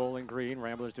for Bowling Green.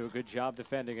 Ramblers do a good job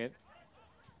defending it.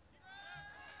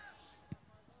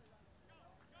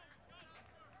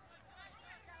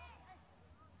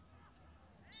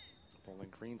 Bowling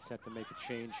Green set to make a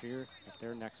change here at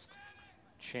their next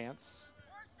chance.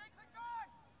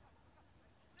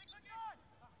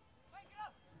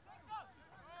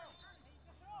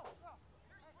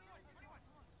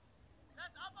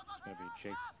 It's going to be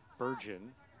Jake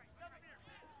Burgeon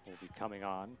will be coming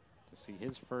on to see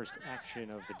his first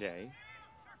action of the day.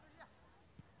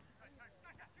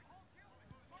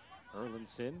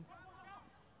 Erlinson.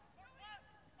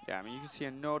 Yeah, I mean, you can see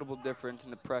a notable difference in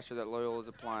the pressure that Loyola is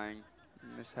applying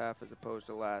in this half as opposed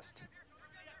to last.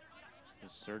 So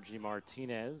Sergi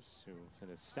Martinez, who's in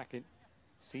his second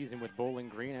season with Bowling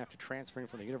Green after transferring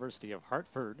from the University of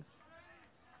Hartford.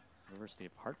 University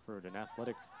of Hartford, an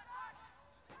athletic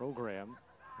program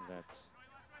that's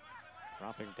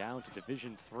dropping down to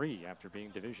Division III after being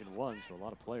Division I, so a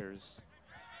lot of players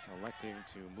electing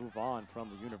to move on from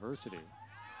the university.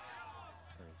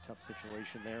 It's a very tough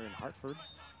situation there in Hartford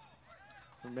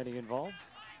for many involved.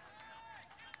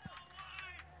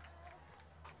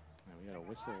 And we got a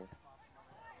whistle,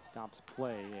 stops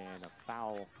play, and a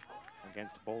foul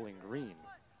against Bowling Green.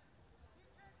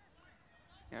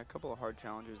 Yeah, a couple of hard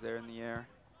challenges there in the air.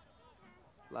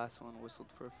 Last one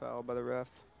whistled for a foul by the ref.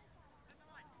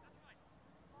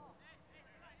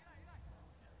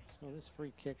 So this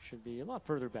free kick should be a lot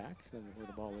further back than where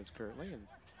the ball is currently, and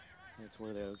that's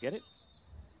where they'll get it.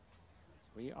 So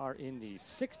we are in the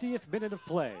 60th minute of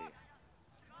play.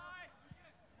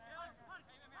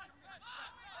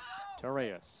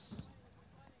 Torres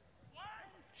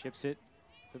chips it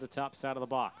to the top side of the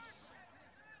box.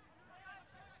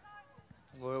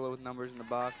 Loyola with numbers in the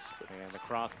box. And the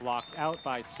cross blocked out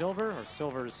by Silver, or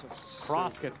Silver's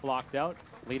cross gets blocked out,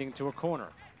 leading to a corner.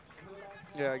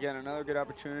 Yeah, again, another good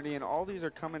opportunity, and all these are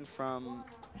coming from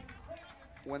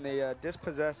when they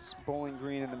dispossess Bowling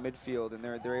Green in the midfield and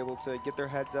they're able to get their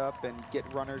heads up and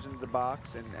get runners into the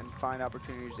box and find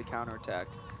opportunities to counterattack.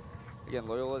 Again,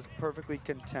 Loyola is perfectly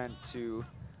content to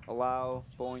allow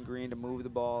Bowling Green to move the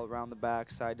ball around the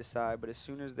back, side to side, but as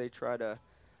soon as they try to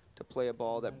play a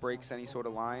ball that breaks any sort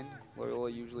of line, Loyola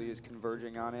usually is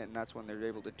converging on it, and that's when they're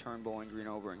able to turn Bowling Green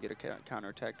over and get a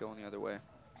counterattack going the other way.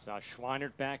 Saw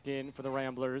Schweinert back in for the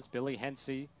Ramblers. Billy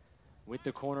Hensey with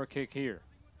the corner kick here.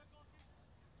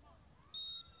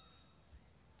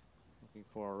 Looking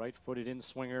for a right-footed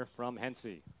in-swinger from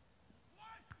Hensey.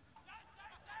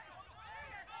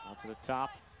 Out to the top.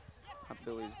 Not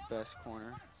Billy's best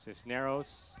corner.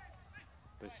 Cisneros.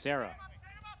 Becerra.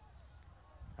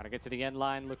 Got to get to the end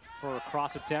line, look for a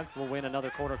cross attempt. Will win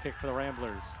another corner kick for the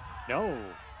Ramblers. No.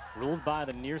 Ruled by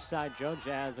the near side judge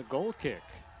as a goal kick.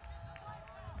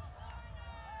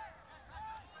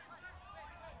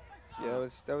 Yeah,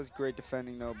 that was great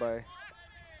defending, though, by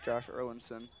Josh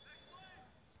Erlinson.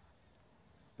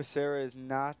 Becerra is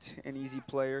not an easy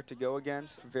player to go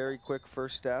against. Very quick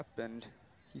first step, and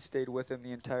he stayed with him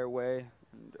the entire way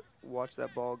and watched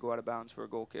that ball go out of bounds for a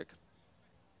goal kick.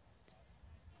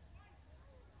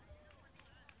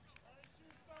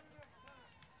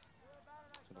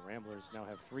 So the Ramblers now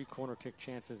have 3 corner kick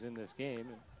chances in this game.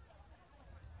 And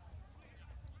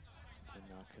did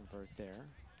not convert there.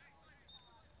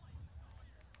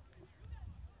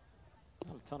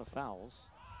 Not a ton of fouls.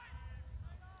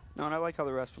 No, and I like how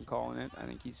the ref's been calling it. I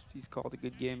think he's called a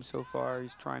good game so far.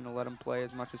 He's trying to let him play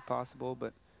as much as possible,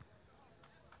 but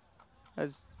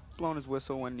has blown his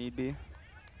whistle when need be.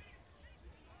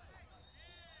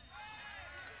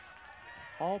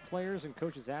 All players and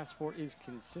coaches ask for is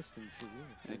consistency.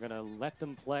 If you're going to let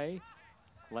them play,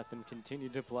 let them continue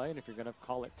to play. And if you're going to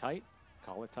call it tight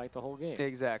the whole game.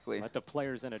 Exactly. Let the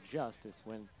players then adjust. It's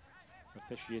when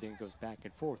officiating goes back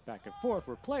and forth,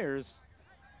 where players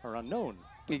are unknown.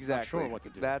 Exactly. Not sure what to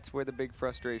do. That's where the big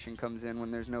frustration comes in,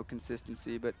 when there's no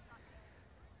consistency. But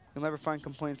you'll never find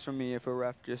complaints from me if a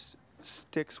ref just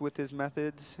sticks with his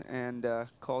methods and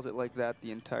calls it like that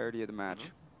the entirety of the match.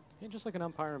 Mm-hmm. And just like an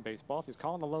umpire in baseball, if he's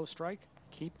calling the low strike,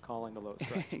 keep calling the low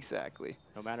strike. Exactly.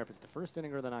 No matter if it's the first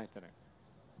inning or the 9th inning.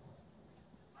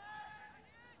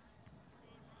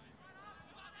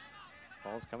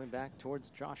 Ball's coming back towards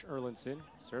Josh Erlinson.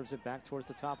 Serves it back towards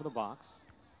the top of the box.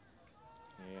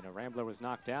 And a Rambler was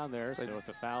knocked down there, so it's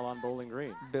a foul on Bowling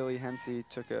Green. Billy Hensey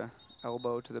took a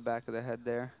elbow to the back of the head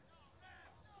there.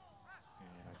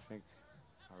 And I think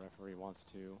our referee wants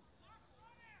to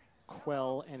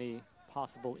quell any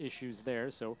possible issues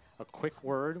there. So a quick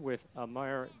word with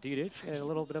Amir Didic and a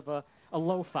little bit of a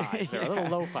low five there. Yeah. A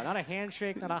little low five. Not a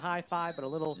handshake, not a high five, but a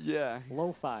little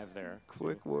low five there.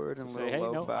 Quick word and a say, little hey,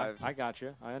 low no, five. I got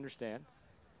you. I understand.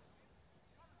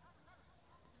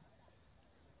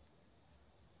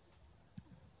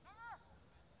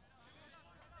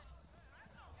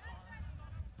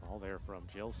 Ball there from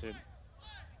Gilson.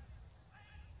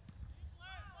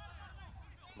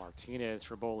 Martinez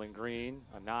for Bowling Green.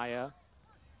 Anaya.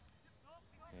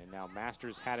 And now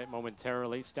Masters had it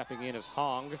momentarily. Stepping in is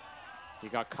Hong. He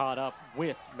got caught up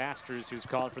with Masters, who's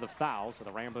called for the foul. So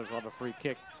the Ramblers will have a free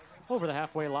kick over the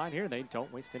halfway line here. They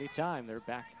don't waste any time. They're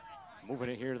back moving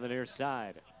it here to the near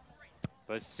side.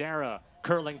 Becerra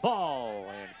curling ball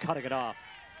and cutting it off.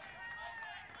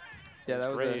 Yeah, that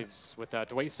was Graves with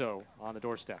Dueso on the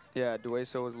doorstep. Yeah,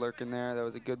 Dueso was lurking there. That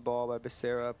was a good ball by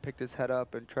Becerra. Picked his head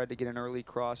up and tried to get an early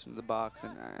cross into the box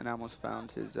and almost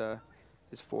found his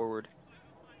forward.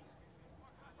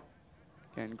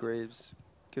 And Graves,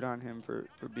 good on him for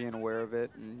being aware of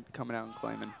it and coming out and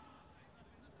claiming.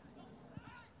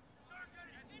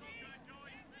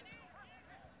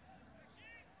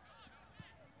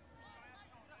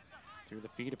 To the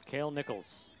feet of Cale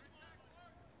Nichols.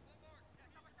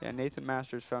 Yeah, Nathan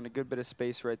Masters found a good bit of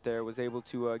space right there, was able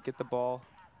to get the ball.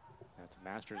 That's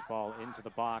Masters' ball into the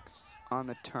box. On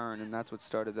the turn, and that's what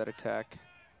started that attack.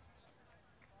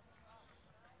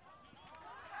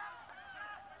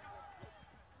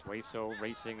 Dueso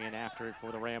racing in after it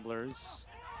for the Ramblers.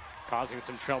 Causing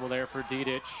some trouble there for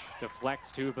Didic.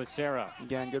 Deflects to Becerra.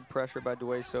 Again, good pressure by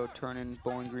Dueso, turning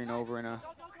Bowling Green over in a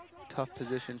tough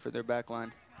position for their back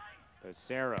line.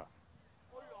 Becerra.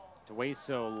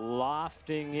 Dueso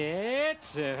lofting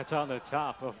it. It's on the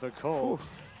top of the goal.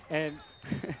 And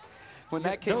when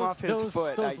that came off his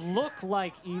foot. Those look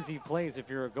like easy plays if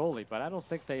you're a goalie, but I don't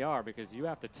think they are, because you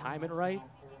have to time it right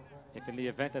if in the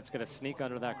event that's going to sneak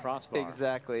under that crossbar.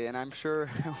 Exactly, and I'm sure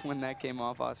when that came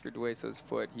off Oscar Dueso's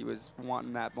foot, he was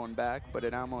wanting that one back, but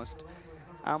it almost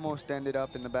ended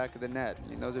up in the back of the net. I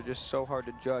mean, those are just so hard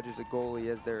to judge as a goalie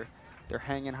as they're they're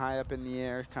hanging high up in the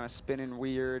air, kind of spinning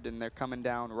weird, and they're coming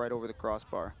down right over the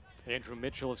crossbar. Andrew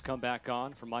Mitchell has come back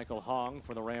on for Michael Hong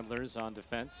for the Ramblers on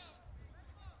defense.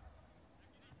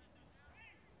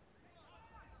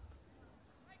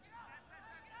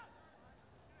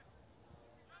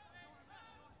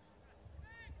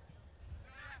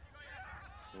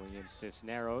 Julian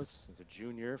Cisneros is a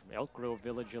junior from Elk Grove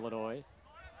Village, Illinois.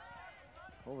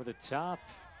 Over the top,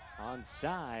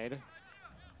 onside.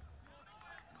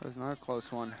 That was not a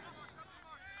close one.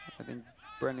 I think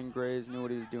Brendan Graves knew what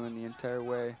he was doing the entire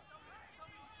way.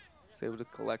 Was able to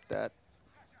collect that.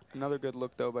 Another good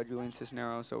look, though, by Julian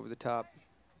Cisneros over the top.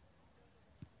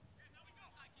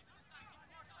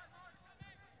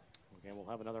 Again, we'll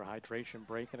have another hydration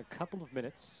break in a couple of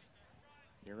minutes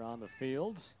here on the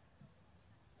field.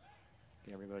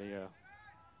 Give everybody a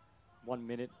 1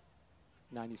 minute,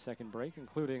 90-second break,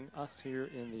 including us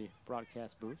here in the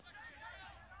broadcast booth.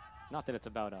 Not that it's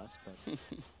about us, but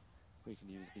we can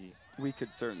use the... We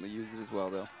could certainly use it as well,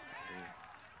 though.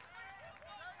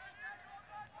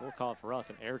 We'll call it for us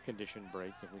an air-conditioned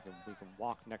break if we can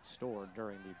walk next door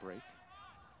during the break.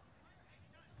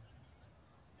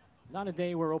 Not a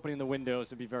day where opening the windows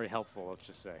would be very helpful, let's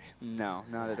just say. No,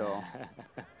 not at all.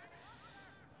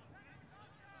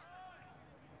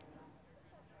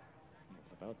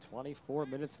 About 24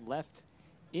 minutes left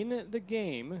in the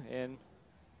game, and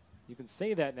you can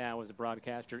say that now as a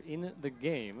broadcaster, in the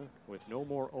game, with no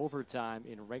more overtime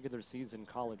in regular season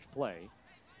college play.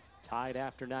 Tied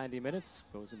after 90 minutes,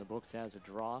 goes in the books as a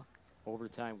draw.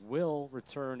 Overtime will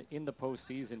return in the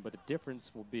postseason, but the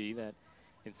difference will be that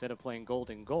instead of playing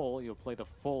golden goal, you'll play the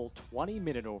full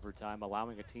 20-minute overtime,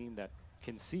 allowing a team that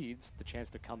concedes the chance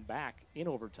to come back in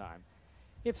overtime.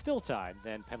 If still tied,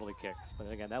 then penalty kicks.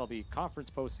 But again, that'll be conference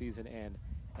postseason and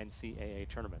NCAA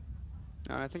tournament.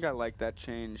 And I think I like that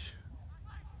change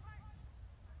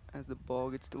as the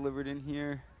ball gets delivered in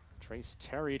here. Trace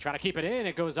Terry trying to keep it in.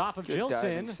 It goes off of Good Gilson.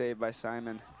 diving save by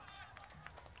Simon.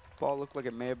 Ball looked like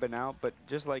it may have been out, but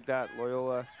just like that,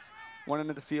 Loyola went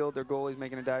into the field. Their goalie's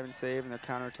making a diving save, and they're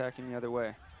counterattacking the other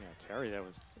way. Yeah, Terry that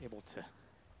was able to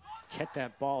get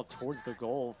that ball towards the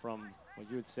goal from what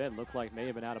you had said looked like may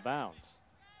have been out of bounds.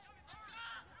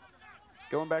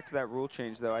 Going back to that rule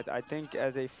change, though, I think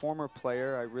as a former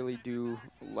player, I really do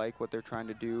like what they're trying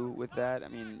to do with that. I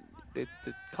mean, the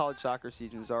college soccer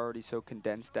season is already so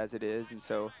condensed as it is, and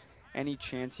so any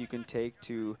chance you can take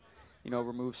to, you know,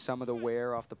 remove some of the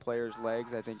wear off the players'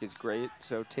 legs, I think is great.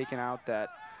 So taking out that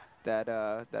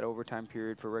overtime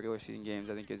period for regular season games,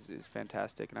 I think is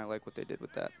fantastic, and I like what they did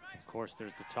with that. Of course,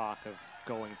 there's the talk of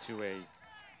going to a,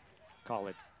 call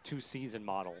it, two-season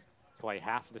model. Play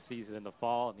half of the season in the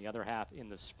fall and the other half in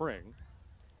the spring.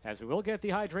 As we will get the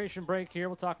hydration break here,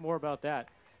 we'll talk more about that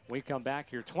when we come back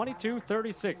here.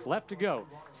 22:36 left to go.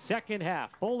 Second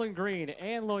half, Bowling Green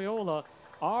and Loyola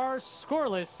are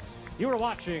scoreless. You are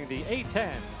watching the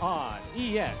A10 on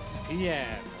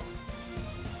ESPN.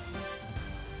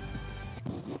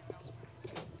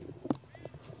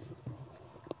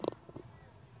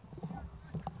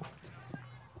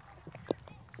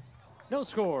 No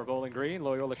score, Bowling Green.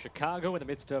 Loyola Chicago in the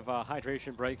midst of a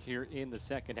hydration break here in the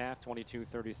second half.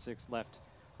 22:36 left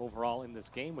overall in this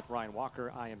game with Ryan Walker.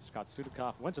 I am Scott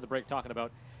Sudikoff. Went to the break talking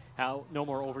about how no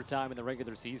more overtime in the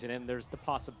regular season, and there's the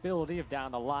possibility of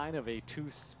down the line of a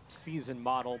two-season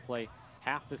model, play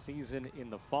half the season in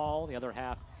the fall, the other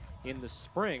half in the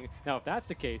spring. Now, if that's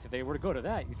the case, if they were to go to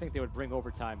that, you think they would bring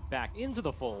overtime back into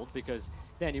the fold, because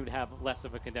then you would have less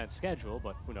of a condensed schedule,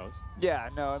 but who knows? Yeah,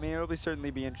 no, I mean, it'll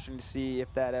certainly be interesting to see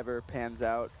if that ever pans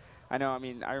out. I know, I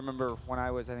mean, I remember when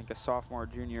I was, I think, a sophomore,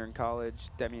 junior in college,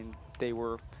 I mean, they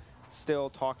were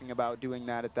still talking about doing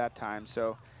that at that time.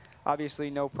 So obviously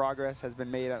no progress has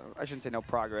been made. I shouldn't say no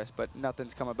progress, but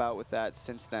nothing's come about with that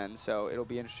since then. So it'll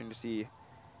be interesting to see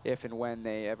if and when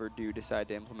they ever do decide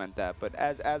to implement that. But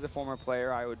as a former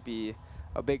player, I would be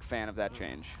a big fan of that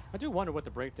change. I do wonder what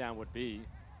the breakdown would be.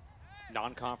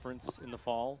 Non-conference in the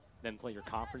fall, then play your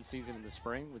conference season in the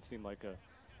spring would seem like a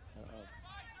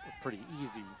pretty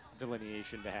easy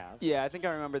delineation to have. Yeah, I think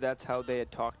I remember that's how they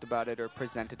had talked about it or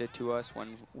presented it to us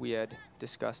when we had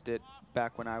discussed it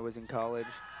back when I was in college.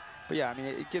 But yeah, I mean,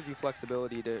 it gives you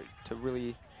flexibility to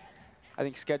really, I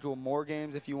think, schedule more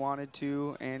games if you wanted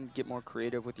to and get more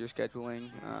creative with your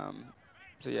scheduling.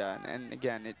 So yeah, and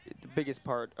again, the biggest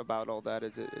part about all that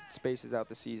is it spaces out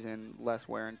the season, less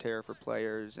wear and tear for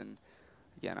players, and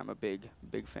again, I'm a big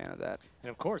fan of that. And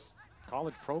of course,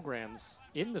 college programs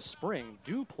in the spring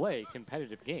do play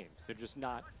competitive games. They're just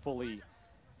not fully,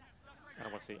 I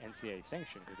don't want to say NCAA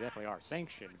sanctioned, because they definitely are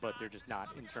sanctioned, but they're just not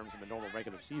in terms of the normal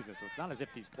regular season. So it's not as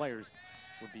if these players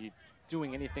would be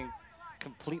doing anything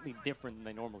completely different than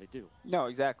they normally do. No,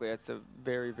 exactly. That's a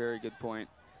very, very good point.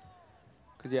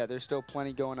 Because, yeah, there's still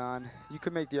plenty going on. You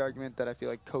could make the argument that I feel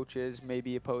like coaches may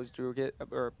be opposed to it,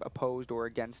 or opposed or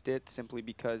against it, simply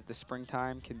because the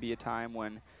springtime can be a time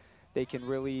when they can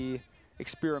really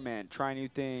experiment, try new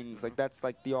things. Like, that's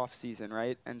like the off season,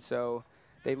 right? And so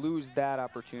they lose that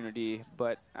opportunity.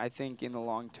 But I think in the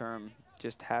long term,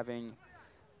 just having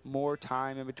more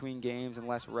time in between games and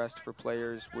less rest for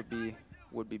players would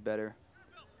be better.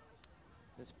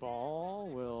 This ball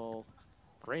will,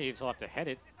 Graves will have to head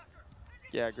it.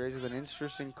 Yeah, Graves with an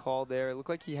interesting call there. It looked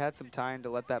like he had some time to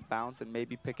let that bounce and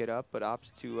maybe pick it up, but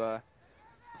opts to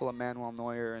pull a Manuel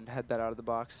Neuer and head that out of the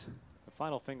box. The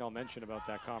final thing I'll mention about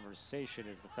that conversation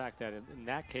is the fact that in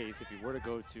that case, if you were to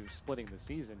go to splitting the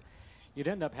season, you'd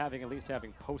end up having at least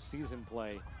having postseason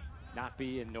play not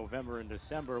be in November and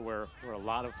December where a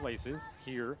lot of places,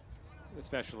 here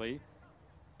especially,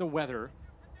 the weather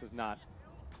does not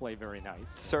play very nice.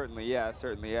 Certainly, yeah,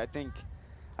 certainly. I think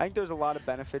there's a lot of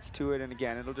benefits to it, and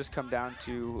again, it'll just come down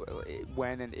to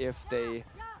when and if they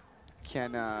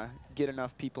can get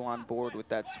enough people on board with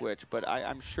that switch. But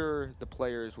I'm sure the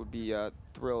players would be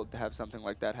thrilled to have something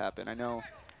like that happen. I know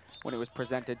when it was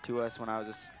presented to us when I was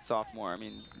a sophomore, I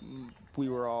mean, we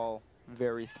were all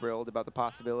very thrilled about the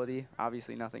possibility.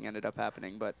 Obviously, nothing ended up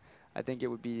happening, but I think it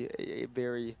would be a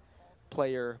very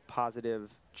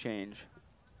player-positive change.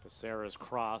 Becerra's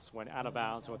cross went out of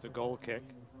bounds, so it's a goal kick.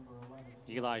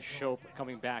 Eli Shope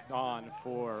coming back on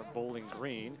for Bowling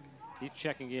Green. He's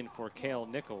checking in for Cale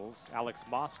Nichols. Alex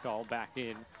Moskal back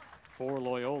in for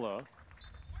Loyola.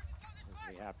 As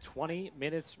we have 20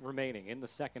 minutes remaining in the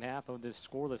second half of this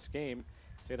scoreless game.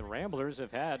 I'd say the Ramblers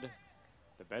have had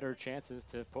the better chances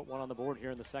to put one on the board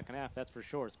here in the second half, that's for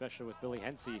sure, especially with Billy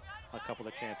Hensey a couple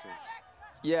of chances.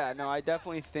 Yeah, no, I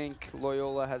definitely think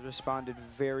Loyola has responded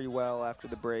very well after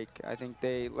the break. I think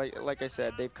they, like I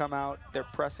said, they've come out, they're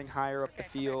pressing higher up the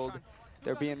field,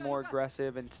 they're being more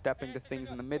aggressive and stepping to things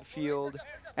in the midfield,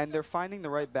 and they're finding the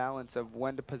right balance of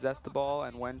when to possess the ball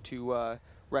and when to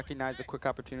recognize the quick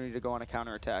opportunity to go on a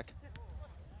counterattack.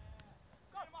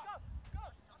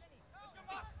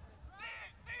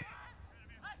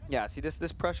 Yeah, see,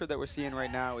 this pressure that we're seeing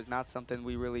right now is not something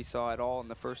we really saw at all in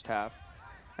the first half.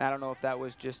 And I don't know if that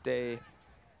was just a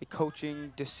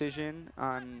coaching decision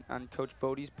on Coach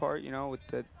Bodie's part, you know, with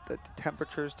the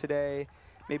temperatures today,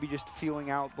 maybe just feeling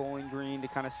out Bowling Green to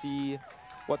kind of see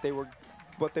what they were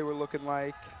looking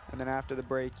like. And then after the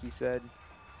break, he said,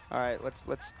 "All right, let's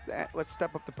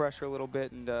step up the pressure a little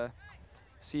bit and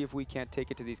see if we can't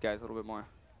take it to these guys a little bit more."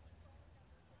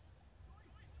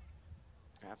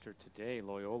 After today,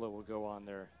 Loyola will go on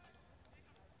their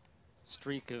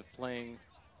streak of playing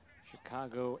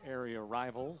Chicago area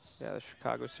rivals. Yeah, the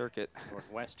Chicago circuit.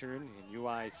 Northwestern and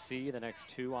UIC, the next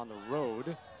two on the road.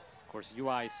 Of course,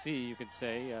 UIC, you could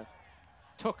say,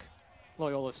 took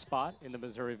Loyola's spot in the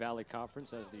Missouri Valley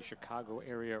Conference as the Chicago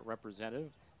area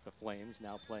representative. The Flames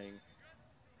now playing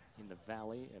in the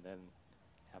Valley, and then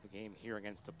have a game here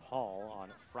against DePaul on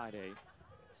Friday,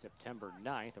 September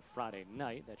 9th, a Friday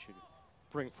night. That should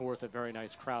bring forth a very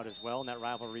nice crowd as well in that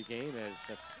rivalry game, as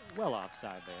that's well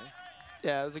offside there.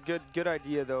 Yeah, it was a good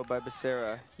idea, though, by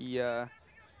Becerra. He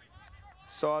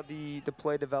saw the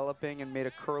play developing and made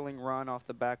a curling run off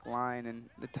the back line, and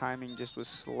the timing just was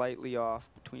slightly off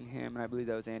between him and I believe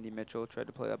that was Andy Mitchell, tried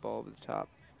to play that ball over the top.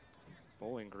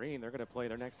 Bowling Green, they're going to play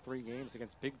their next 3 games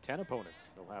against Big Ten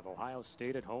opponents. They'll have Ohio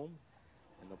State at home,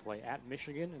 and they'll play at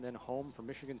Michigan, and then home for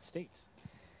Michigan State.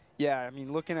 Yeah, I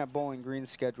mean, looking at Bowling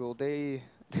Green's schedule, they've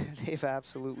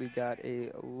absolutely got a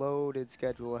loaded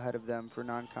schedule ahead of them for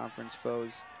non-conference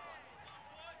foes.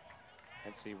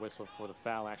 NC whistle for the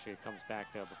foul. Actually, it comes back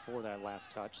before that last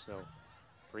touch. So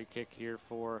free kick here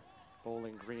for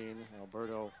Bowling Green.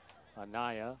 Alberto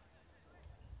Anaya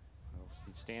will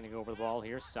be standing over the ball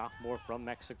here. Sophomore from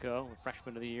Mexico,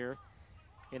 freshman of the year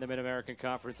in the Mid-American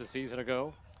Conference a season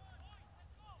ago.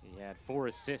 He had 4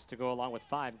 assists to go along with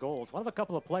 5 goals. One of a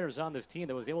couple of players on this team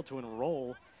that was able to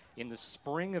enroll in the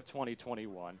spring of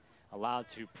 2021, allowed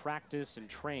to practice and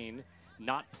train,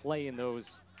 not play in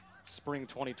those spring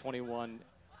 2021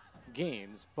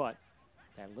 games, but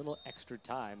that little extra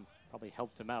time probably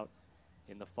helped him out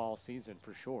in the fall season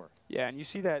for sure. Yeah, and you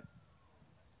see that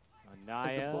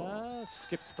Anaya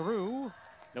skips through,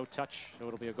 no touch, so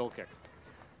it'll be a goal kick.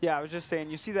 Yeah, I was just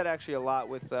saying, you see that actually a lot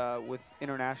with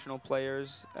international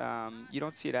players. You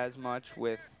don't see it as much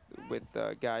with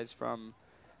guys from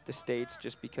the States,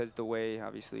 just because the way,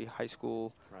 obviously, high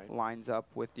school lines up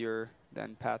with your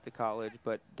then path to college.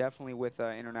 But definitely with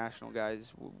international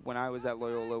guys. When I was at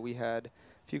Loyola, we had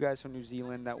a few guys from New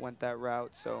Zealand that went that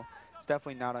route. So it's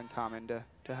definitely not uncommon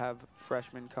to have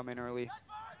freshmen come in early.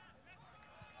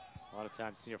 A lot of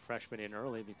times see a freshman in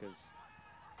early because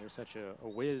they're such a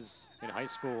whiz in high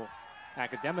school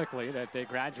academically that they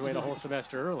graduate a whole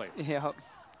semester early. Yep.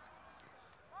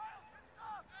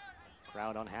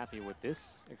 Crowd unhappy with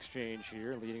this exchange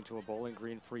here, leading to a Bowling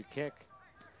Green free kick.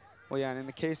 Well, yeah, and in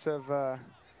the case of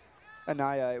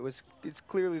Anaya, it's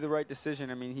clearly the right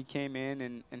decision. I mean, he came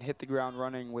in and hit the ground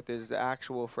running with his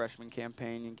actual freshman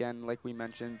campaign. Again, like we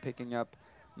mentioned, picking up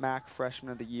MAC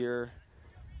Freshman of the Year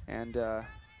and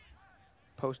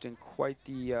posting quite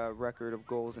the record of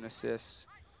goals and assists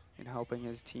in helping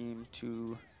his team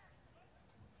to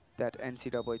that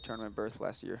NCAA tournament berth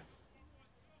last year.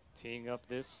 Teeing up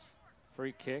this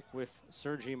free kick with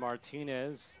Sergi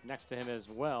Martinez next to him as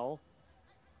well.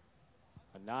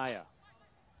 Anaya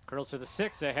curls to the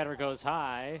 6, a header goes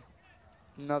high.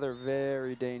 Another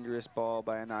very dangerous ball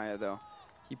by Anaya, though.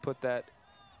 He put that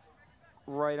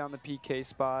right on the PK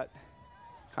spot,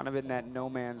 kind of in that no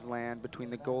man's land between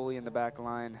the goalie and the back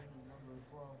line.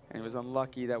 And he was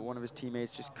unlucky that one of his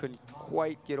teammates just couldn't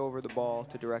quite get over the ball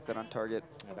to direct that on target.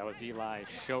 Yeah, that was Eli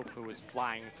Shope who was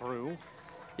flying through.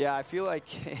 Yeah, I feel like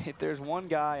if there's one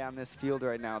guy on this field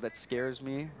right now that scares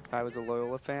me, if I was a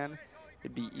Loyola fan,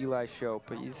 it'd be Eli Shope.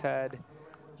 But he's had,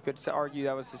 you could argue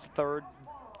that was his third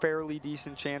fairly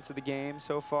decent chance of the game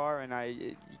so far, and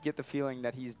you get the feeling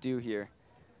that he's due here.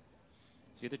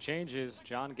 See the changes.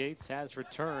 John Gates has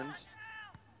returned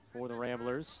for the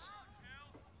Ramblers.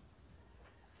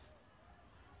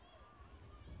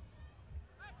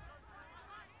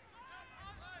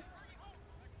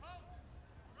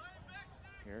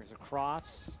 Here's a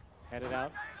cross, headed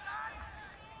out.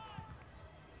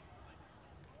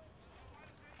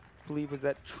 I believe was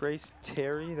that Trace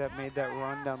Terry that made that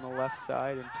run down the left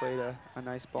side and played a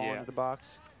nice ball into the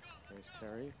box. Trace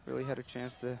Terry. Really had a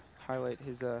chance to highlight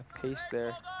his pace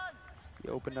there. He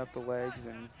opened up the legs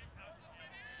and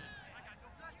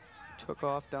took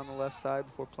off down the left side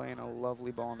before playing a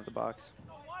lovely ball into the box.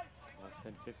 Less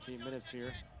than 15 minutes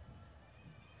here.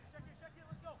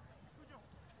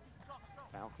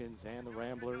 Falcons and the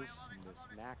Ramblers in this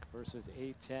MAC versus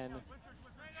A10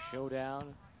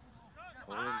 showdown.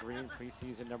 Bowling Green,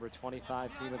 preseason number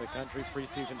 25 team of the country,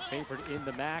 preseason favorite in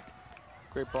the MAC.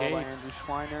 Great ball by Andrew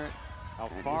Schweiner.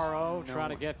 Alfaro trying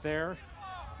to get there.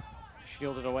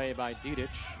 Shielded away by Didic.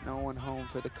 No one home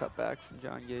for the cutback from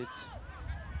John Gates.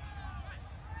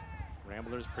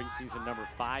 Ramblers preseason number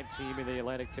 5 team in the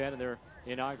Atlantic 10 in their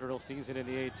inaugural season in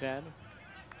the A10.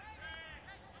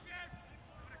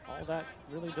 All that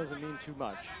really doesn't mean too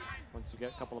much once you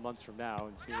get a couple of months from now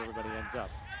and see where everybody ends up.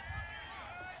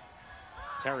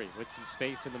 Terry with some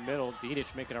space in the middle.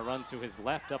 Didic making a run to his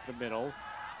left up the middle.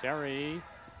 Terry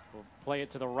will play it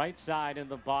to the right side in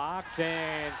the box,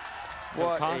 and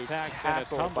some contact and a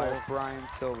tumble by Brian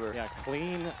Silver. Yeah,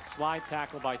 clean slide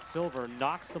tackle by Silver,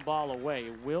 knocks the ball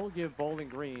away. Will give Bowling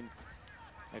Green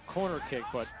a corner kick,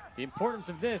 but the importance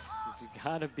of this is you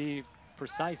gotta be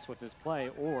precise with this play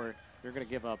or you're gonna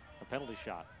give up a penalty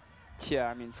shot. Yeah,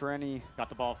 I mean, for any... Got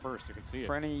the ball first, you can see it.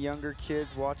 For any younger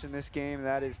kids watching this game,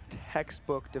 that is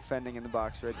textbook defending in the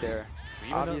box right there.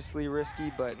 Obviously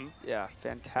risky, but yeah,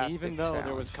 fantastic Even though challenge.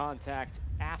 there was contact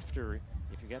after,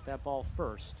 if you get that ball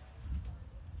first,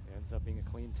 it ends up being a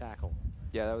clean tackle.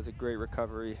 Yeah, that was a great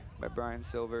recovery by Brian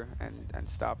Silver and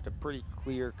stopped a pretty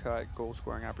clear-cut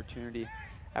goal-scoring opportunity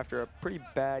after a pretty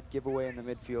bad giveaway in the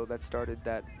midfield that started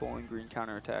that Bowling Green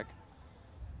counterattack.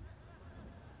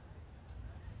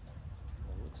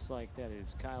 Looks like that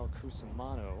is Kyle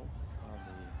Cusimano on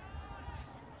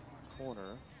the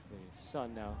corner. It's the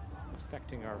sun now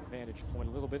affecting our vantage point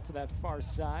a little bit to that far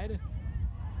side.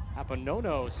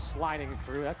 Apanono sliding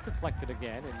through. That's deflected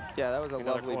again. And yeah, that was a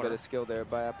lovely bit of skill there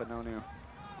by Apanono.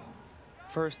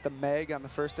 First the Meg on the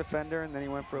first defender, and then he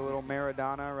went for a little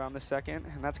Maradona around the second,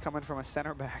 and that's coming from a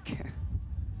center back. And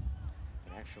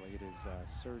actually, it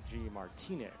is Sergi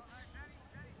Martinez.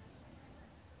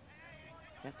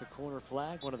 At the corner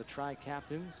flag, one of the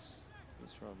tri-captains.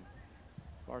 He's from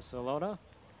Barcelona.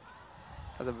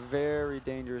 That was a very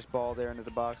dangerous ball there into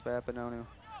the box by Apanono.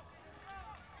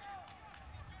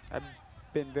 I've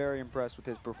been very impressed with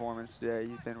his performance today.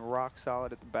 He's been rock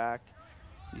solid at the back.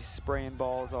 He's spraying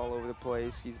balls all over the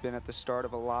place. He's been at the start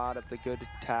of a lot of the good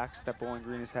attacks that Bowling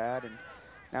Green has had, and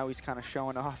now he's kind of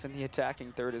showing off in the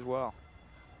attacking third as well.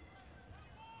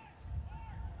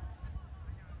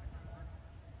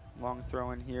 Long throw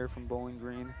in here from Bowling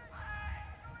Green.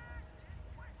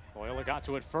 Loyola got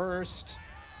to it first.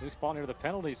 Loose ball near the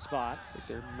penalty spot. But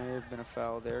there may have been a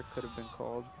foul there, could have been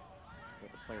called.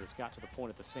 But the players got to the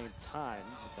point at the same time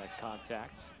with that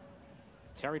contact.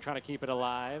 Terry trying to keep it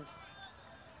alive.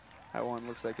 That one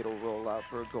looks like it'll roll out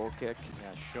for a goal kick.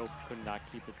 Yeah, Shope could not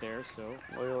keep it there, so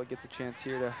Loyola gets a chance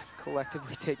here to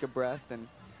collectively take a breath. And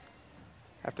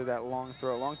after that long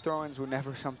throw-ins were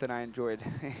never something I enjoyed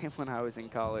when I was in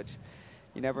college.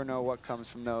 You never know what comes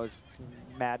from those. It's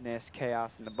madness,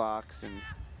 chaos in the box, and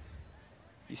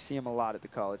you see them a lot at the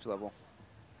college level.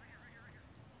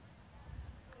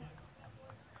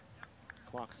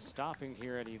 clock stopping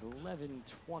here at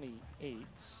 11:28.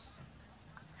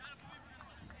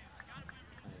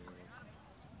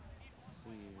 See,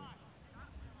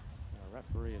 our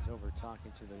referee is over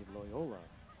talking to the Loyola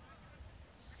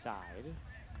side.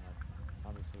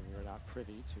 Obviously, we are not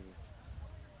privy to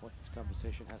what this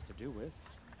conversation has to do with.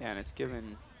 Yeah, and it's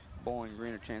given Bowling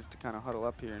Green a chance to kind of huddle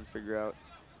up here and figure out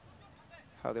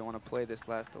how they want to play this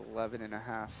last 11 and a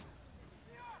half.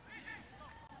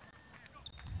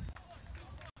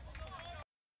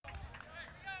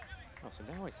 Oh, so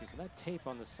now I see. So that tape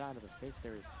on the side of the face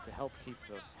there is to help keep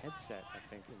the headset, I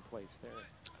think, in place there.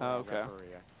 Oh, okay.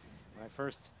 Referee.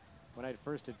 When I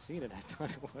first had seen it, I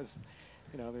thought it was,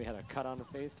 you know, maybe had a cut on the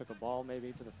face, took a ball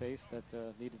maybe to the face that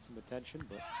needed some attention,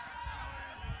 but.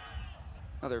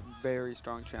 Another very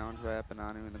strong challenge by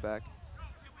Apananu in the back.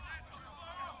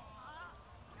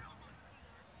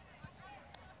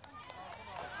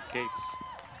 Gates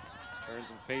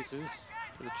turns and faces.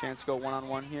 With a chance to go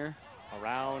one-on-one here.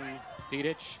 Around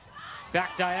Didic.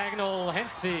 Back diagonal,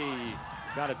 Hensey.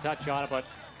 Got a touch on it, but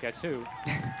guess who?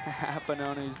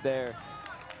 Apanonu's there.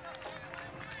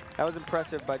 That was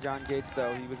impressive by John Gates,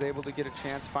 though. He was able to get a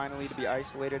chance finally to be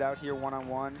isolated out here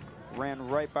one-on-one. Ran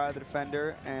right by the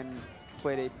defender and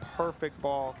played a perfect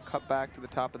ball, cut back to the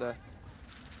top of the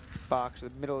box, the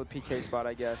middle of the PK spot,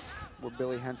 I guess, where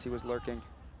Billy Hensey was lurking.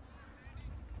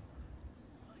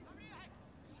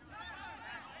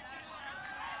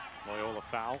 Loyola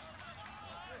foul.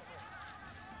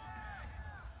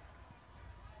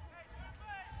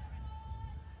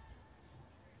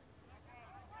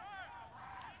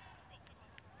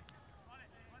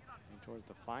 And towards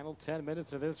the final 10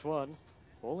 minutes of this one,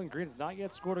 Bowling Green has not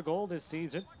yet scored a goal this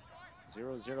season.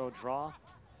 0-0 draw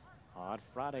on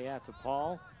Friday at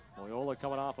DePaul. Loyola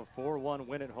coming off a 4-1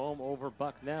 win at home over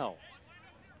Bucknell.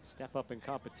 Step up in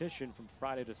competition from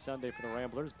Friday to Sunday for the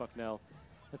Ramblers. Bucknell,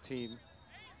 a team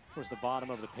towards the bottom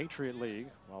of the Patriot League,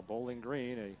 while Bowling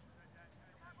Green, a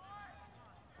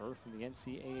berth in the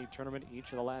NCAA tournament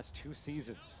each of the last 2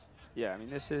 seasons. Yeah, I mean,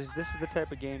 this is the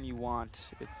type of game you want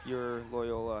if you're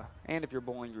Loyola and if you're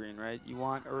Bowling Green, right? You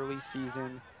want early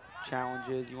season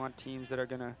challenges. You want teams that are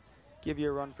going to give you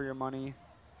a run for your money,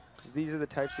 because these are the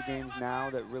types of games now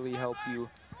that really help you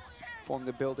form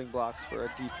the building blocks for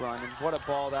a deep run. And what a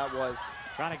ball that was.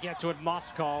 Trying to get to it,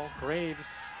 Moskal. Graves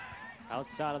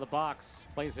outside of the box,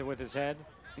 plays it with his head.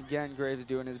 Again, Graves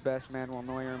doing his best Manuel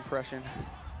Neuer impression.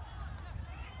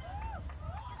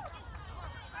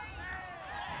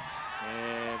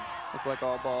 And looked like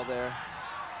all ball there.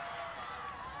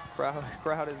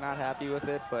 Crowd is not happy with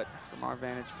it, but from our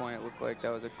vantage point, it looked like that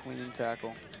was a clean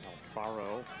tackle.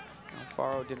 Alfaro.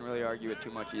 Alfaro didn't really argue it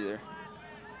too much either.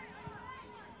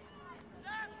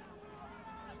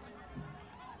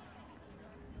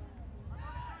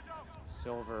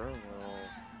 Silver will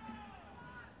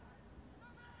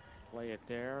play it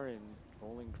there, and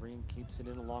Bowling Green keeps it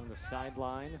in along the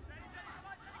sideline.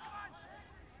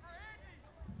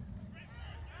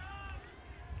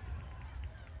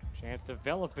 Chance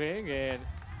developing, and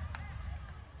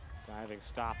diving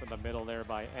stop in the middle there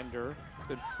by Ender.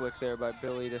 Good flick there by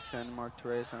Billy to send Mark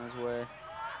Torres on his way.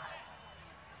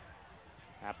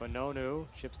 Apanonu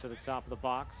chips to the top of the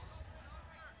box.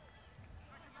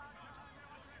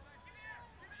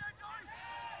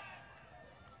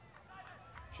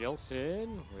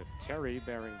 Gilson with Terry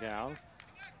bearing down.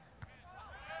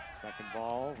 Second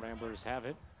ball, Ramblers have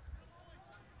it.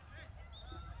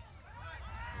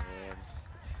 And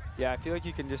yeah, I feel like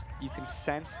you can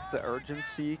sense the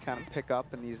urgency kind of pick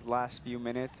up in these last few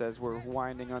minutes as we're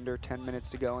winding under 10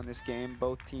 minutes to go in this game.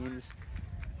 Both teams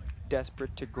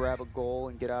desperate to grab a goal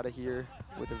and get out of here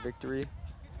with a victory.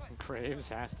 Graves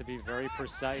has to be very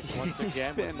precise once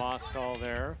again with Moskal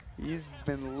there. He's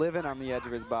been living on the edge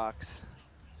of his box.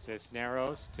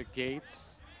 Cisneros to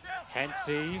Gates.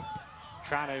 Hensey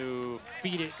trying to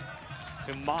feed it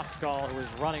to Moskal, who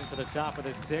is running to the top of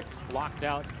the 6, blocked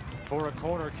out for a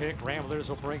corner kick. Ramblers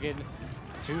will bring in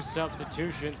 2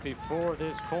 substitutions before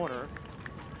this corner.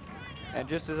 And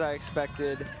just as I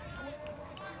expected,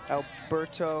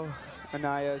 Alberto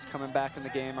Anaya is coming back in the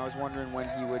game. I was wondering when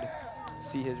he would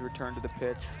see his return to the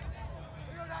pitch.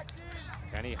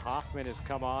 Benny Hoffman has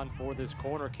come on for this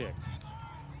corner kick.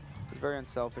 Very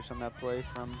unselfish on that play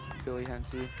from Billy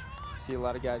Hensey. See a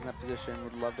lot of guys in that position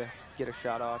would love to get a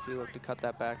shot off. He looked to cut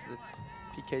that back to the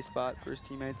PK spot for his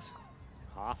teammates.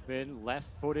 Hoffman,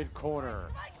 left-footed corner.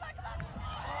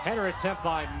 Header attempt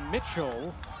by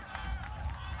Mitchell.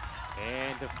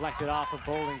 And deflected off of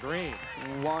Bowling Green.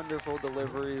 Wonderful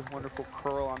delivery, wonderful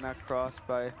curl on that cross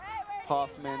by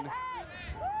Hoffman.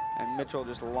 And Mitchell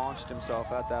just launched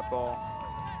himself at that ball.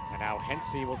 And now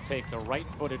Hensey will take the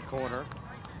right-footed corner.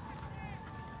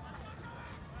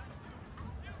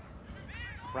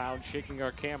 Crowd shaking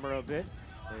our camera a bit.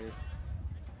 They're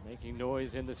making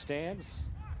noise in the stands.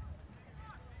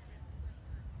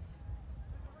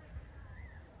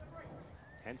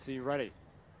 Hensey ready.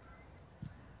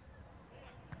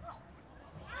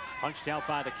 Punched out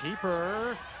by the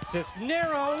keeper.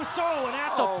 Cisneros, oh, and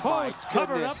at the post,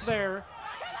 covered up there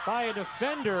by a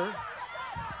defender.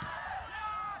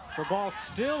 The ball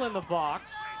still in the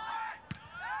box.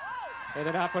 And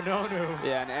then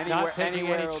Apononu not taking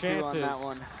any chances. That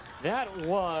one. That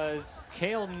was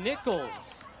Cale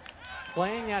Nichols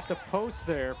playing at the post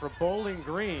there for Bowling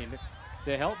Green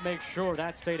to help make sure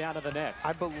that stayed out of the net.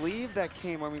 I believe that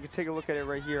came, I mean, we can take a look at it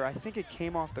right here. I think it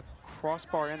came off the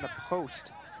crossbar and the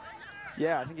post.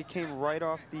 Yeah, I think it came right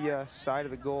off the side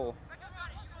of the goal.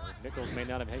 So Nichols may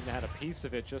not have had a piece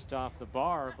of it just off the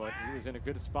bar, but he was in a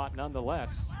good spot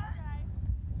nonetheless.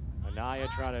 Anaya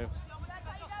trying to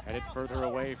head it further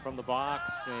away from the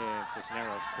box, and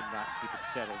Cisneros could not keep it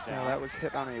settled down. Yeah, that was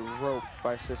hit on a rope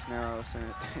by Cisneros, and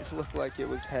it looked like it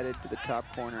was headed to the top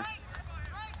corner.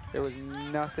 There was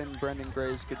nothing Brendan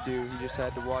Graves could do. He just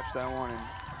had to watch that one and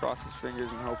cross his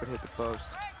fingers and hope it hit the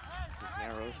post.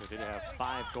 Cisneros, who did have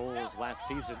 5 goals last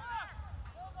season,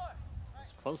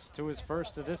 was close to his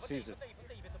first of this season.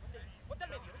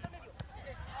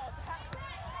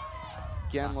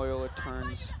 Again, Loyola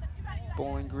turns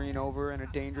Bowling Green over in a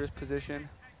dangerous position.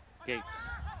 Gates,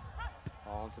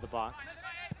 ball into the box.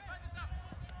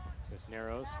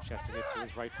 Cisneros chesting it to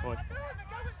his right foot.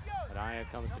 Anaya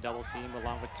comes to double team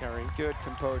along with Terry. Good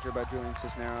composure by Julian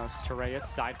Cisneros. Torreyes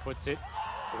side foots it.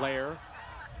 Blair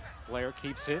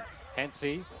keeps it.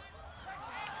 Hensey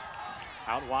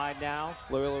out wide now.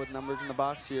 Loyola with numbers in the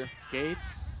box here.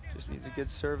 Gates just needs a good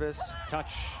service.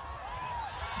 Touch.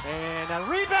 And a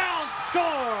rebound, score!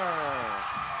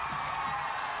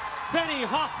 Benny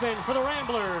Hoffman for the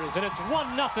Ramblers, and it's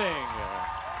 1-0.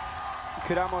 You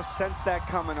could almost sense that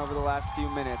coming over the last few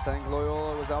minutes. I think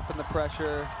Loyola was up in the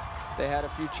pressure. They had a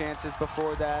few chances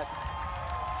before that.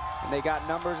 And they got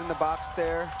numbers in the box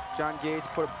there. John Gates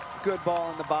put a good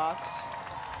ball in the box.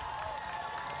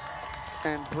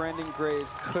 And Brendan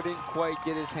Graves couldn't quite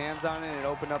get his hands on it, and it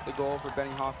opened up the goal for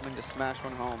Benny Hoffman to smash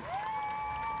one home.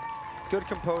 Good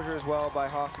composure as well by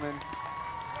Hoffman.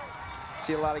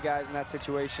 See a lot of guys in that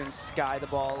situation sky the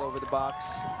ball over the box.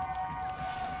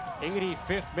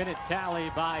 85th minute tally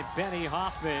by Benny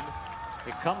Hoffman.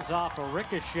 It comes off a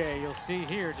ricochet, you'll see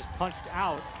here, just punched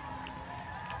out.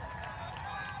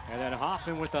 And then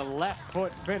Hoffman with a left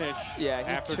foot finish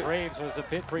after Graves was a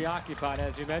bit preoccupied,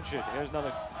 as you mentioned. Here's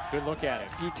another good look at it.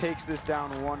 He takes this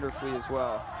down wonderfully as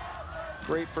well.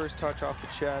 Great first touch off the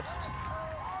chest.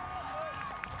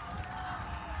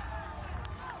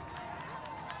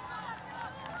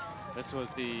 This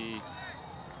was the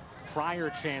prior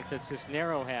chance that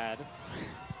Cisneros had. And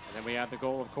then we had the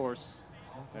goal, of course,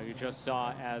 that you just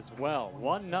saw as well.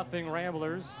 1-0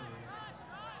 Ramblers.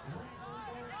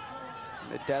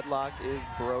 The deadlock is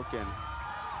broken.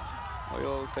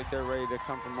 Loyola looks like they're ready to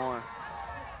come for more.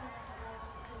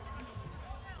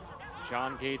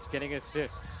 John Gates getting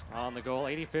assists on the goal.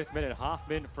 85th minute,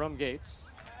 Hoffman from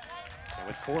Gates. And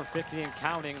with 4:50 and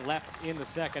counting left in the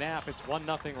second half, it's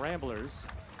 1-0 Ramblers.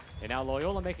 And now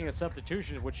Loyola making a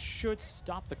substitution, which should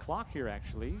stop the clock here,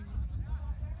 actually.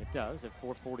 It does at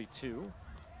 4:42,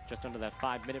 just under that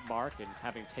 5-minute mark, and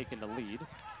having taken the lead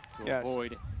to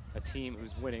avoid a team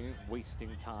who's winning, wasting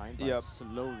time by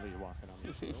slowly walking on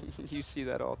the field. You see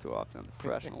that all too often on the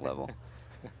professional level.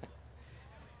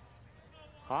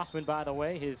 Hoffman, by the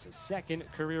way, his second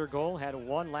career goal, had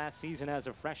one last season as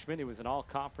a freshman. He was an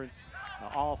all-conference,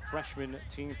 all-freshman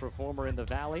team performer in the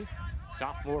Valley.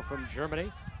 Sophomore from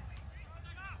Germany.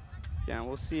 Yeah, and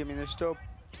we'll see. I mean, there's still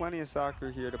plenty of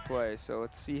soccer here to play, so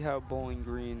let's see how Bowling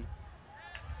Green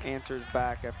answers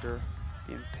back after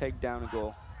being pegged down a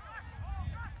goal.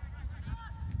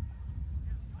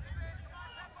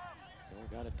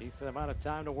 Still got a decent amount of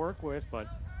time to work with, but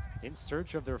in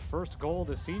search of their first goal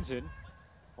this season,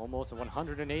 almost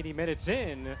 180 minutes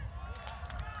in.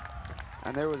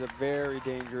 And there was a very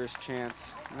dangerous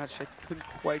chance. I couldn't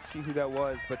quite see who that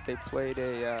was, but they played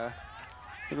a, I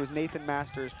think it was Nathan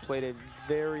Masters, played a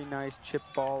very nice chip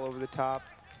ball over the top.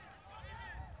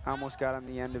 Almost got on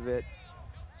the end of it.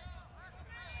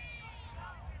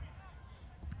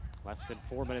 Less than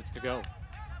 4 minutes to go.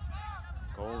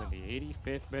 Goal in the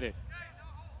 85th minute,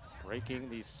 breaking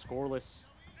the scoreless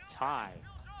tie.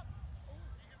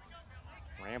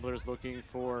 Ramblers looking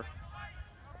for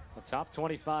a top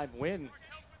 25 win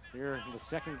here in the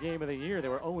second game of the year. They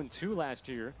were 0-2 last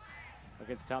year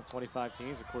against top 25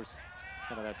 teams. Of course,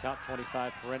 kind of that top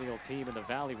 25 perennial team in the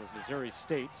Valley was Missouri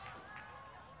State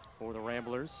for the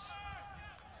Ramblers.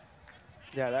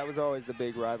 Yeah, that was always the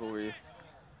big rivalry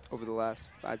over the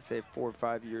last, I'd say, 4 or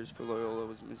 5 years for Loyola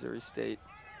was Missouri State.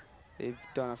 They've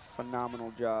done a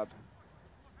phenomenal job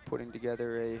putting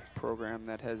together a program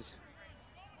that has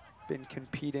been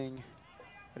competing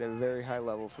at a very high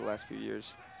level for the last few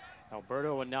years.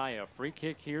 Alberto Anaya, free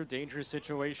kick here, dangerous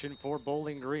situation for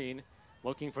Bowling Green,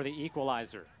 looking for the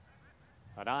equalizer.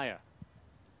 Anaya,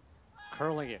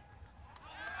 curling it.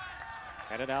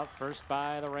 Headed out first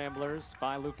by the Ramblers,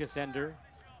 by Lucas Ender.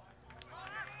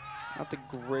 Not the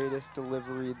greatest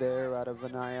delivery there out of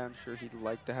Anaya. I'm sure he'd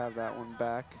like to have that one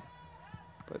back.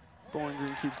 But Bowling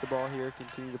Green keeps the ball here,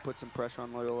 continue to put some pressure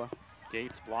on Loyola.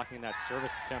 Gates blocking that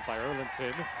service attempt by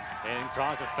Erlinson and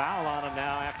draws a foul on him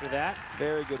now after that.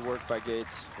 Very good work by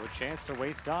Gates. So a chance to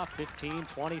waste off 15,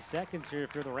 20 seconds here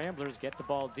if you're the Ramblers. Get the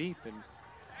ball deep and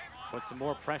put some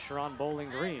more pressure on Bowling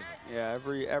Green. Yeah,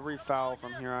 every foul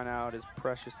from here on out is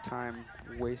precious time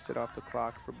wasted off the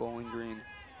clock for Bowling Green.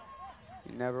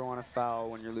 You never want to foul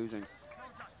when you're losing.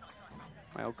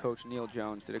 My old coach, Neil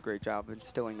Jones, did a great job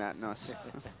instilling that in us.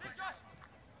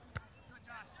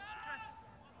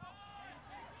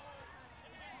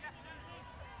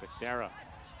 Becerra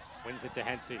wins it to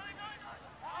Hensey.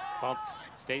 Bumped,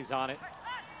 stays on it.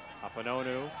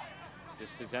 Apanonu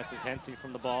dispossesses Hensey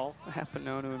from the ball.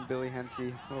 Apanonu and Billy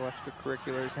Hensey, little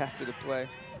extracurriculars after the play.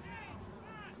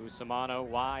 Cusimano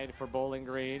wide for Bowling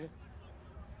Green.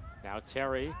 Now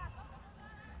Terry.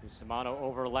 Cusimano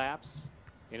overlaps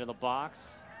into the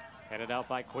box. Headed out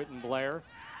by Quentin Blair.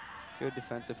 Good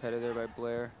defensive header there by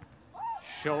Blair.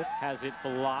 Shope has it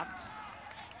blocked.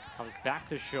 Comes back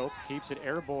to Shope, keeps it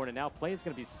airborne, and now play is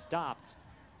going to be stopped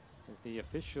as the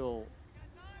official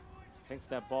thinks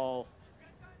that ball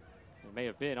may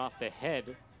have been off the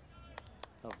head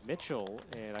of Mitchell,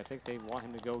 and I think they want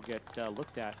him to go get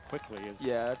looked at quickly.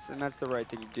 Yeah, that's the right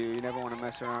thing to do. You never want to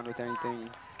mess around with anything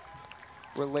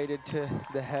related to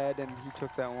the head, and he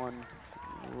took that one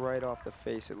right off the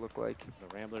face, it looked like.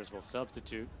 The Ramblers will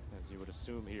substitute, as you would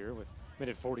assume here, with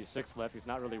minute 46 left. He's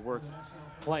not really worth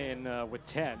playing with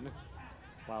 10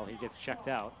 while he gets checked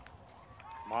out.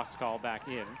 Moskal back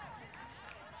in.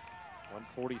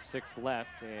 1:46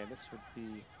 left, and this would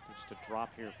be just a drop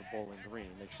here for Bowling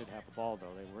Green. They should have the ball,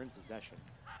 though. They were in possession.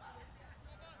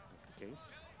 That's the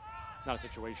case. Not a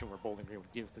situation where Bowling Green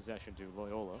would give possession to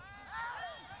Loyola.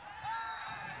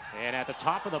 And at the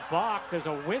top of the box, there's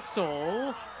a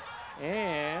whistle,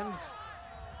 and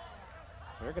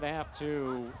they're going to have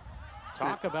to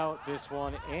talk about this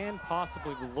one and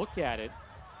possibly look at it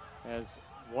as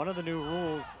one of the new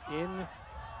rules in.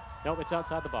 Nope, it's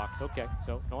outside the box. Okay,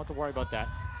 so don't have to worry about that.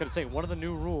 It's going to say one of the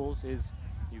new rules is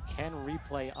you can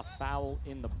replay a foul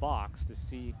in the box to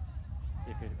see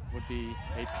if it would be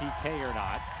a PK or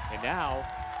not. And now,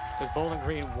 because Bowling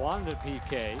Green wanted a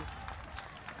PK,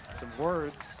 some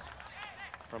words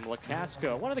from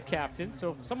Lacasco, one of the captains.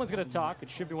 So if someone's going to talk, it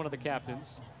should be one of the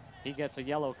captains. He gets a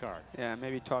yellow card. Yeah,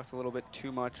 maybe talked a little bit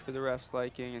too much for the ref's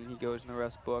liking, and he goes in the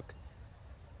ref's book.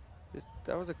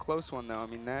 That was a close one, though. I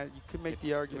mean, that you could make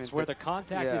the argument. It's where the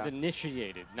contact is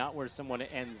initiated, not where someone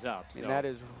ends up. And that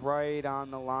is right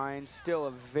on the line. Still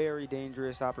a very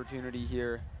dangerous opportunity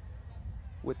here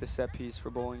with the set piece for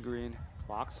Bowling Green.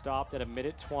 Clock stopped at a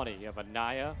minute 20 of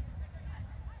Anaya.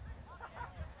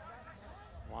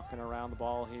 Walking around the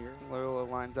ball here. Loyola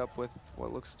lines up with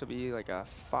what looks to be like a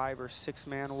 5- or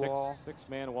 6-man wall.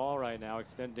 Six-man wall right now,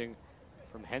 extending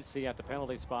from Hensey at the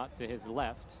penalty spot to his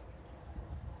left.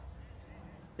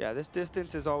 Yeah, this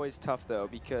distance is always tough, though,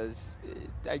 because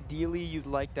ideally you'd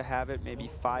like to have it maybe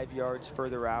 5 yards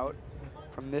further out.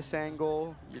 From this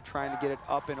angle, you're trying to get it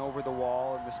up and over the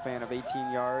wall in the span of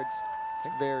 18 yards. It's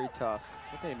very tough.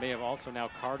 I think they may have also now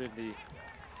carded the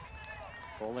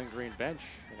Bowling Green bench,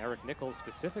 and Eric Nichols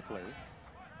specifically,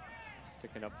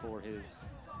 sticking up for his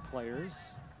players.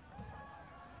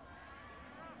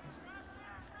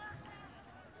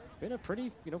 It's been a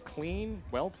pretty, clean,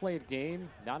 well-played game.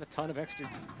 Not a ton of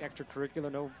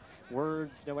extracurricular, no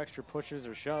words, no extra pushes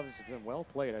or shoves. It's been well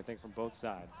played, I think, from both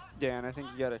sides. Yeah, and I think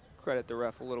you got to credit the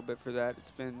ref a little bit for that.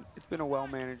 It's been a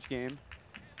well-managed game.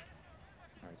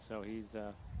 All right, so he's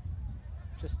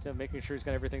just making sure he's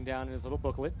got everything down in his little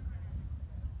booklet.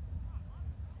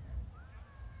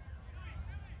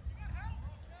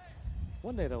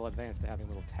 One day they'll advance to having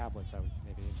little tablets. I would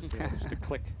maybe just to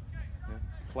click,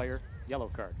 player, yellow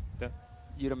card.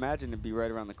 You'd imagine it'd be right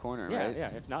around the corner, right? Yeah.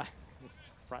 If not,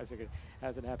 surprising it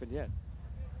hasn't happened yet.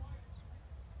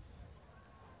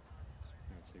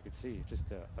 And so you can see just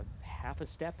a half a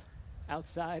step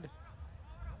outside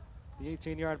the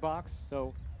 18-yard box.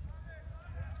 So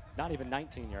not even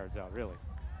 19 yards out, really.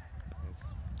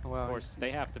 Well, of course,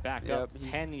 they have to back up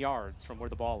 10 yards from where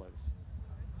the ball is.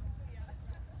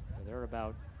 So they're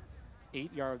about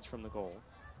 8 yards from the goal.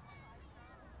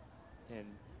 And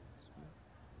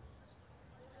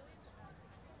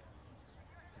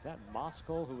is that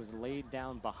Moskal, who was laid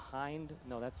down behind?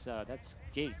 No, that's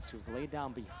Gates, who was laid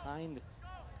down behind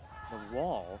the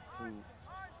wall. Who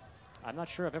I'm not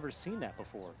sure I've ever seen that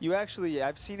before.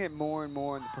 I've seen it more and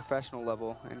more in the professional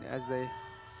level, and as they.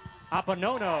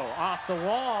 Apanono off the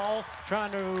wall,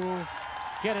 trying to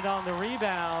get it on the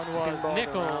rebound was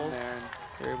Nichols.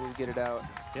 They're able to get it out.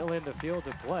 Still in the field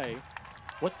to play.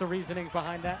 What's the reasoning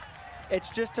behind that? It's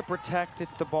just to protect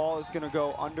if the ball is going to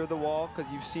go under the wall,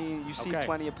 because you see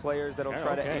plenty of players that'll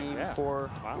try to aim for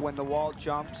when the wall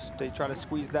jumps. They try to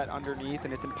squeeze that underneath,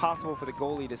 and it's impossible for the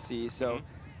goalie to see. So,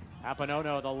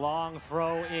 Apanono, the long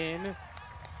throw in.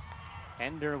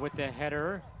 Ender with the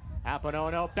header.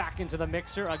 Apanono back into the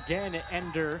mixer again.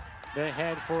 Ender the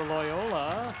head for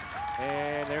Loyola,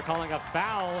 and they're calling a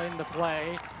foul in the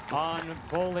play on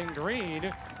Bowling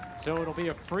Green. So it'll be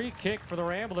a free kick for the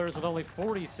Ramblers with only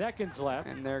 40 seconds left.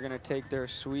 And they're going to take their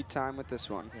sweet time with this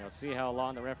one. See how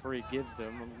long the referee gives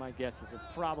them. My guess is he'll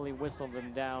probably whistle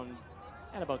them down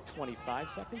at about 25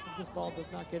 seconds if this ball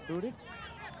does not get booted.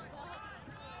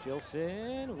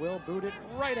 Gilson will boot it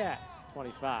right at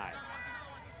 25.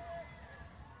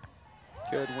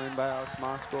 Good win by Alex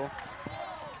Moskal.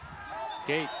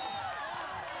 Gates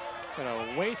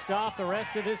gonna waste off the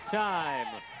rest of this time.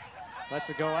 Lets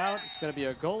it go out. It's gonna be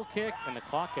a goal kick, and the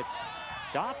clock gets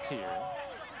stopped here.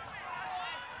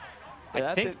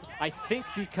 Yeah, I think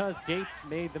because Gates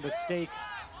made the mistake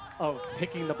of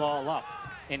picking the ball up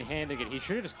and handing it. He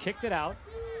should have just kicked it out.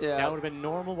 Yeah. That would have been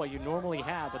normal, what you normally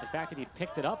have, but the fact that he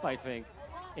picked it up, I think,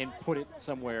 and put it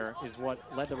somewhere is what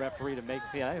led the referee to make.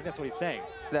 See, I think that's what he's saying.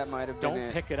 That might have been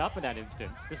Don't pick it up in that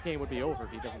instance. This game would be over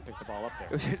if he doesn't pick the ball up there.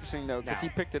 It was interesting, though, because he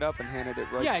picked it up and handed it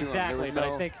right to him. Yeah, exactly, but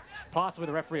I think possibly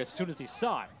the referee, as soon as he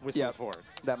saw it, whistled for it.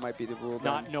 That might be the rule.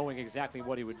 Not knowing exactly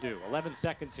what he would do. 11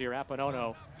 seconds here,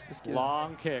 Apanono,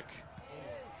 long kick.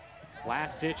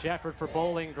 Last-ditch effort for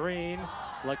Bowling Green.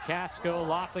 Lacasco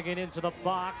lofting it into the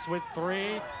box with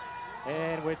 3,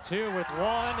 and with 2, with 1,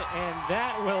 and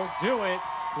that will do it.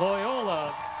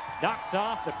 Loyola knocks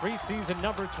off the preseason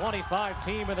number 25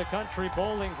 team in the country,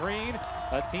 Bowling Green,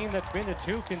 a team that's been to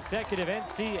 2 consecutive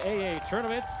NCAA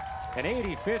tournaments. An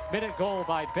 85th minute goal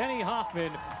by Benny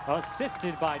Hoffman,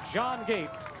 assisted by John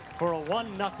Gates, for a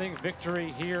 1-0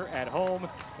 victory here at home.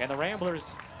 And the Ramblers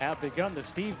have begun the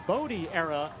Steve Bodie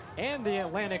era and the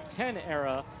Atlantic 10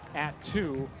 era at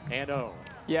 2-0.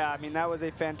 Yeah, I mean, that was a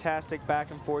fantastic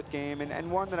back-and-forth game,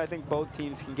 and one that I think both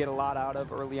teams can get a lot out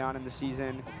of early on in the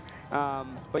season.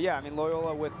 But yeah, I mean,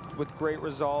 Loyola with great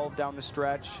resolve down the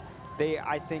stretch. They,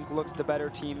 I think, looked the better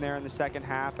team there in the second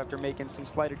half after making some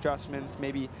slight adjustments,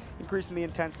 maybe increasing the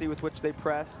intensity with which they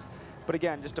pressed. But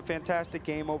again, just a fantastic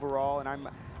game overall, and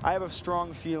I have a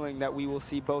strong feeling that we will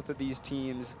see both of these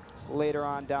teams later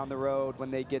on down the road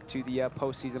when they get to the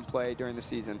postseason play during the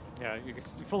season. Yeah, you can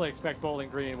fully expect Bowling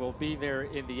Green will be there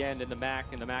in the end in the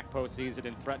MAC postseason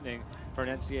and threatening for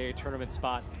an NCAA tournament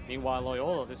spot. Meanwhile,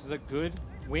 Loyola, this is a good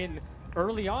win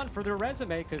early on for their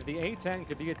resume, because the A-10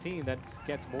 could be a team that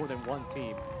gets more than one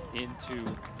team into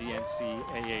the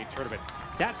NCAA tournament.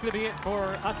 That's going to be it for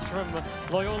us from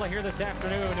Loyola here this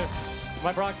afternoon.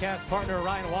 My broadcast partner,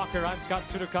 Ryan Walker, I'm Scott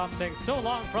Sudikoff saying so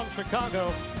long from Chicago,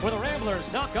 where the Ramblers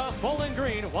knock off Bowling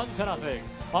Green 1-0.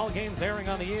 All games airing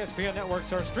on the ESPN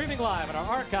networks are streaming live and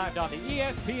are archived on the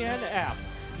ESPN app.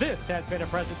 This has been a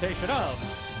presentation of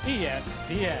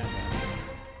ESPN.